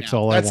Halloween Spotify 6 now.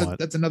 all That's I want.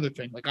 that's another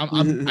thing. Like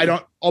I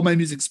don't all my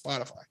music's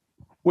Spotify,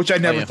 which I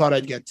never yeah. thought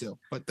I'd get to,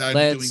 but I'm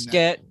Let's doing that.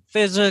 get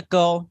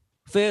physical.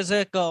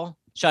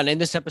 Sean, in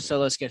this episode,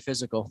 let's get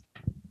physical.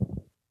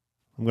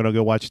 I'm gonna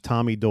go watch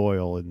Tommy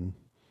Doyle and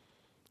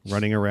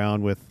running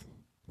around with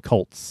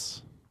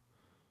Colts.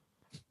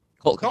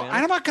 Colt No, Cabana.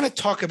 I'm not going to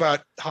talk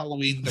about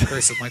Halloween: The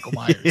Curse of Michael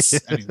Myers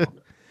anymore.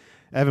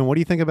 Evan, what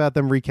do you think about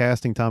them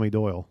recasting Tommy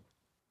Doyle?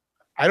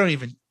 I don't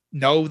even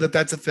know that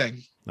that's a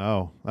thing.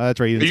 Oh, that's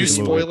right. Are you didn't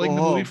see the movie. spoiling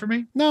the movie for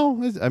me?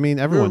 No, I mean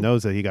everyone No.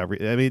 knows that he got.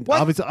 I mean, What?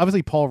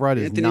 obviously, Paul Rudd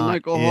is Anthony not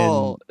Michael in.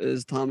 Hall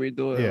is Tommy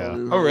Doyle. Yeah.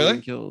 in Oh, really?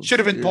 Halloween Kills. Should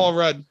have been Yeah. Paul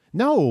Rudd.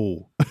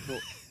 No,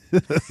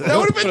 That would have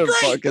been Would've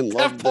great. fucking Have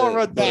loved Paul it,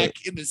 Rudd but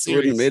back in the It wouldn't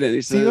series. have made any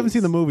sense. see, you haven't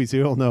seen the movie, so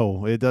you don't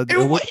know. It does. It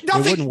Nothing,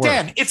 wouldn't work.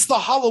 Dan. It's the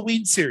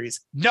Halloween series.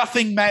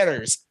 Nothing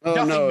matters. Oh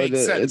Nothing no, makes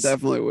it sense.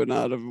 definitely would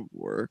not have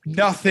worked.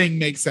 Nothing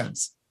makes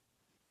sense.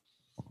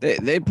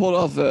 They pulled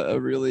off a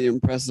really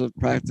impressive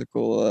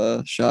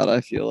practical shot. I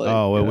feel like.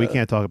 Oh well, we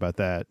can't talk about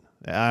that.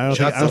 I don't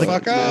Shut think. I don't the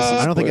think. fuck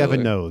up. I don't think Evan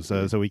Spoiler. knows,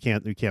 so we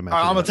can't. We can't. I'm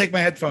mention gonna that. take my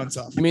headphones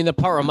off. You mean the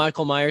part where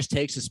Michael Myers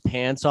takes his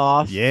pants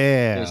off?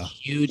 Yeah,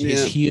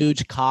 His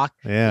huge cock.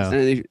 yeah.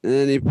 And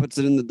then he puts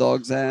it in the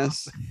dog's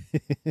ass.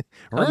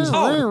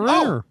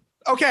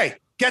 Okay,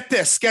 get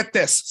this.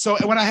 So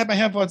when I had my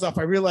headphones off,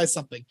 I realized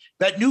something.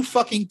 That new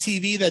fucking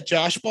TV that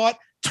Josh bought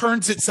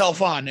turns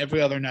itself on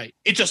every other night.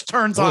 It just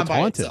turns Oh, on it's by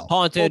haunted. itself.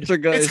 Haunted.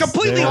 Poltergeist. It's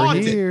completely They're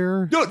haunted.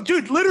 here. No,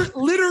 dude,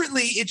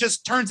 literally, it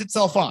just turns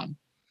itself on.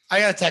 I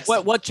gotta text.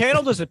 him. What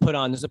channel does it put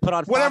on? Does it put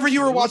on Whatever Fox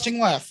you were News? watching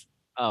left.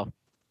 Oh,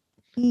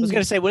 I was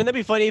gonna say, wouldn't that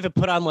be funny if it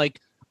put on like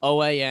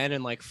OAN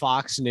and like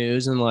Fox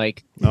News and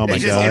like Oh my It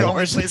just it god.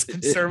 only plays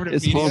conservative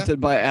It's media.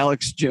 haunted by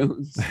Alex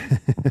Jones.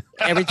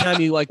 every time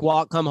you like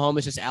come home,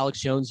 it's just Alex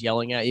Jones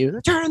yelling at you,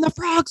 "Turn on the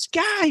frogs,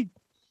 guy!"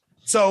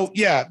 So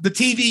yeah, this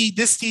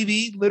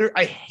TV, literally,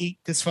 I hate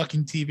this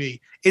fucking TV.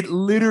 It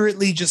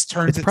literally just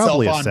turns It's itself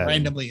probably a on setting.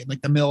 randomly in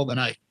like the middle of the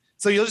night.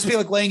 So you'll just be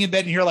like laying in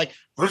bed and you're like,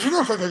 and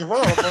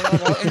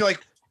you're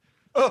like,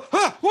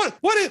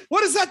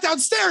 what is that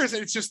downstairs?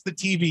 And it's just the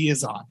TV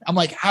is on. I'm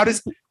like, I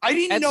didn't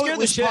That know scared it the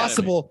was shit out of me.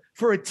 possible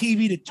for a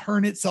TV to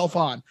turn itself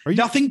on. Are you-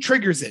 Nothing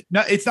triggers it.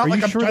 No, it's not Are like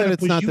you I'm sure trying that to it's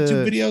push not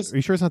YouTube the? videos. Are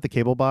you sure it's not the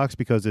cable box?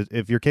 Because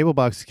if your cable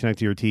box is connected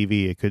to your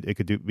TV, it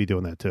could be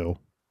doing that too.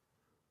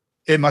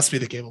 It must be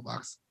the cable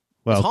box.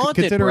 Well,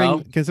 haunted,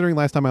 considering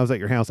last time I was at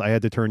your house, I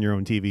had to turn your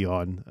own TV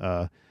on.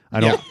 I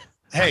don't. Yeah.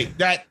 Hey,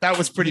 that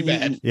was pretty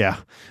bad. Yeah.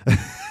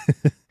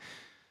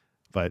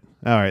 But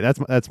all right,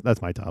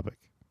 that's my topic.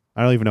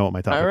 I don't even know what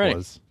my topic All right.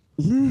 was.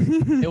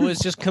 It was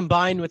just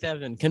combined with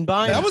Evan.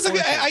 Combined. That was a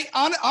good.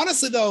 forces.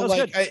 Honestly though, That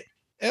was like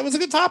it was a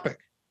good topic.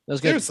 That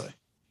was good. Seriously.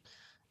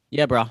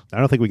 Yeah, bro. I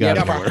don't think we got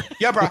Yeah, anywhere. bro.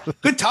 Yeah, bro.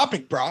 Good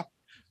topic, bro.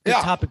 Good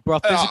Yeah. topic, bro.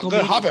 Physical good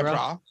media, topic, bro.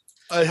 bro.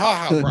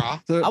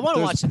 Brah. There- I wanna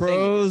there's watch the thing.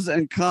 pros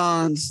and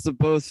cons to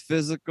both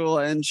physical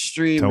and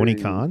streaming. Tony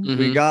Khan. Mhm.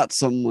 We got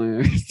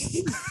somewhere.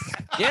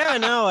 Yeah,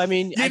 no, I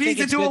mean, You I need think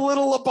to it's do good, a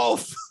little of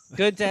both.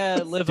 good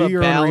to live Do a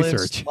your own balanced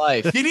research.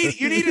 life. You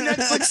need a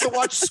Netflix to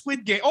watch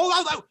Squid Game.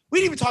 We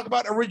didn't even talk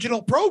about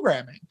original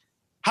programming.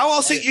 How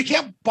else you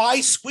can't buy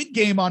Squid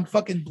Game on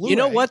fucking Blu-ray? You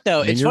know what though?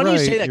 I mean, It's you're funny you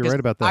right. say that. You're 'Cause right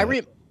about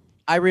that.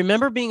 I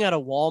remember being at a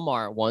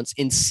Walmart once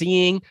and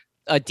seeing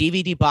a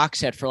DVD box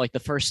set for like the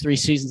first 3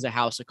 seasons of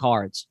House of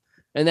Cards,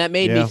 and that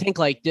made Yeah. me think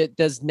like,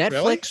 does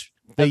Netflix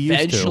They used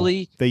to.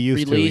 eventually? They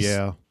used release- to.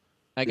 Yeah.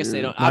 I guess they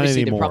Yeah. don't. Not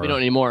Obviously, they anymore. probably don't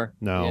anymore.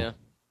 No. Yeah.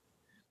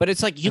 But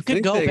it's like you I could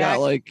think go they back.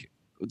 got like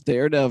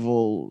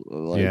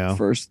Daredevil, Yeah.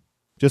 first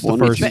Just the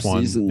one or first two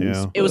one. seasons.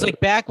 Yeah. It was but- like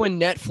back when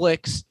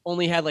Netflix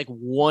only had like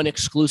one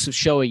exclusive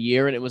show a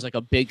year, and it was like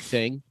a big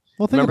thing.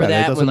 Well, think Remember about it. that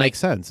It doesn't when, make like-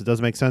 sense. It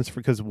doesn't make sense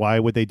because why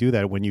would they do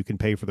that when you can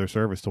pay for their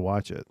service to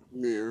watch it?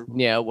 Yeah.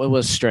 Yeah, it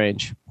was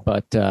strange.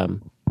 But you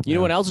Yeah.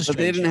 know what else is But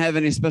they strange? didn't have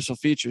any special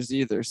features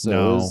either, so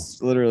No. it was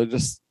literally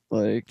just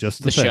like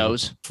Just the thing.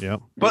 shows.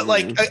 Yep. But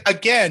like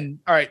again,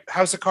 all right,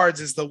 House of Cards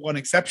is the one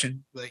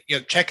exception. Like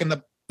checking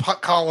the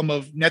column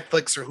of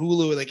Netflix or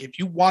Hulu. Like if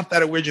you want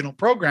that original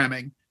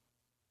programming,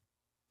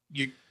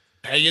 you're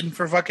paying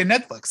for fucking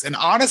Netflix. And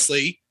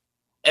honestly,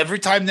 every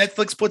time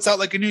Netflix puts out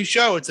like a new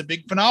show, it's a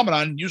big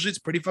phenomenon. Usually, it's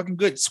pretty fucking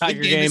good. Squid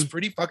Tiger Game is Game.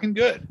 pretty fucking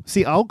good.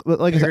 See, I'll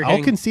like I said, Burger I'll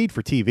King. concede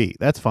for TV.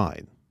 That's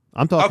fine.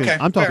 I'm talking. Okay,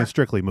 I'm talking fair.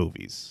 strictly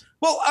movies.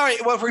 Well, all right.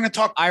 Well, if we're gonna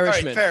talk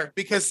Irishman. all right, fair,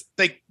 because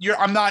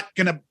I'm not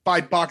gonna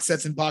buy box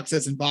sets and box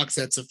sets and box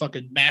sets of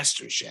fucking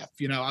Master Chef.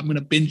 You know, I'm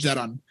gonna binge that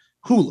on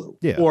Hulu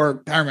Yeah. or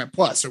Paramount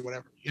Plus or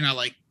whatever. You know,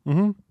 like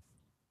Mm-hmm.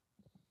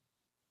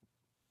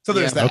 so.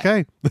 There's that.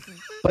 Okay.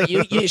 But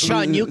you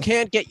Sean, you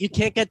can't get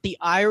the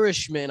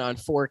Irishman on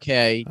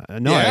 4K.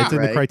 No, Yeah. it's in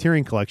the Right.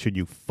 Criterion Collection.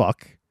 You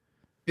fuck.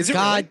 Is it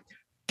God, really?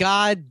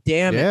 God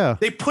damn it! Yeah.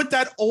 They put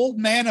that old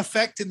man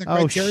effect in the Oh,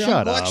 Criterion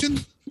shut up. collection.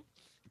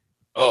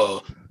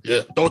 Oh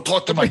yeah! Don't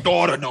talk to my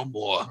daughter no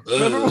more.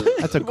 Remember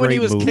That's a when he great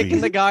was movie.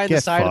 kicking the guy on the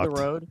Get side of fucked.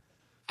 the road?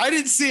 I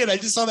didn't see it. I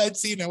just saw that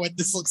scene. I went,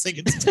 "This looks like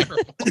it's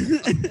terrible."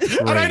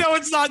 And I Great. know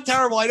it's not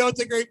terrible. I know it's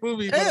a great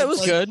movie. but Yeah, it was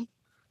it's like, good.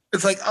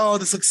 It's like, oh,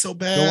 this looks so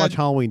bad. Go watch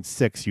Halloween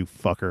 6, you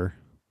fucker.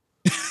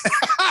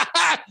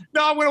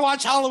 No, I'm gonna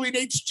watch Halloween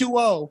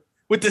H2O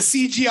with the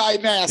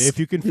CGI mask. If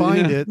you can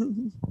find Yeah. it.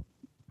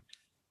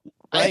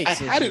 Right, I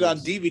had it on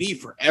DVD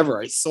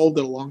forever. I sold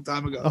it a long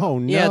time ago. Oh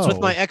no. Yeah, it's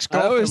with my ex I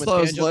girlfriend. always thought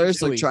it was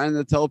hilarious, like trying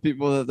to tell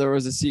people that there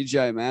was a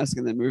CGI mask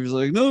in that movie. It's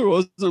like, no, there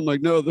wasn't. I'm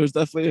like, no, there's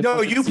definitely. A No,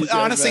 fucking you CGI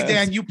honestly, mask.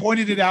 Dan, you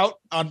pointed it out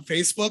on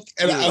Facebook,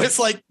 and I Yeah. was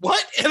like,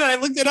 "What?" And I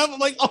looked it up. I'm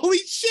like, "Holy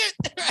shit!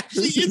 There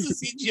actually is a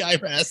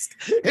CGI mask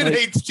in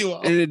Like,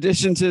 H2O." In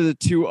addition to the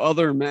 2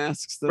 other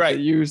masks that Right.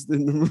 they used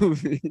in the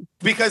movie.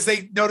 Because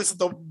they noticed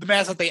that the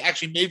mask that they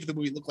actually made for the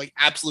movie looked like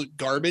absolute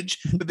garbage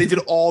that they did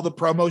all the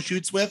promo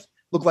shoots with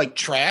looked like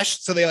trash.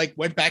 So they like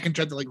went back and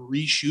tried to like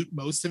reshoot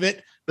most of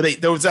it.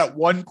 But there was that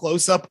one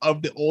close up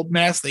of the old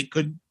mask. They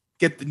couldn't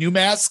get the new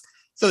mask.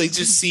 So they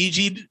just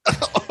CG'd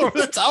over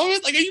the top of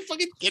it. Like, are you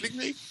fucking kidding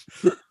me?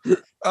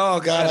 Oh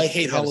God, I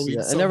hate Halloween.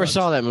 I so never much.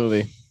 saw that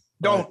movie.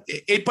 No,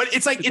 but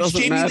it's like It it's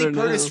doesn't Jamie Lee matter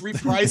Curtis now.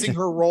 reprising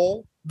her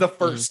role the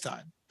first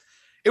time.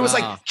 It was Ah.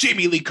 like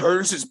Jamie Lee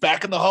Curtis is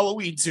back in the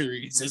Halloween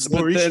series as But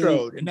Laurie then-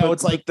 Strode, and now but-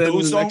 it's like but then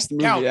those the don't next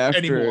movie count after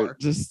anymore. it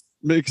just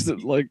makes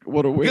it like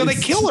what a You waste. know,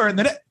 they kill her, and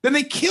then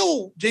they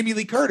kill Jamie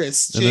Lee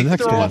Curtis. And the She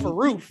next throw her off one. a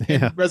roof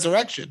Yeah. in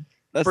Resurrection.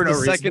 That's for the no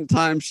reason. second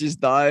time she's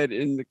died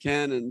in the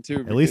canon too.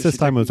 At least because this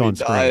time it was she on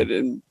technically screen. died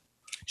in-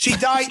 She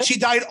died. She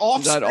died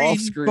off, died screen off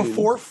screen.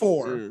 before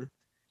 4,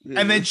 Yeah.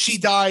 and then she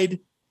died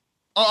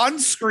on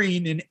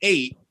screen in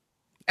 8.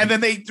 And then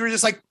they were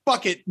just like,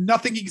 "Fuck it,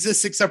 nothing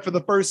exists except for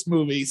the first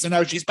movie." So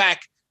now she's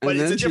back. But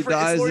and it's then a she different.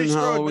 It's dies Laurie in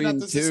Strode, but not Halloween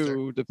the sister.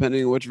 2,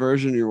 depending on which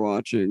version you're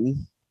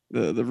watching.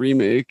 The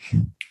remake.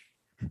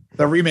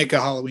 The remake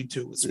of Halloween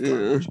 2 was Yeah.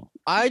 garbage.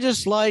 I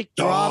just like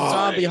Rob Die.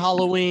 Zombie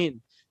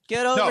Halloween.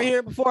 Get over No.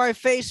 here before I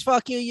face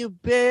fuck you, you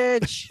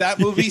bitch. That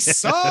movie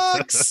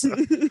sucks.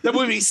 That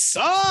movie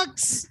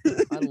sucks.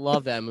 I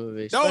love that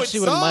movie, No, it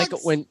especially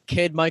sucks. when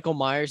kid Michael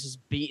Myers is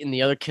beating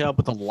the other kid up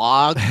with a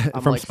log.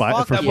 I'm From like, Spy-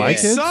 fuck from That yeah. movie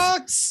Spy Kids?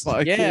 sucks.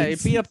 Spy Yeah, he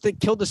Kids. beat up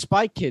killed the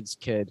Spy Kids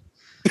kid.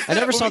 I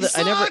never That saw movie the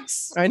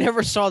sucks. I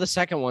never saw the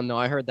second one though.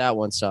 I heard that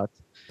one sucked.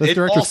 The It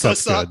director also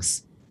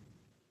sucks.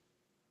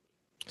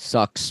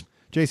 Sucks.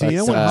 Jason, you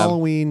know But, what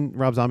Halloween,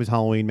 Rob Zombie's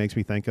Halloween makes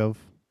me think of?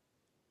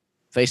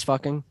 Face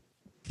fucking.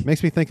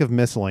 Makes me think of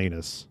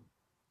Miscellaneous.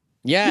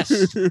 Yes.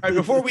 All right,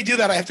 before we do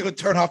that, I have to go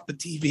turn off the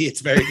TV. It's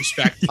very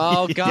distracting.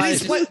 Oh please,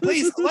 guys.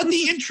 please let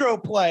the intro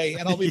play,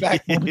 and I'll be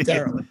back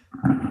momentarily.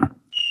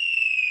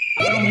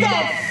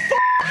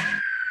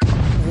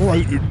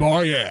 Right in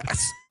my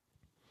ass.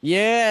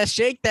 Yeah,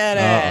 shake that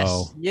ass.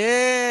 Uh-oh.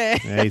 Yeah.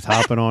 Yeah, he's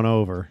hopping on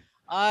over.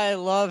 I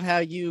love how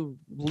you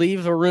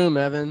leave the room,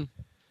 Evan.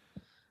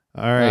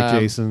 All right, Um,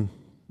 Jason.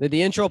 Did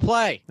the intro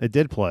play? It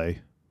did play.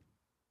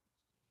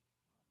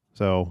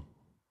 So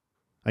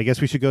I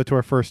guess we should go to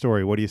our first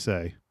story. What do you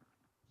say?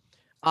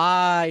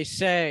 I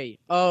say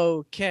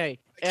okay.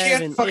 Evan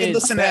can't fucking is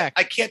listen back.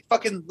 to. I can't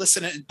fucking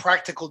listen to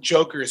Impractical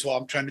Jokers while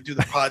I'm trying to do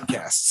the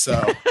podcast. So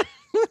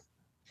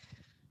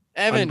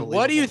Evan,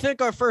 what do you Unbelievable.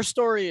 think our first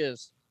story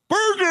is?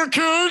 Burger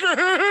King!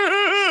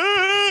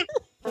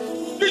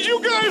 Did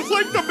you guys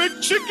like the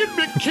McChicken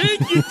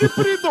McCake? You dip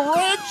it in the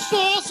ranch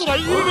sauce and I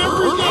eat it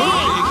every day.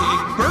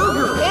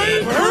 I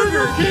eat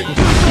Burger King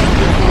just like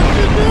the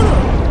fucking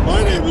dinner.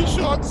 My name is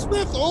Sean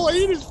Smith. All I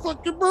eat is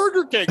fucking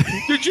Burger King.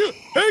 Did you?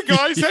 Hey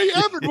guys, hey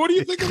Evan, what do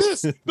you think of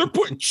this? They're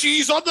putting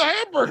cheese on the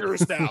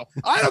hamburgers now.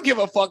 I don't give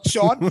a fuck,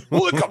 Sean.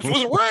 Well, it comes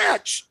with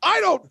ranch. I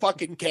don't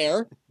fucking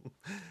care.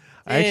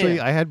 Actually,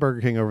 I had Burger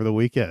King over the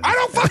weekend. I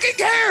don't fucking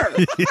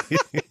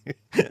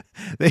care.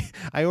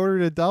 I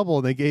ordered a double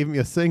and they gave me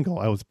a single.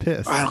 I was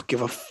pissed. I don't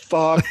give a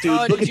fuck, dude.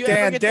 Oh, Look did at you ever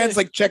Dan. get Dan's the-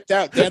 like checked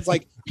out. Dan's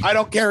like, I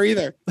don't care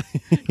either.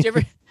 Did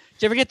you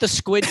ever get the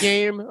Squid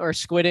Game or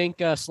Squid Ink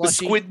The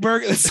slushy? squid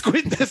burger,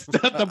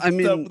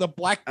 the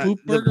black poop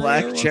the burger,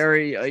 black whatever it was.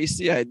 cherry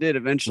icy. I did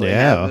eventually.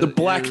 Yeah. have the it,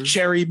 black yeah.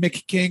 cherry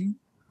McKing.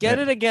 Get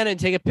it again and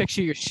take a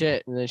picture of your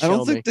shit and then I show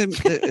don't me.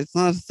 think it's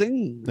not a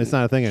thing. It's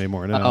not a thing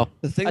anymore. No. Uh-oh.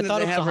 The thing I that thought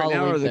they it was have a right now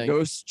Halloween are the thing.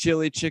 ghost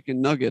chili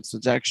chicken nuggets,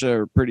 which actually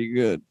are pretty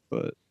good,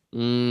 but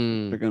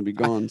Mm. they're gonna be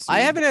gone. Soon. I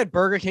haven't had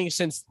Burger King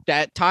since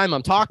that time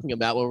I'm talking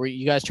about where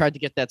you guys tried to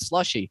get that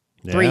slushy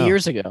 3 Yeah.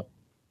 years ago.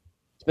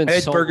 It's been I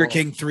had so Burger long.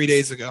 King 3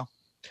 days ago.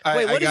 Wait,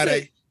 I what is got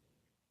it?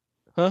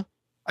 a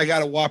I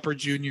got a Whopper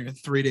Junior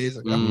 3 days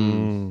ago.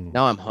 Mm.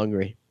 Now I'm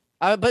hungry.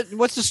 But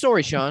what's the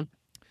story, Sean?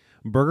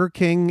 Burger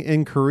King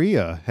in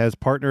Korea has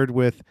partnered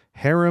with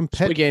Harem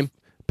Squid Game.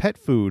 Pet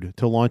Food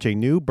to launch a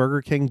new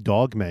Burger King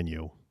dog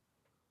menu.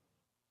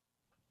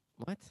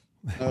 What?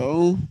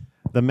 Oh,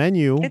 The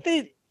menu, Can't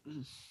they?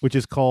 which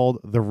is called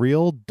The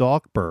Real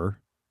Dog Burr,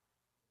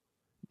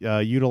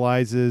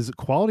 utilizes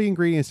quality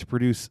ingredients to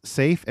produce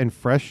safe and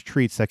fresh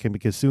treats that can be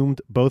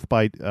consumed both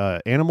by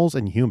animals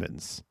and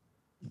humans.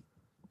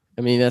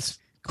 I mean, that's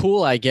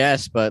cool, I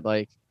guess, but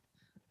like,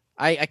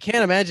 I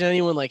can't imagine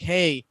anyone like,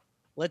 hey,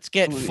 let's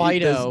get I'm gonna eat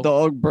this Fido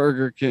dog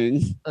Burger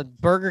King. a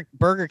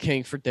Burger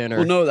King for dinner.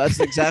 Well, no, that's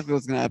exactly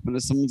what's gonna happen.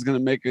 Is someone's gonna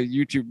make a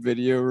YouTube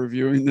video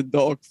reviewing the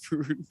dog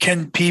food.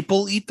 Can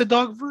people eat the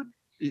dog food?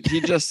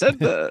 He just said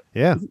that.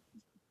 Yeah.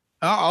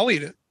 I'll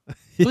eat it.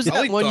 Who's I'll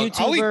that eat one dog.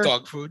 I'll eat YouTuber?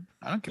 dog food.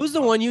 I don't give Who's a the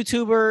fuck. one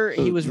YouTuber?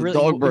 He was The really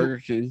dog Burger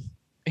King.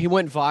 He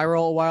went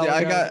viral a while Yeah,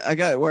 ago. I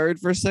got worried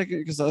for a second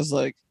because I was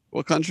like,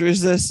 "What country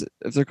is this?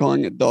 If they're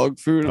calling it dog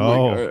food, I'm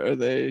Oh. like, are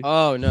they?"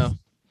 Oh no,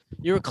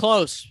 you were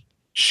close.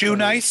 Shoe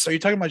Nice? Are you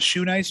talking about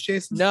Shoe Nice,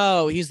 Jason?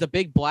 No, he's the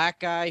big black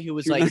guy who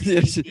was like,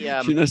 Yeah,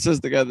 yeah. Shuna says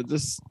the guy that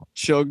just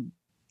chugged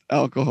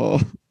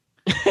alcohol.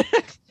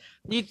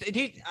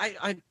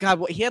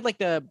 God, he had like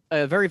a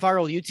very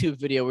viral YouTube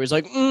video where he's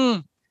like,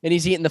 and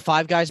he's eating the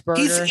Five Guys burger.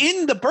 He's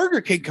in the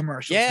Burger King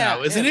commercials yeah,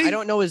 now, isn't him. he? I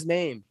don't know his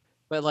name,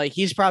 but like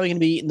he's probably gonna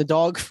be eating the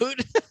dog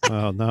food.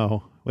 Oh,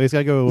 no. Well, he's got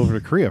to go over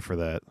to Korea for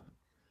that.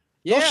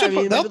 yeah, They'll ship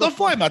him. maybe They'll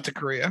fly him out to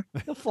Korea.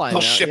 They'll fly him They'll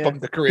out, ship yeah. him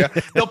to Korea.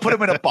 They'll put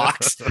him in a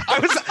box.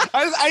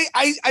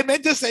 I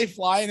meant to say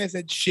fly and I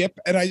said ship,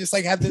 and I just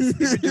like had this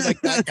image of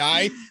like that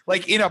guy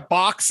like in a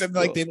box, and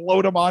like they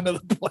load him onto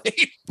the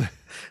plane.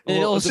 And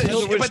it'll- Well, it depends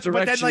it'll- on which but then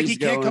direction like he he's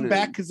can't going come in.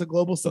 back because the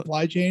global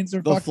supply chains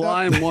are They'll fucked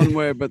fly up. him one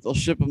way, but they'll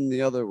ship him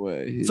the other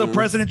way. you So know?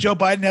 President Joe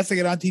Biden has to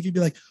get on TV and be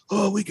like,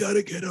 "Oh, we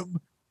gotta get him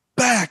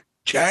back,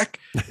 Jack.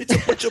 It's a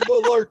bunch of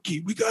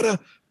malarkey. We gotta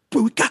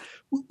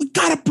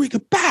bring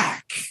him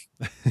back."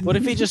 What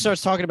if he just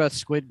starts talking about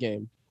Squid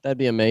Game? That'd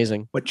be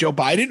amazing. What, Joe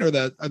Biden or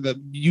the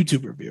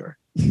YouTube reviewer?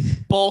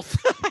 Both.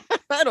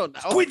 I don't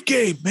know. Squid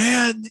Game,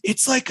 man.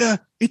 It's like a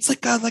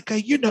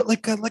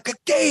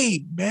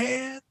game,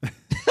 man.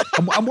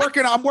 I'm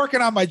working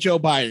on my Joe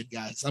Biden,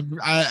 guys.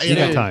 You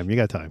got time. You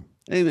got time.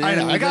 Hey man, I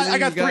know. I got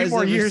have you 3 guys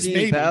more ever years, seen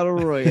maybe. Battle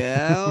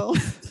Royale.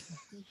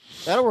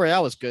 Battle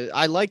Royale was good.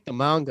 I liked the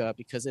manga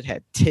because it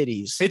had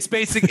titties. It's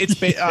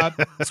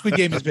Squid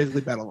Game is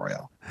basically Battle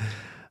Royale.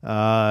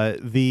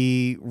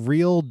 The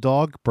Real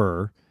Dog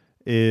Burr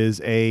is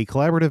a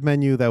collaborative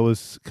menu that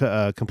was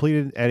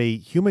completed at a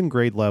human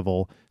grade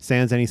level,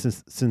 sans any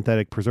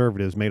synthetic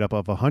preservatives, made up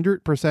of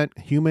 100%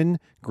 human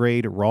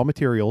grade raw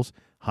materials,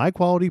 high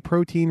quality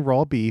protein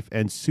raw beef,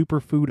 and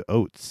superfood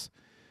oats.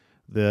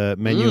 The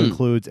menu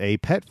includes a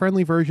pet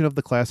friendly version of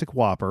the classic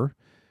Whopper,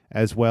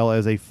 as well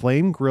as a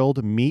flame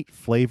grilled meat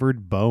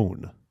flavored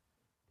bone.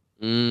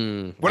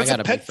 What is a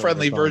pet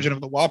friendly version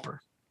of the Whopper?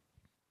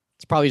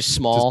 It's probably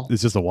small.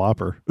 It's just a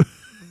Whopper.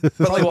 But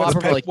like,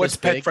 Whopper, but, like, what's this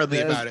pet big? friendly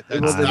It has- about it?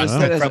 well, That's they not just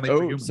pet said it has friendly for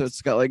oats, humans. so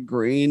it's got like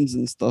grains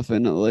and stuff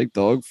in it, like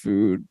dog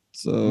food.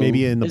 So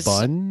Maybe in the Is-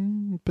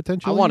 bun, I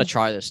potentially. want to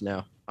try this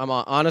now.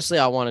 Honestly,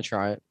 I want to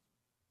try it.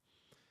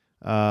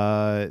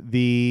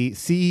 The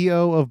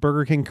CEO of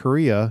Burger King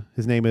Korea,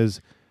 his name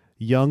is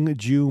Young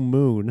Ju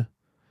Moon.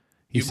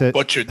 He You said,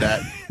 butchered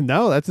that.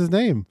 "No, that's his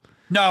name."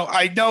 No,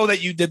 I know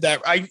that you did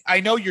that.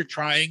 I know you're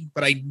trying,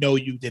 but I know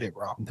you did it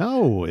wrong.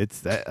 No, it's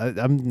that.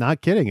 I'm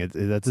not kidding. That's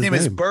his His name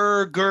is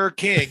Burger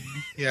King.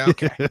 Yeah,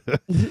 okay.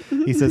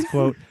 He says,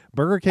 quote,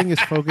 Burger King is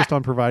focused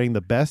on providing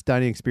the best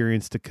dining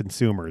experience to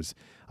consumers.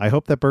 I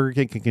hope that Burger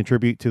King can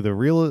contribute to the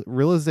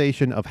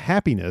realization of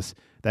happiness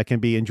that can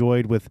be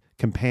enjoyed with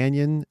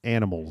companion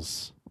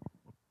animals.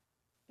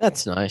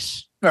 That's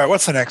nice. All right,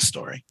 what's the next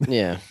story?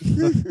 Yeah.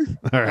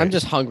 All right. I'm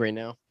just hungry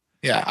now.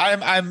 Yeah,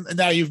 I'm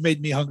now you've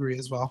made me hungry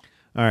as well.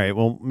 All right.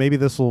 Well, maybe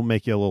this will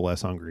make you a little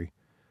less hungry.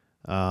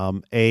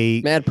 Mad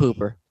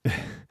pooper.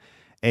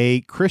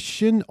 A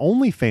Christian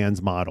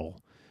OnlyFans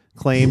model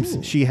claims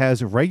she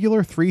has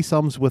regular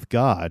threesomes with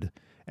God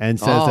and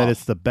says that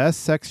it's the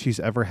best sex she's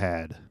ever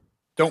had.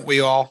 Don't we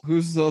all?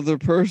 Who's the other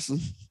person?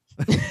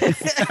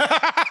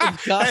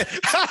 God.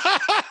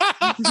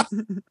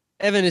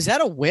 Evan, is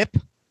that a whip?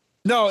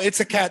 No, it's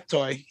a cat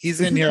toy.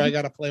 He's in here. I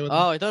gotta play with him.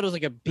 Oh, I thought it was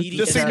like a beady.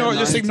 Just ignore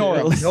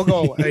him. He'll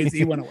go away.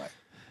 He went away.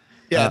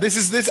 Yeah, this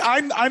is this.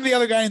 I'm the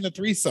other guy in the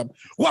threesome.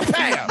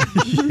 Whoop-bam!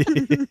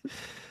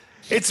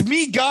 It's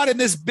me, God, and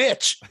this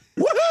bitch.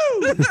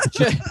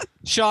 Woohoo!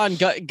 Sean,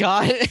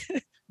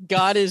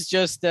 God is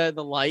just the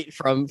light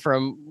from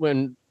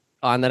when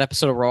on that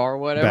episode of Raw or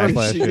whatever.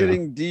 Backlash, Is she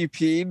getting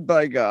DP'd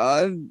by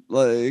God?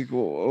 Like,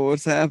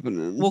 what's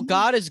happening? Well,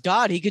 God is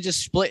God. He could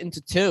just split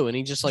into two, and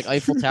he just like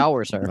Eiffel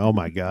Towers her. Oh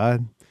my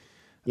God.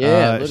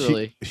 Yeah,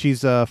 literally.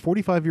 She's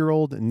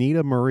 45-year-old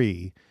Nita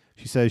Marie.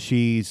 She says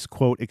she's,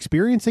 quote,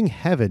 experiencing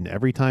heaven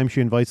every time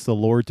she invites the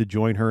Lord to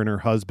join her and her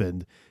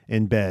husband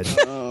in bed.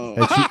 Oh.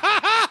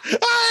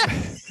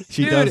 And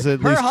she Dude, does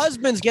it. her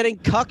husband's getting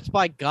cucked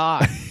by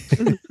God.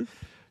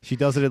 She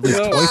does it at least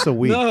twice a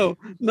week. No.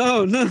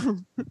 Her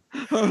husband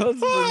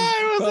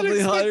I wasn't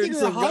probably hired expecting her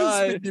some guy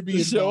husband to be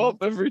to show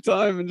up every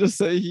time and just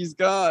say he's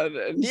God.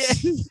 And Yeah.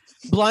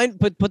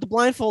 Put the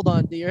blindfold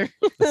on, dear.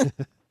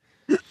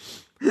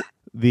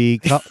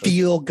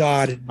 Feel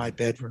God in my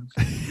bedroom.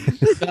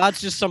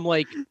 God's just some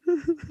like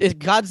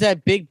God's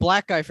that big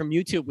black guy from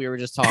YouTube we were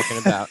just talking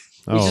about.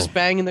 He's just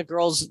banging the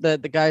girls, the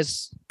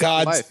guys.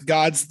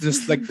 God's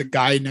just like the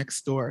guy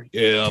next door.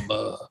 Yeah,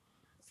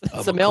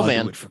 It's a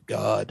mailman. For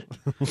God.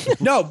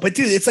 No, but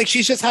dude, it's like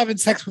she's just having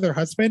sex with her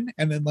husband,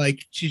 and then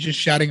like she's just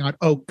shouting out,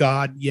 "Oh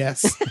God,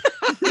 yes,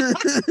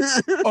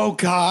 oh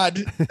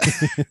God,"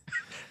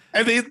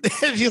 and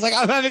she's like,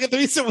 "I'm having a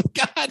threesome with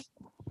God."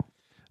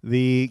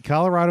 The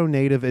Colorado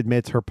native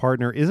admits her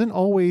partner isn't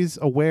always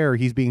aware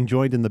he's being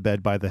joined in the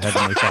bed by the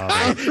Heavenly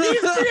Father.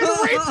 He's being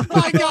raped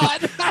by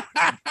God.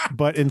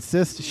 But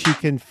insists she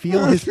can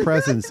feel his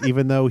presence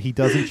even though he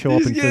doesn't show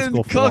up in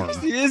physical form.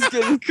 He is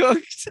getting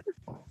cooked.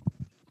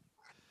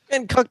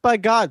 Getting cooked by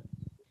God.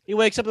 He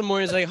wakes up in the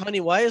morning and is like,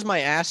 honey, why is my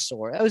ass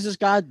sore? That was just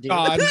God, dude.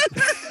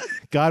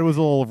 God was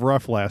a little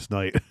rough last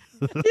night.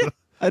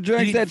 I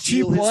drank that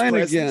cheap wine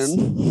again.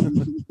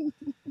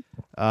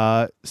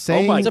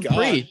 Saying, It's a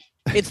priest.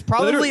 It's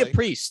probably Literally. a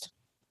priest.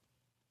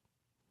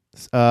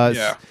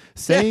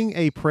 Saying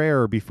a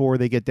prayer before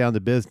they get down to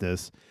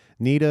business,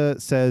 Nita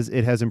says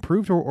it has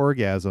improved her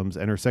orgasms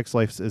and her sex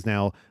life is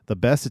now the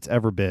best it's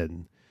ever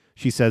been.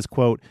 She says,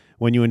 quote,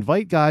 when you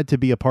invite God to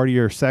be a part of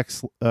your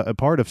sex,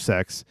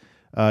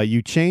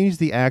 you change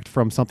the act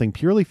from something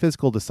purely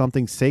physical to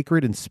something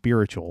sacred and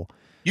spiritual.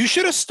 You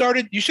should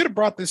have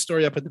brought this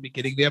story up at the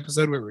beginning of the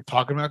episode where we were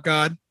talking about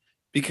God,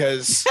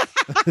 because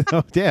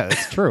Oh, yeah,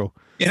 it's true.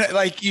 you know,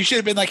 like you should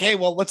have been like, hey,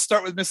 well, let's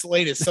start with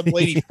miscellaneous. Some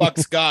lady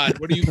fucks God.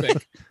 What do you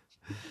think?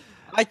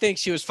 I think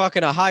she was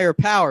fucking a higher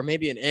power,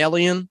 maybe an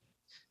alien,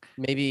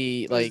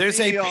 maybe like There's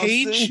a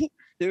page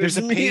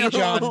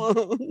on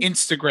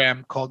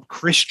Instagram called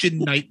Christian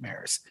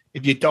Nightmares.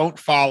 If you don't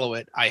follow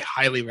it, I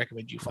highly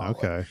recommend you follow it.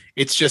 Okay.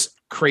 It's just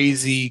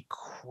crazy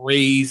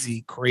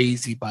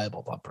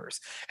Bible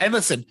thumpers. And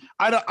listen,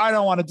 I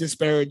don't want to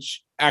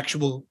disparage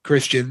actual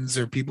Christians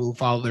or people who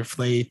follow their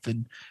faith.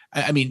 And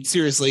I mean,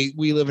 seriously,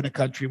 we live in a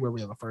country where we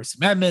have a First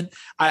Amendment.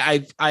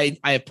 I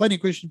have plenty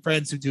of Christian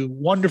friends who do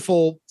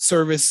wonderful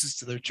services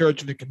to their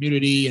church and their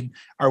community and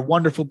are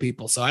wonderful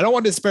people. So I don't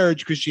want to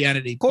disparage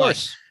Christianity. of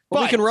course.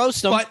 But we can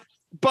roast them.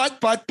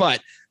 But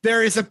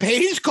there is a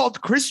page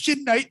called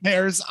Christian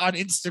Nightmares on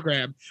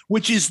Instagram,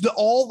 which is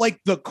all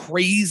like the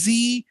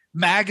crazy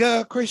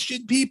MAGA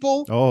Christian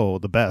people. Oh,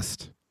 the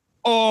best.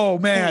 Oh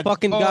man,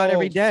 fucking God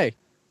every day.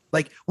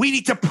 Like, we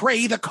need to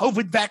pray the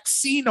COVID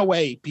vaccine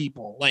away,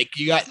 people. Like,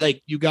 you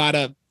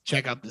gotta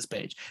check out this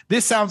page.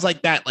 This sounds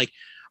like that. Like,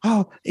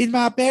 oh, in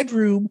my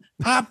bedroom,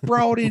 I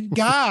brought in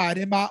God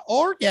and my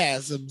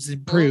orgasms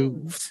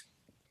improved.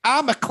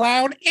 I'm a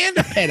clown and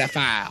a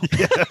pedophile.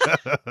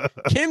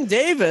 Kim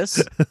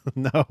Davis.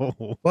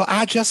 No. Well,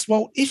 I just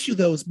won't issue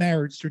those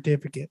marriage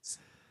certificates.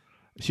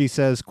 She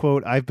says,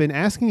 quote, I've been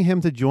asking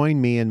him to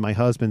join me and my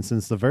husband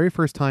since the very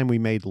first time we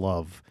made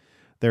love.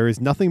 There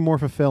is nothing more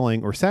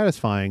fulfilling or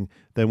satisfying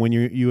than when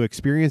you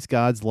experience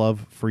God's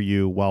love for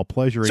you while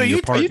pleasuring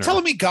your partner. Are you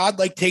telling me God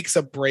like takes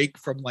a break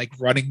from like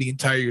running the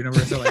entire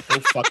universe and like, go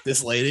fuck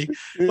this lady?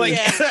 Like,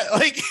 Yeah.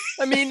 like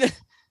I mean,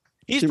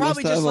 he's She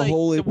probably must have just a like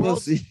holy the world,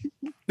 pussy.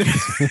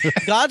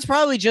 God's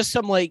probably just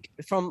some like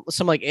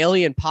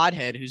alien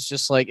pothead who's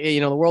just like, hey,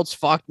 the world's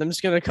fucked. I'm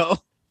just gonna go.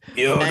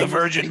 The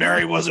Virgin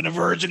Mary wasn't a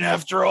virgin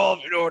after all.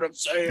 If you know what I'm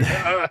saying?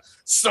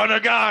 Son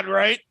of God,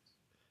 right?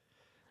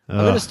 I'm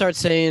gonna start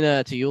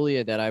saying to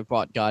Yulia that I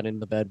brought God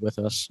into bed with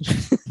us.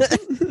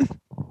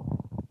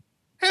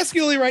 Ask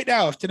Yuli right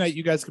now if tonight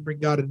you guys can bring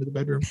God into the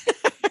bedroom.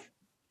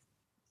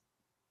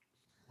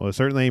 Well, it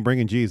certainly ain't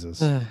bringing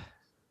Jesus.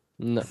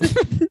 No.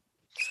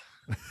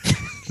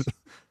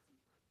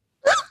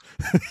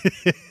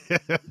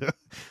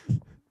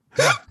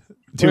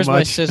 Where's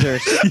my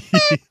scissors?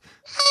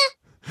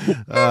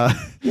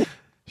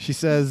 She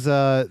says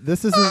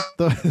this isn't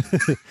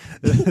the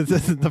this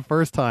isn't the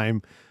first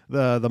time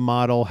the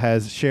model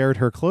has shared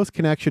her close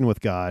connection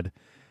with God,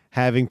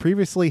 having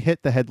previously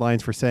hit the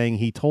headlines for saying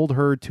he told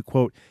her to,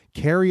 quote,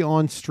 carry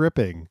on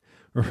stripping,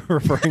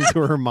 referring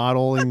to her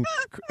modeling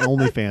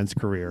OnlyFans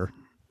career.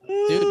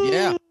 Dude,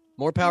 yeah.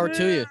 More power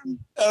to you.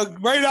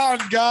 Right on,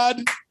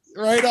 God.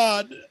 Right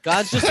on.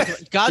 God's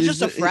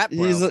just a frat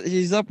bro.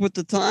 He's up with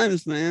the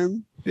times,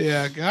 man.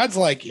 Yeah, God's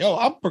like, yo,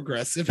 I'm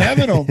progressive. Have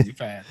an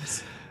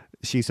OnlyFans.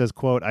 She says,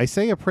 quote, I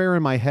say a prayer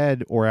in my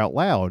head or out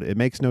loud. It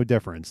makes no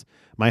difference.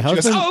 My She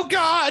goes, husband. oh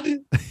God.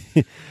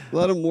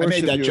 Let him I made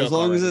worship that you joke as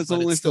long already, as it's but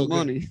only it's still for good.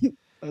 money.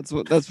 That's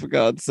what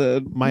God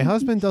said. My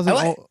husband doesn't. I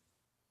like-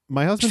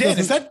 My husband Dan,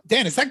 doesn't.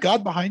 is that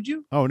God behind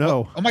you? Oh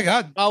no! Oh my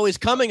God. Oh, he's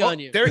coming on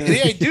you. There,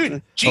 yeah,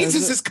 dude.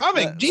 Jesus is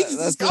coming. Jesus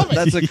is coming.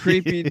 That's a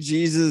creepy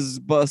Jesus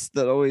bust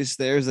that always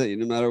stares at you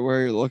no matter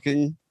where you're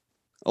looking.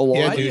 A Yeah,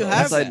 Why do you dude.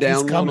 have upside that? down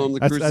He's one coming. on the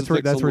That's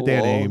where crucifix on the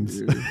Dan wall.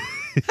 aims.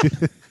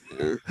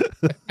 Yeah.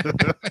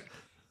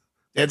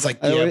 It's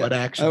like, I yeah, always- but I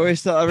actually.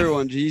 always tell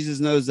everyone Jesus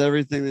knows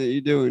everything that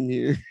you're doing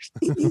here.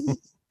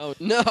 Oh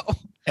no.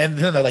 And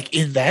then they're like,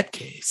 in that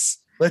case,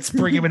 let's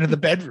bring him into the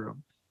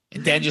bedroom.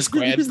 And Dan just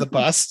grabs the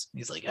bust.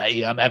 He's like,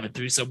 hey, I'm having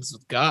threesomes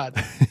with God.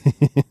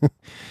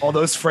 All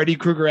those Freddy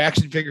Krueger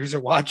action figures are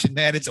watching,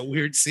 man. It's a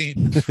weird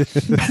scene.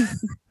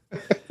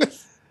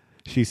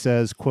 She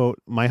says, quote,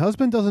 my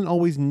husband doesn't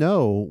always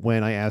know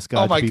when I ask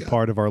God Oh my to be God.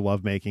 part of our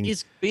lovemaking.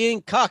 He's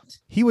being cucked.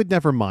 He would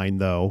never mind,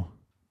 though.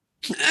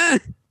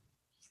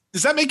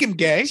 Does that make him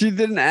gay? She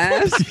didn't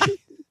ask.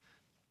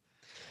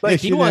 Like,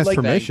 she didn't ask like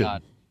that, permission.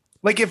 God.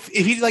 Like if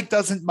he like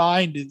doesn't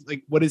mind,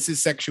 like what is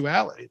his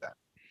sexuality then?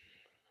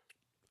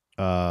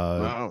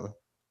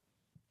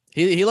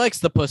 He likes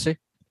the pussy.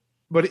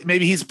 But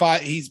maybe he's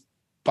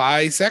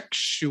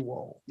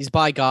bisexual. He's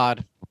by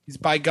God. He's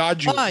by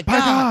God. By By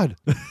God!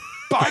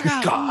 By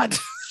God.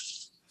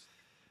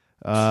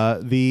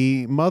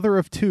 The mother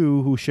of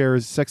two who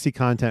shares sexy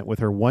content with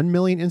her 1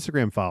 million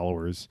Instagram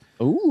followers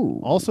Ooh.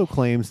 also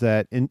claims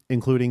that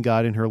including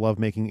God in her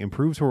lovemaking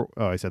improves her.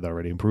 Oh, I said that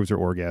already. Improves her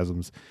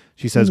orgasms.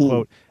 She says,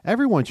 quote,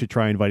 everyone should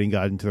try inviting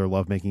God into their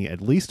lovemaking at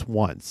least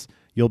once.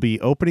 You'll be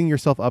opening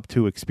yourself up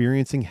to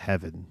experiencing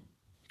heaven.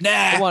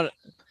 Nah.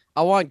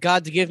 I want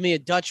God to give me a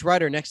Dutch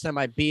rudder next time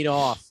I beat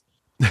off.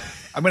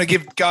 I'm gonna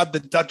give God the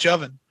Dutch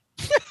oven.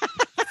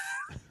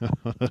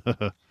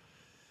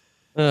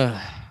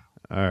 Ugh,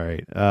 All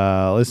right.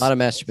 a lot of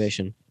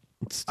masturbation.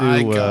 Let's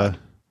My do God.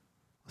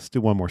 let's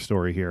do one more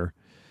story here.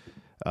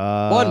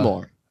 One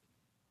more.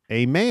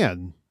 A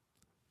man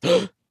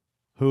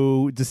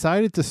who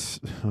decided to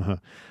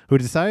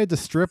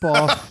strip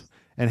off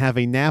and have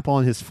a nap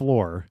on his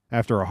floor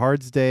after a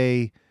hard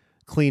day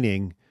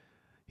cleaning.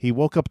 He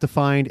woke up to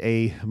find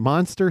a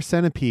monster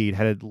centipede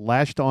had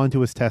lashed onto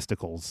his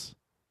testicles.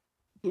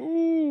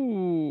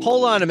 Ooh.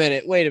 Hold on a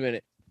minute. Wait a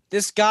minute.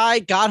 This guy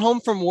got home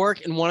from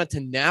work and wanted to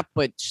nap,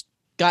 but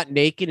got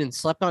naked and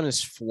slept on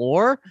his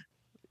floor.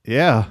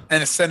 Yeah.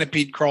 And a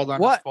centipede crawled on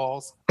What? his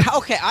balls.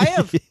 Okay, I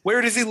have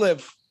Where does he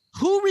live?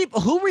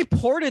 who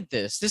reported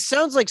this? This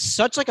sounds like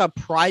such like a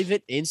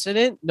private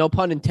incident. No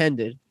pun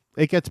intended.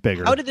 It gets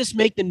bigger. How did this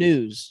make the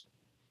news?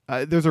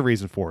 There's a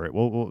reason for it.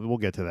 We'll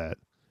get to that.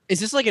 Is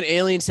this like an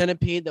alien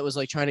centipede that was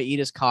like trying to eat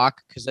his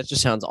cock? Because that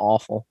just sounds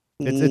awful.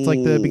 It's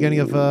like the beginning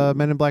of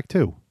Men in Black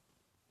 2.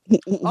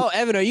 Oh,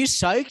 Evan, are you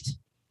psyched?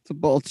 It's a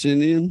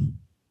Balchinian.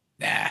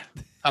 Nah.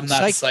 I'm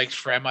not Psych- psyched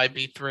for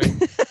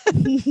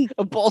MIB3.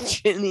 A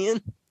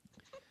Balchinian?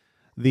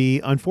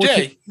 The unfortunate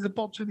Jay, he's a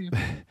Balchinian.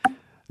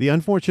 the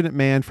unfortunate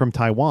man from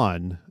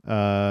Taiwan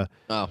Oh,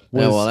 Was-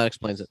 well, that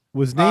explains it.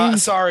 was named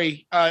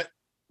Sorry.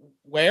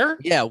 Where?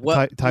 Yeah,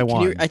 what?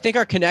 Taiwan. I think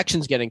our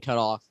connection's getting cut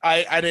off.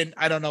 I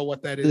don't know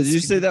what that is. Did you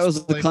Can say that was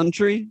the explain?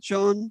 country,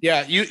 Sean?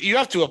 Yeah, you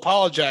have to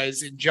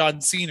apologize in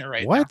John Cena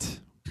right now. What?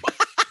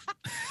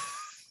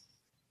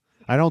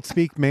 I don't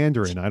speak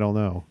Mandarin. I don't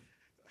know.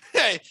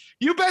 Hey,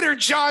 you better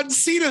John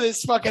Cena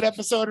this fucking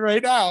episode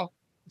right now.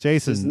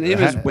 Jason, His name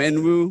is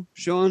Wenwu,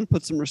 Sean.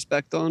 Put some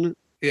respect on it.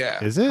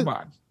 Yeah. Is it? Come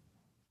on.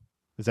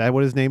 is that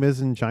what his name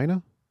is in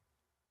China?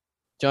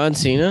 John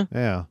Cena?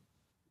 Yeah.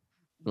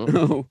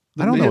 No.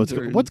 I don't know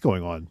Mandarin. what's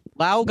going on.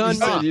 Lao You Gun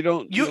said Ma. you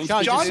don't. You, don't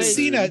John, John just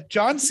say Cena.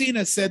 John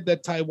Cena said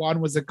that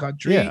Taiwan was a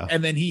country, Yeah.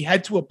 and then he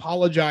had to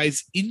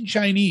apologize in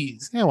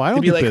Chinese Yeah, well, I to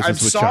don't be do like,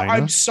 business with China.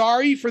 I'm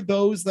sorry for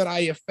those that I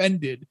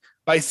offended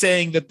by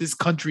saying that this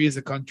country is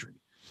a country.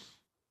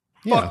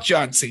 yeah. Fuck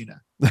John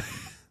Cena.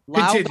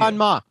 Lao Continue. Ban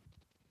Ma.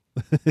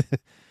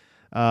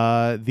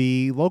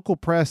 The local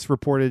press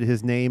reported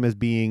his name as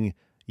being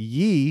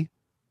Yi,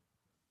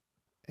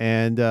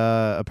 and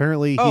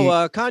apparently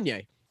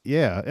Kanye.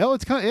 yeah. Oh,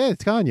 it's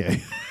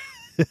Kanye.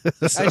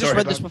 I just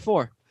read this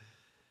before.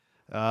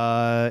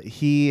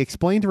 He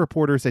explained to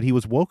reporters that he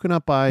was woken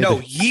up by No,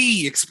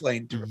 Ye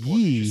explained to reporters.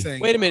 Ye. You're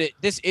saying- Wait a minute.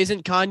 This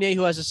isn't Kanye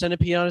who has a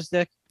centipede on his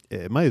dick?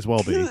 It might as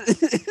well be.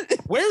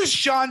 Where's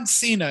John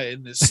Cena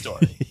in this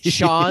story?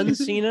 Sean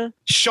Cena?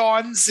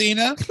 Sean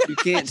Cena? You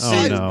can't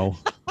Oh see. no.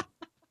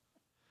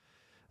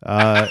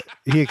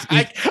 He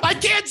I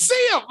can't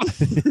see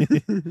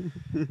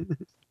him.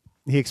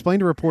 he explained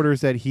to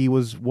reporters that he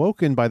was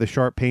woken by the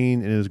sharp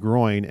pain in his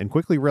groin and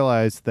quickly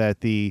realized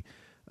that the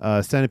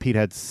centipede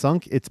had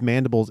sunk its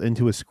mandibles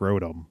into his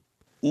scrotum.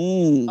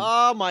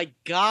 Oh my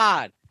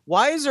God.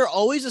 Why is there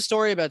always a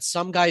story about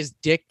some guy's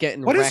dick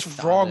getting What wrecked is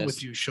on wrong this?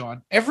 with you,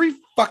 Sean? Every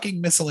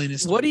fucking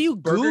miscellaneous. What do you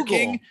Burger Google?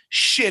 King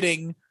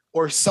shitting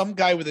or some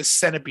guy with a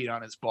centipede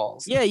on his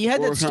balls? Yeah, you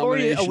had Or that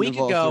story a combination week of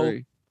all ago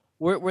three.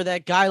 where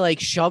that guy like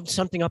shoved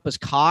something up his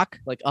cock,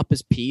 like up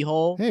his pee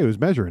hole. Hey, he was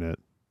measuring it.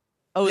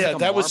 Oh, it was yeah, like a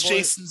that was marble?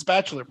 Jason's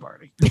bachelor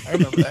party. I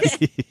remember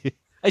that.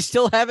 I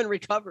still haven't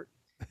recovered.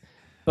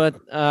 But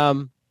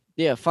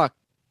yeah, fuck.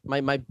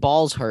 My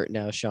balls hurt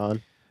now,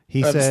 Sean. He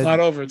It's said not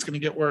over. It's going to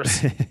get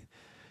worse.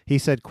 he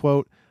said,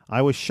 quote,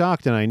 I was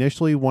shocked and I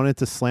initially wanted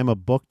to slam a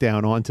book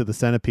down onto the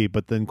centipede,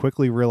 but then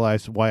quickly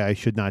realized why I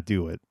should not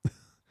do it.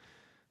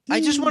 I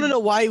just want to know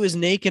why he was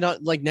naked,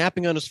 like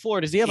napping on his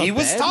floor. Does he have a He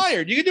was bed?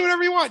 tired. You can do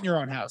whatever you want in your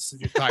own house.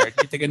 If you're tired,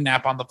 you take a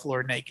nap on the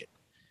floor naked.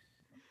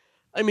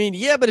 I mean,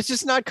 yeah, but it's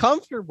just not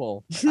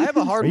comfortable. I have a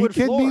Are you hardwood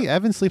kidding floor. me?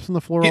 Evan sleeps on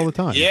the floor all the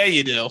time. Yeah,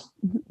 you do.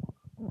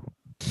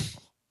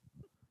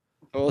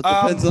 Well, it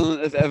depends on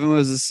if Evan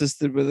was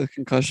assisted with a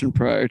concussion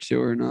prior to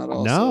or not.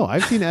 Also, No,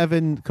 I've seen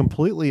Evan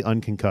completely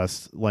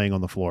unconcussed laying on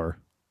the floor.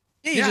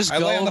 Yeah, you just I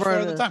go lay on the over floor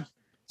all on the a time.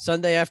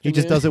 Sunday He afternoon.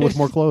 just does it with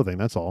more clothing.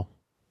 That's all.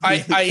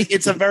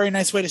 It's a very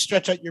nice way to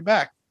stretch out your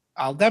back.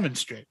 I'll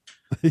demonstrate.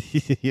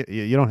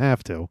 You don't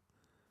have to.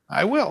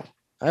 I will.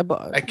 I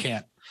I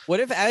can't. What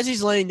if as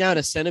he's laying down,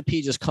 a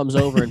centipede just comes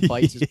over and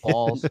bites his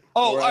balls?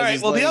 Oh, Or all as right.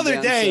 he's Well, the laying other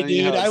down, day, showing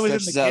you dude, how it I was in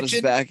stretches the out his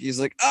kitchen. back. He's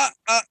like,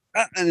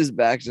 and his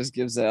back just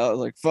gives out.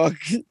 Like, fuck.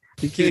 You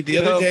Dude, can't the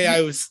other go. day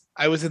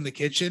I was in the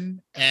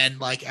kitchen and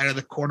like out of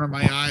the corner of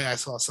my eye I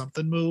saw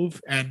something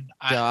move and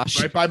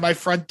Gosh. right by my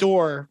front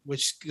door,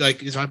 which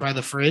like is right by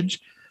the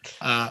fridge,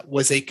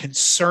 was a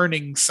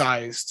concerning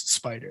sized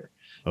spider.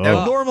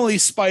 Now Oh, normally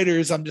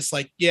spiders, I'm just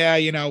like, yeah,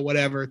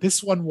 whatever.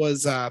 This one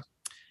was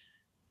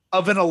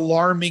of an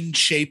alarming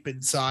shape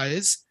and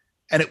size,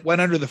 and it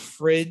went under the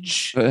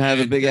fridge. But have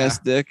a and, big ass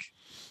dick.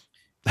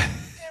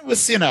 It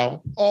was,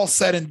 all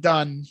said and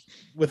done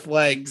with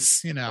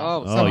legs,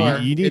 Oh, somewhere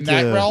you need in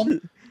that to- realm.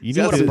 you He's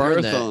need got to some burn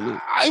girth that. on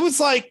it. I was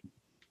like,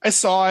 I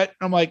saw it.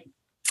 I'm like,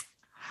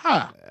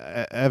 huh,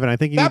 Evan, I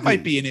think you that need might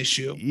to, be an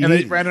issue. you And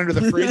need- it ran under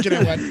the fridge, and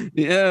I went,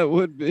 Yeah, it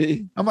would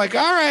be. I'm like,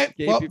 all right,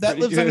 Gave well, you that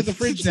pretty lives under good. the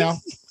fridge now.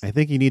 I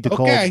think you need to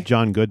call Okay.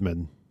 John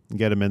Goodman and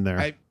get him in there.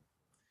 I-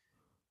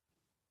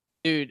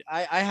 Dude,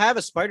 I have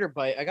a spider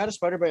bite. I got a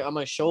spider bite on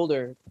my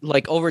shoulder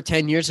like over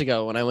 10 years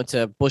ago when I went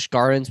to Busch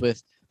Gardens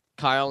with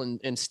Kyle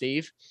and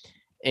Steve.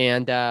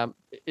 And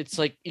it's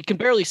like you can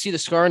barely see the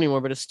scar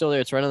anymore, but it's still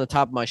there. It's right on the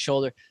top of my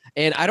shoulder.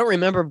 And I don't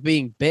remember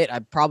being bit. I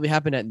probably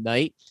happened at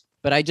night,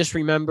 but I just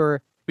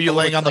remember. Were you I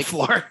laying looked on the like-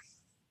 floor?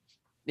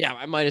 Yeah,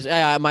 I might as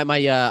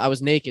I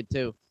was naked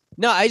too.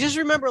 No, I just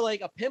remember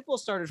like a pimple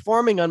started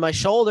forming on my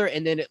shoulder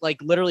and then it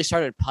like literally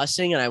started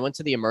pussing and I went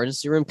to the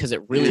emergency room because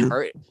it really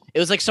hurt. It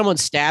was like someone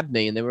stabbed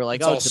me and they were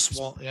like, It's "Oh, all it's a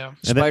swollen. Yeah. And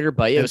then- spider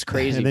bite." It And- was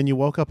crazy. And then you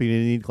woke up, you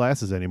didn't need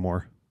glasses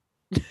anymore.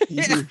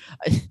 yeah,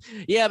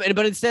 yeah,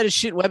 but instead of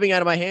shit webbing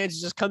out of my hands,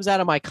 it just comes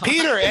out of my cock.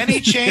 Peter, any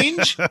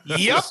change?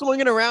 Yep,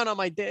 Swinging around on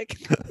my dick.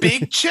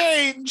 big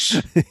change.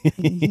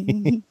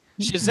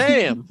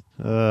 Shazam!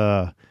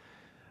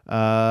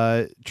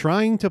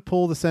 Trying to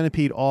pull the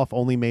centipede off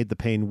only made the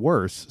pain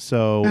worse.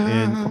 So,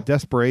 in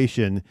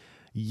desperation,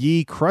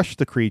 Yi crushed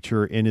the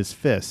creature in his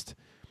fist,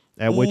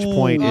 at which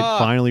point it Ah.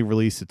 finally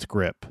released its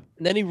grip.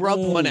 And then he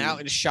rubbed one Ooh. out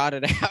and shot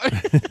it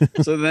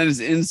out. So then his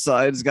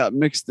insides got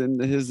mixed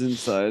into his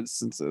insides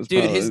since it was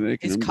Dude, probably his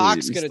making him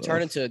cock's bleed and gonna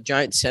turn stuff. into a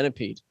giant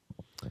centipede.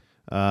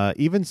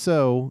 Even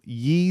so,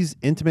 Yi's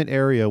intimate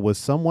area was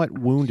somewhat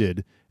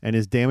wounded, and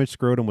his damaged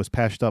scrotum was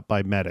patched up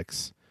by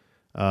medics.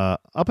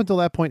 Up until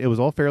that point, it was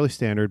all fairly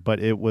standard, but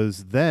it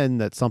was then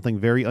that something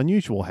very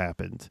unusual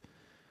happened.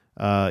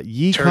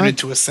 Yi Turned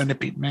into a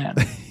centipede man.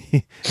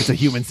 it's a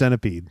human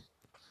centipede.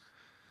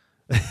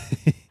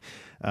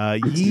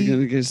 Is he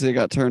gonna get say it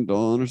got turned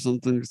on or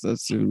something? Because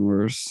that's even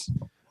worse.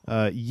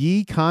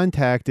 Yi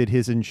contacted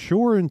his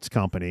insurance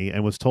company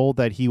and was told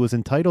that he was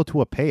entitled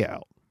to a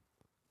payout.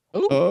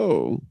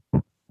 Oh,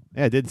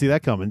 Yeah, didn't see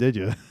that coming, did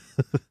you?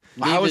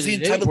 How is he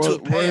entitled to a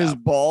were his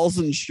payout? balls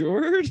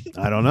insured?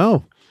 I don't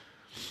know.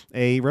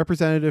 A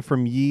representative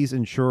from Yi's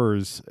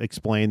insurers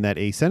explained that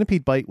a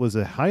centipede bite was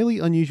a highly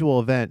unusual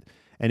event,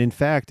 and in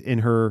fact, in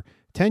her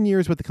 10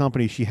 years with the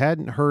company, she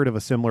hadn't heard of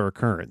a similar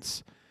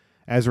occurrence.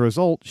 As a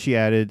result, she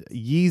added,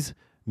 Yee's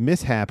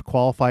mishap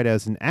qualified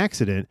as an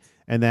accident,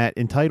 and that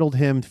entitled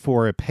him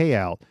for a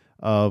payout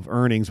of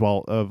earnings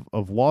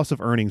of loss of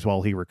earnings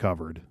while he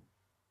recovered.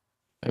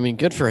 I mean,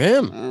 good for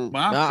him. Oh.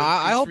 Wow.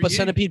 I hope good a for you.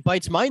 centipede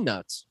bites my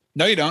nuts.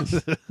 No, you don't.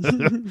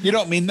 You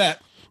don't mean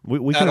that. We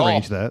At can all.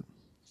 arrange that.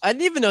 I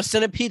didn't even know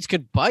centipedes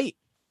could bite.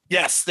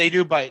 Yes, they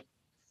do bite.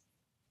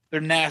 They're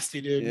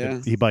nasty, dude.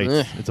 Yeah. He bites.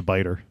 Ugh. It's a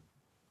biter.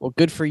 Well,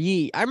 good for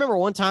ye. I remember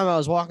one time I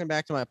was walking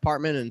back to my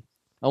apartment, and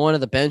on one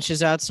of the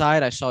benches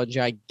outside, I saw a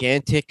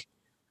gigantic.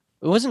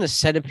 It wasn't a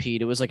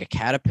centipede; it was like a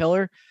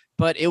caterpillar,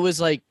 but it was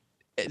like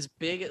as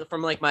big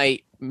from like my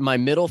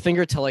middle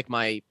finger to like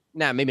my.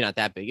 Nah, maybe not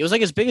that big. It was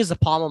like as big as the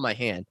palm of my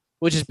hand,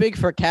 which is big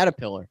for a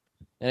caterpillar,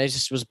 and it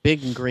just was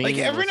big and green. Like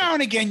every now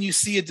and again, you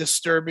see a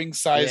disturbing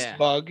sized Yeah,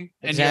 bug, and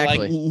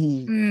exactly.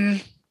 you're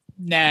like,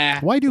 nah.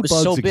 Why do was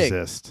bugs so big.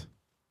 exist?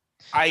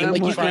 I'm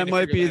That trying to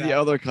might figure be that the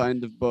out. other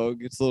kind of bug.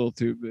 It's a little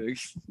too big.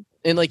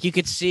 And like you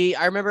could see,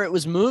 I remember it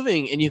was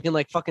moving, and you can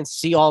like fucking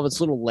see all of its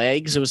little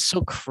legs. It was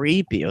so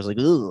creepy. I was like,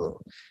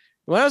 ugh.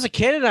 When I was a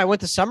kid and I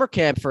went to summer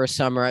camp for a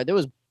summer, there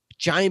was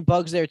giant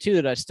bugs there too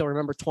that I still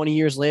remember 20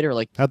 years later,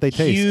 like How'd they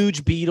taste?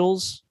 huge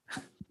beetles.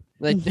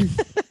 Like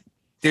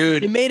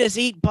Dude, it made us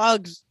eat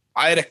bugs.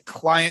 I had a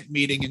client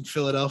meeting in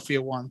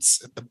Philadelphia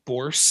once at the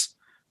Bourse.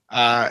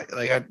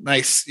 Like a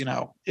nice,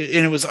 and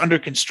it was under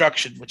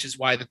construction, which is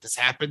why this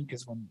happened.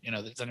 Because when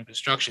it's under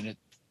construction, it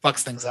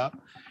fucks things up.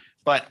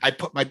 But I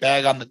put my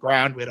bag on the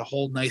ground. We had a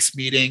whole nice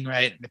meeting,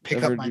 right? And to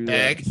pick Never up my do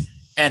bag, that.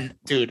 and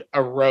dude,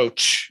 a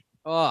roach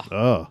Oh,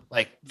 Oh,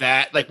 like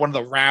that, like one of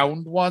the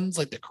round ones,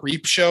 like the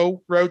creep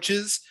show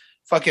roaches,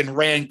 fucking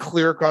ran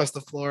clear across the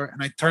floor.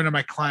 And I turned to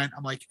my client.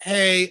 I'm like,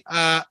 "Hey,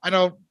 I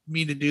don't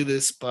mean to do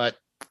this, but,"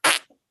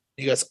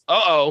 he goes,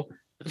 "Uh-oh,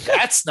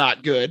 that's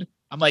not good."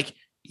 I'm like,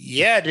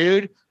 "Yeah,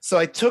 dude." So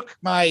I took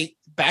my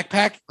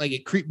backpack, like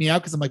it creeped me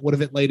out because I'm like, what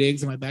if it laid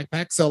eggs in my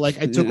backpack? So like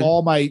I took Yeah.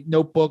 all my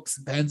notebooks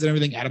and pens and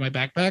everything out of my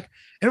backpack.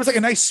 And it was like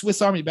a nice Swiss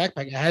Army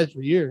backpack. I had it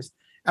for years.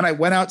 And I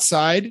went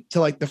outside to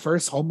like the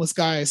first homeless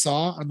guy I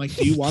saw. I'm like,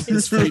 "Do you want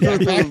this free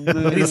backpack?"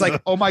 And he's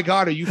like, "Oh my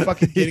God, are you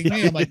fucking kidding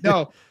me?" I'm like,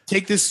 "No,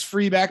 take this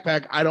free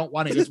backpack. I don't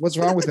want it." He goes, "What's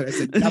wrong with it?" I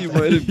said, You "Nothing."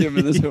 might have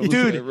given this homeless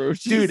Dude, guy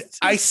roaches. Dude,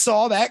 I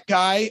saw that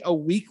guy a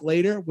week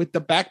later with the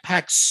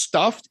backpack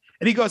stuffed,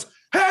 and he goes,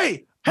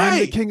 "Hey, I'm the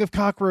hey, king of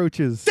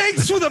cockroaches.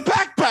 thanks for the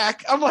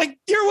backpack." I'm like,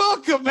 "You're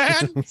welcome,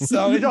 man."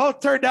 So it all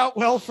turned out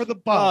well for the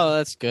oh, bug.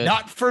 that's good.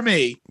 Not for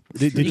me.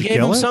 Did you you gave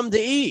kill him it? something to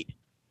eat.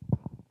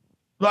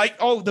 Like,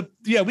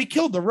 we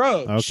killed the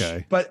roach.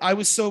 Okay. But I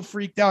was so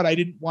freaked out, I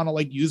didn't want to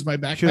like use my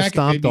backpack. Should have It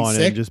made stomped me on it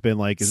sick. and just been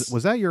like,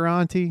 was that your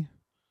auntie?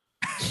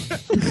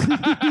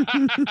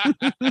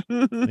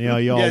 You all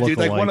Yeah, look dude,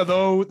 like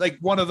alike.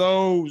 one of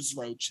those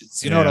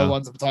roaches. You know Yeah. the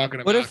ones I'm talking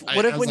about. What if I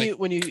what if was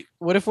when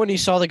like, when you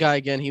saw the guy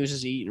again, he was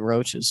just eating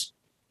roaches?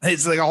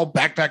 it's like a whole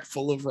backpack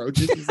full of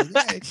roaches. He's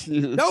like, "Hey."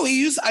 No,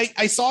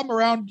 I saw him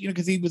around,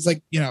 because he was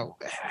like,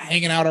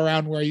 hanging out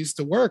around where I used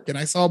to work, and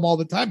I saw him all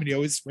the time, and he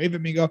always waved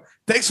at me and go,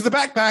 "Thanks for the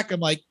backpack."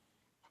 I'm like,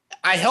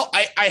 I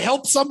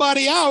helped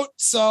somebody out.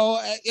 So,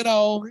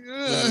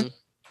 Mm.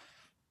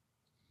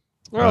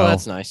 Well, Oh,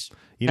 that's nice.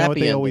 You know what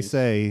happy they always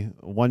endings.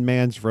 say? One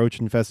man's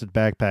roach-infested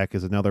backpack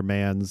is another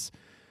man's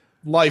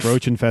life.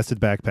 roach-infested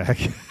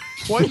backpack.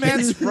 One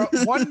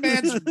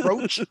man's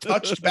roach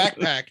touched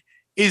backpack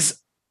is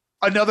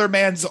another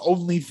man's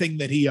only thing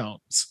that he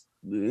owns.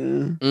 Yeah.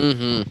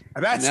 Mm-hmm.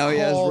 And that's Now he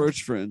has called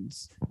roach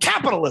friends.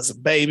 capitalism,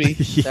 baby.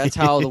 That's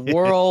how the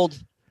world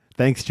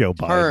Thanks, Joe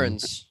Biden.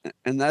 turns.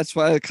 And that's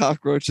why the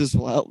cockroaches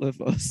will outlive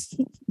us.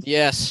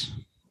 Yes,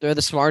 they're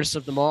the smartest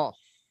of them all.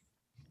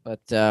 But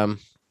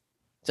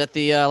is that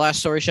the last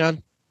story,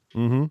 Sean?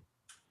 Mm-hmm.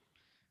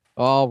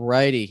 All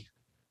righty.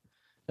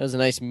 That was a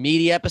nice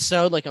meaty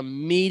episode, like a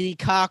meaty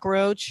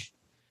cockroach.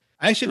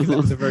 I actually think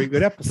that was a very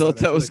good episode. Thought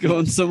that was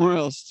going somewhere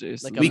else,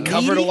 Jason. Like We a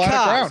covered a meaty lot of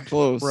cock ground.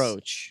 Close.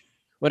 Roach.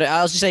 But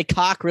I was just say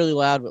cock really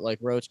loud, but like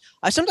roach.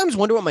 I sometimes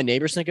wonder what my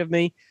neighbors think of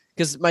me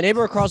because my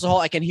neighbor across the hall,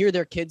 I can hear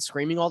their kids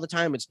screaming all the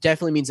time, which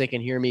definitely means they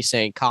can hear me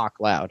saying cock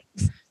loud.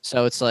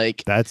 So it's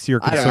like, That's your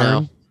I don't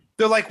concern. know.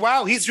 They're like,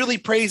 "Wow, he's really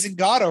praising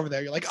God over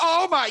there." You're like,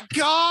 "Oh my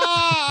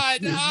God!"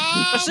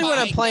 Oh Especially when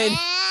I'm my playing-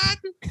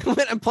 God.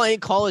 when I'm playing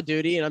Call of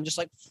Duty and I'm just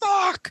like,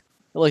 fuck,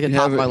 like the You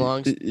top have of my a-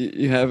 lungs.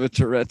 You have a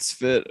Tourette's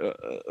fit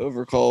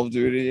over Call of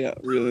Duty,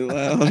 really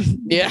loud.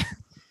 Yeah.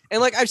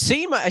 And like I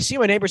see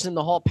my neighbors in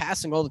the hall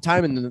passing all the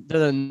time, and they're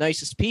the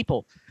nicest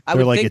people. I They're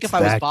would like, think it's if I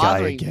was that guy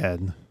bothering,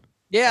 again.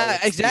 yeah,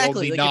 It's the exactly.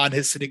 only Like,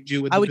 non-Hasidic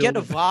Jew in I the would get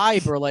a building.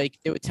 vibe, or like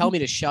they would tell me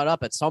to shut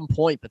up at some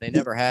point, but they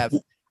never have.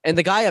 And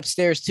the guy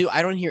upstairs too,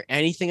 I don't hear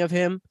anything of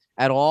him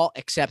at all,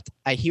 except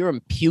I hear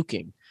him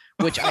puking,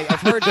 which I've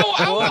heard.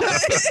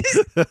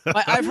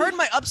 I've heard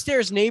my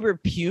upstairs neighbor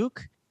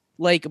puke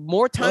like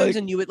more times Like,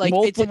 than you would like.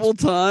 multiple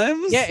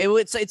times. Yeah,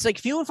 it's like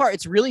few and far.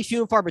 It's really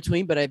few and far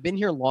between. But I've been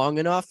here long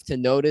enough to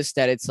notice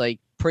that it's like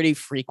pretty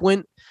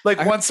frequent. Like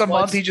I once a heard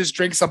month, once- he just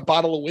drinks a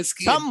bottle of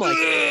whiskey. Something like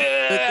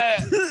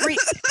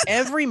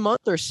every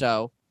month or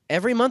so.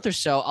 Every month or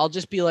so, I'll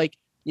just be like,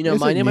 Isn't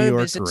minding New my own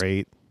York business,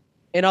 great?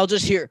 and I'll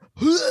just hear,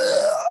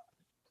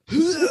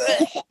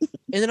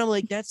 And then I'm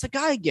like, that's the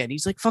guy again.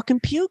 He's like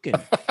fucking puking.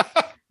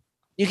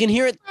 You can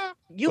hear it.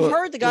 You've Well,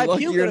 heard the guy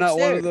lucky puking. You're not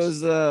one of upstairs.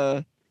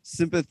 those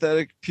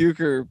sympathetic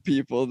puker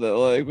people that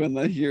like when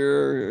they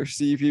hear or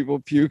see people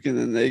puking,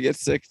 then they get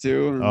sick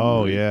too. And,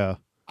 Oh like, yeah.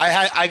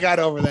 I got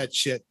over that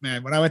shit,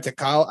 man. When I went to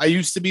college, I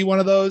used to be one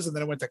of those, and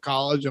then I went to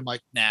college. I'm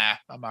like, nah,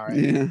 I'm all right.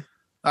 Yeah.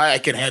 I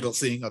can handle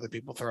seeing other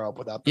people throw up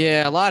without. Them.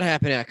 Yeah, a lot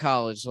happened at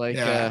college. Like,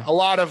 Yeah, a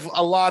lot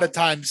of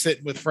time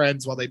sitting with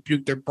friends while they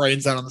puke their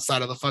brains out on the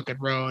side of the fucking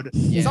road.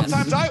 yeah.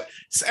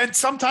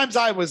 Sometimes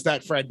I was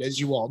that friend, as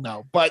you all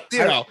know. But you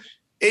know,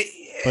 But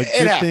it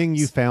good happens. thing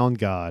you found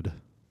God.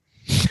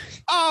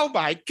 Oh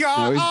my Now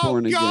god! he's Oh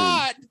born again.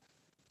 god!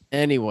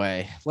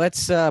 Anyway,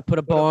 let's put a Put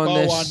a bow on bow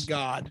this. on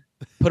God.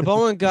 Put a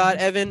bow on God,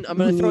 Evan. I'm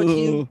gonna throw it to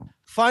you.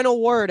 Final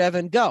word,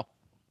 Evan. Go.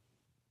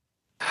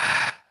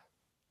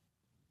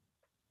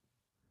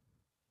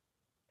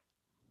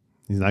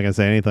 He's not gonna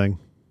say anything.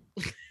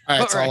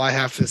 That's All right. all I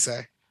have to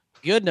say.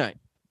 Good night.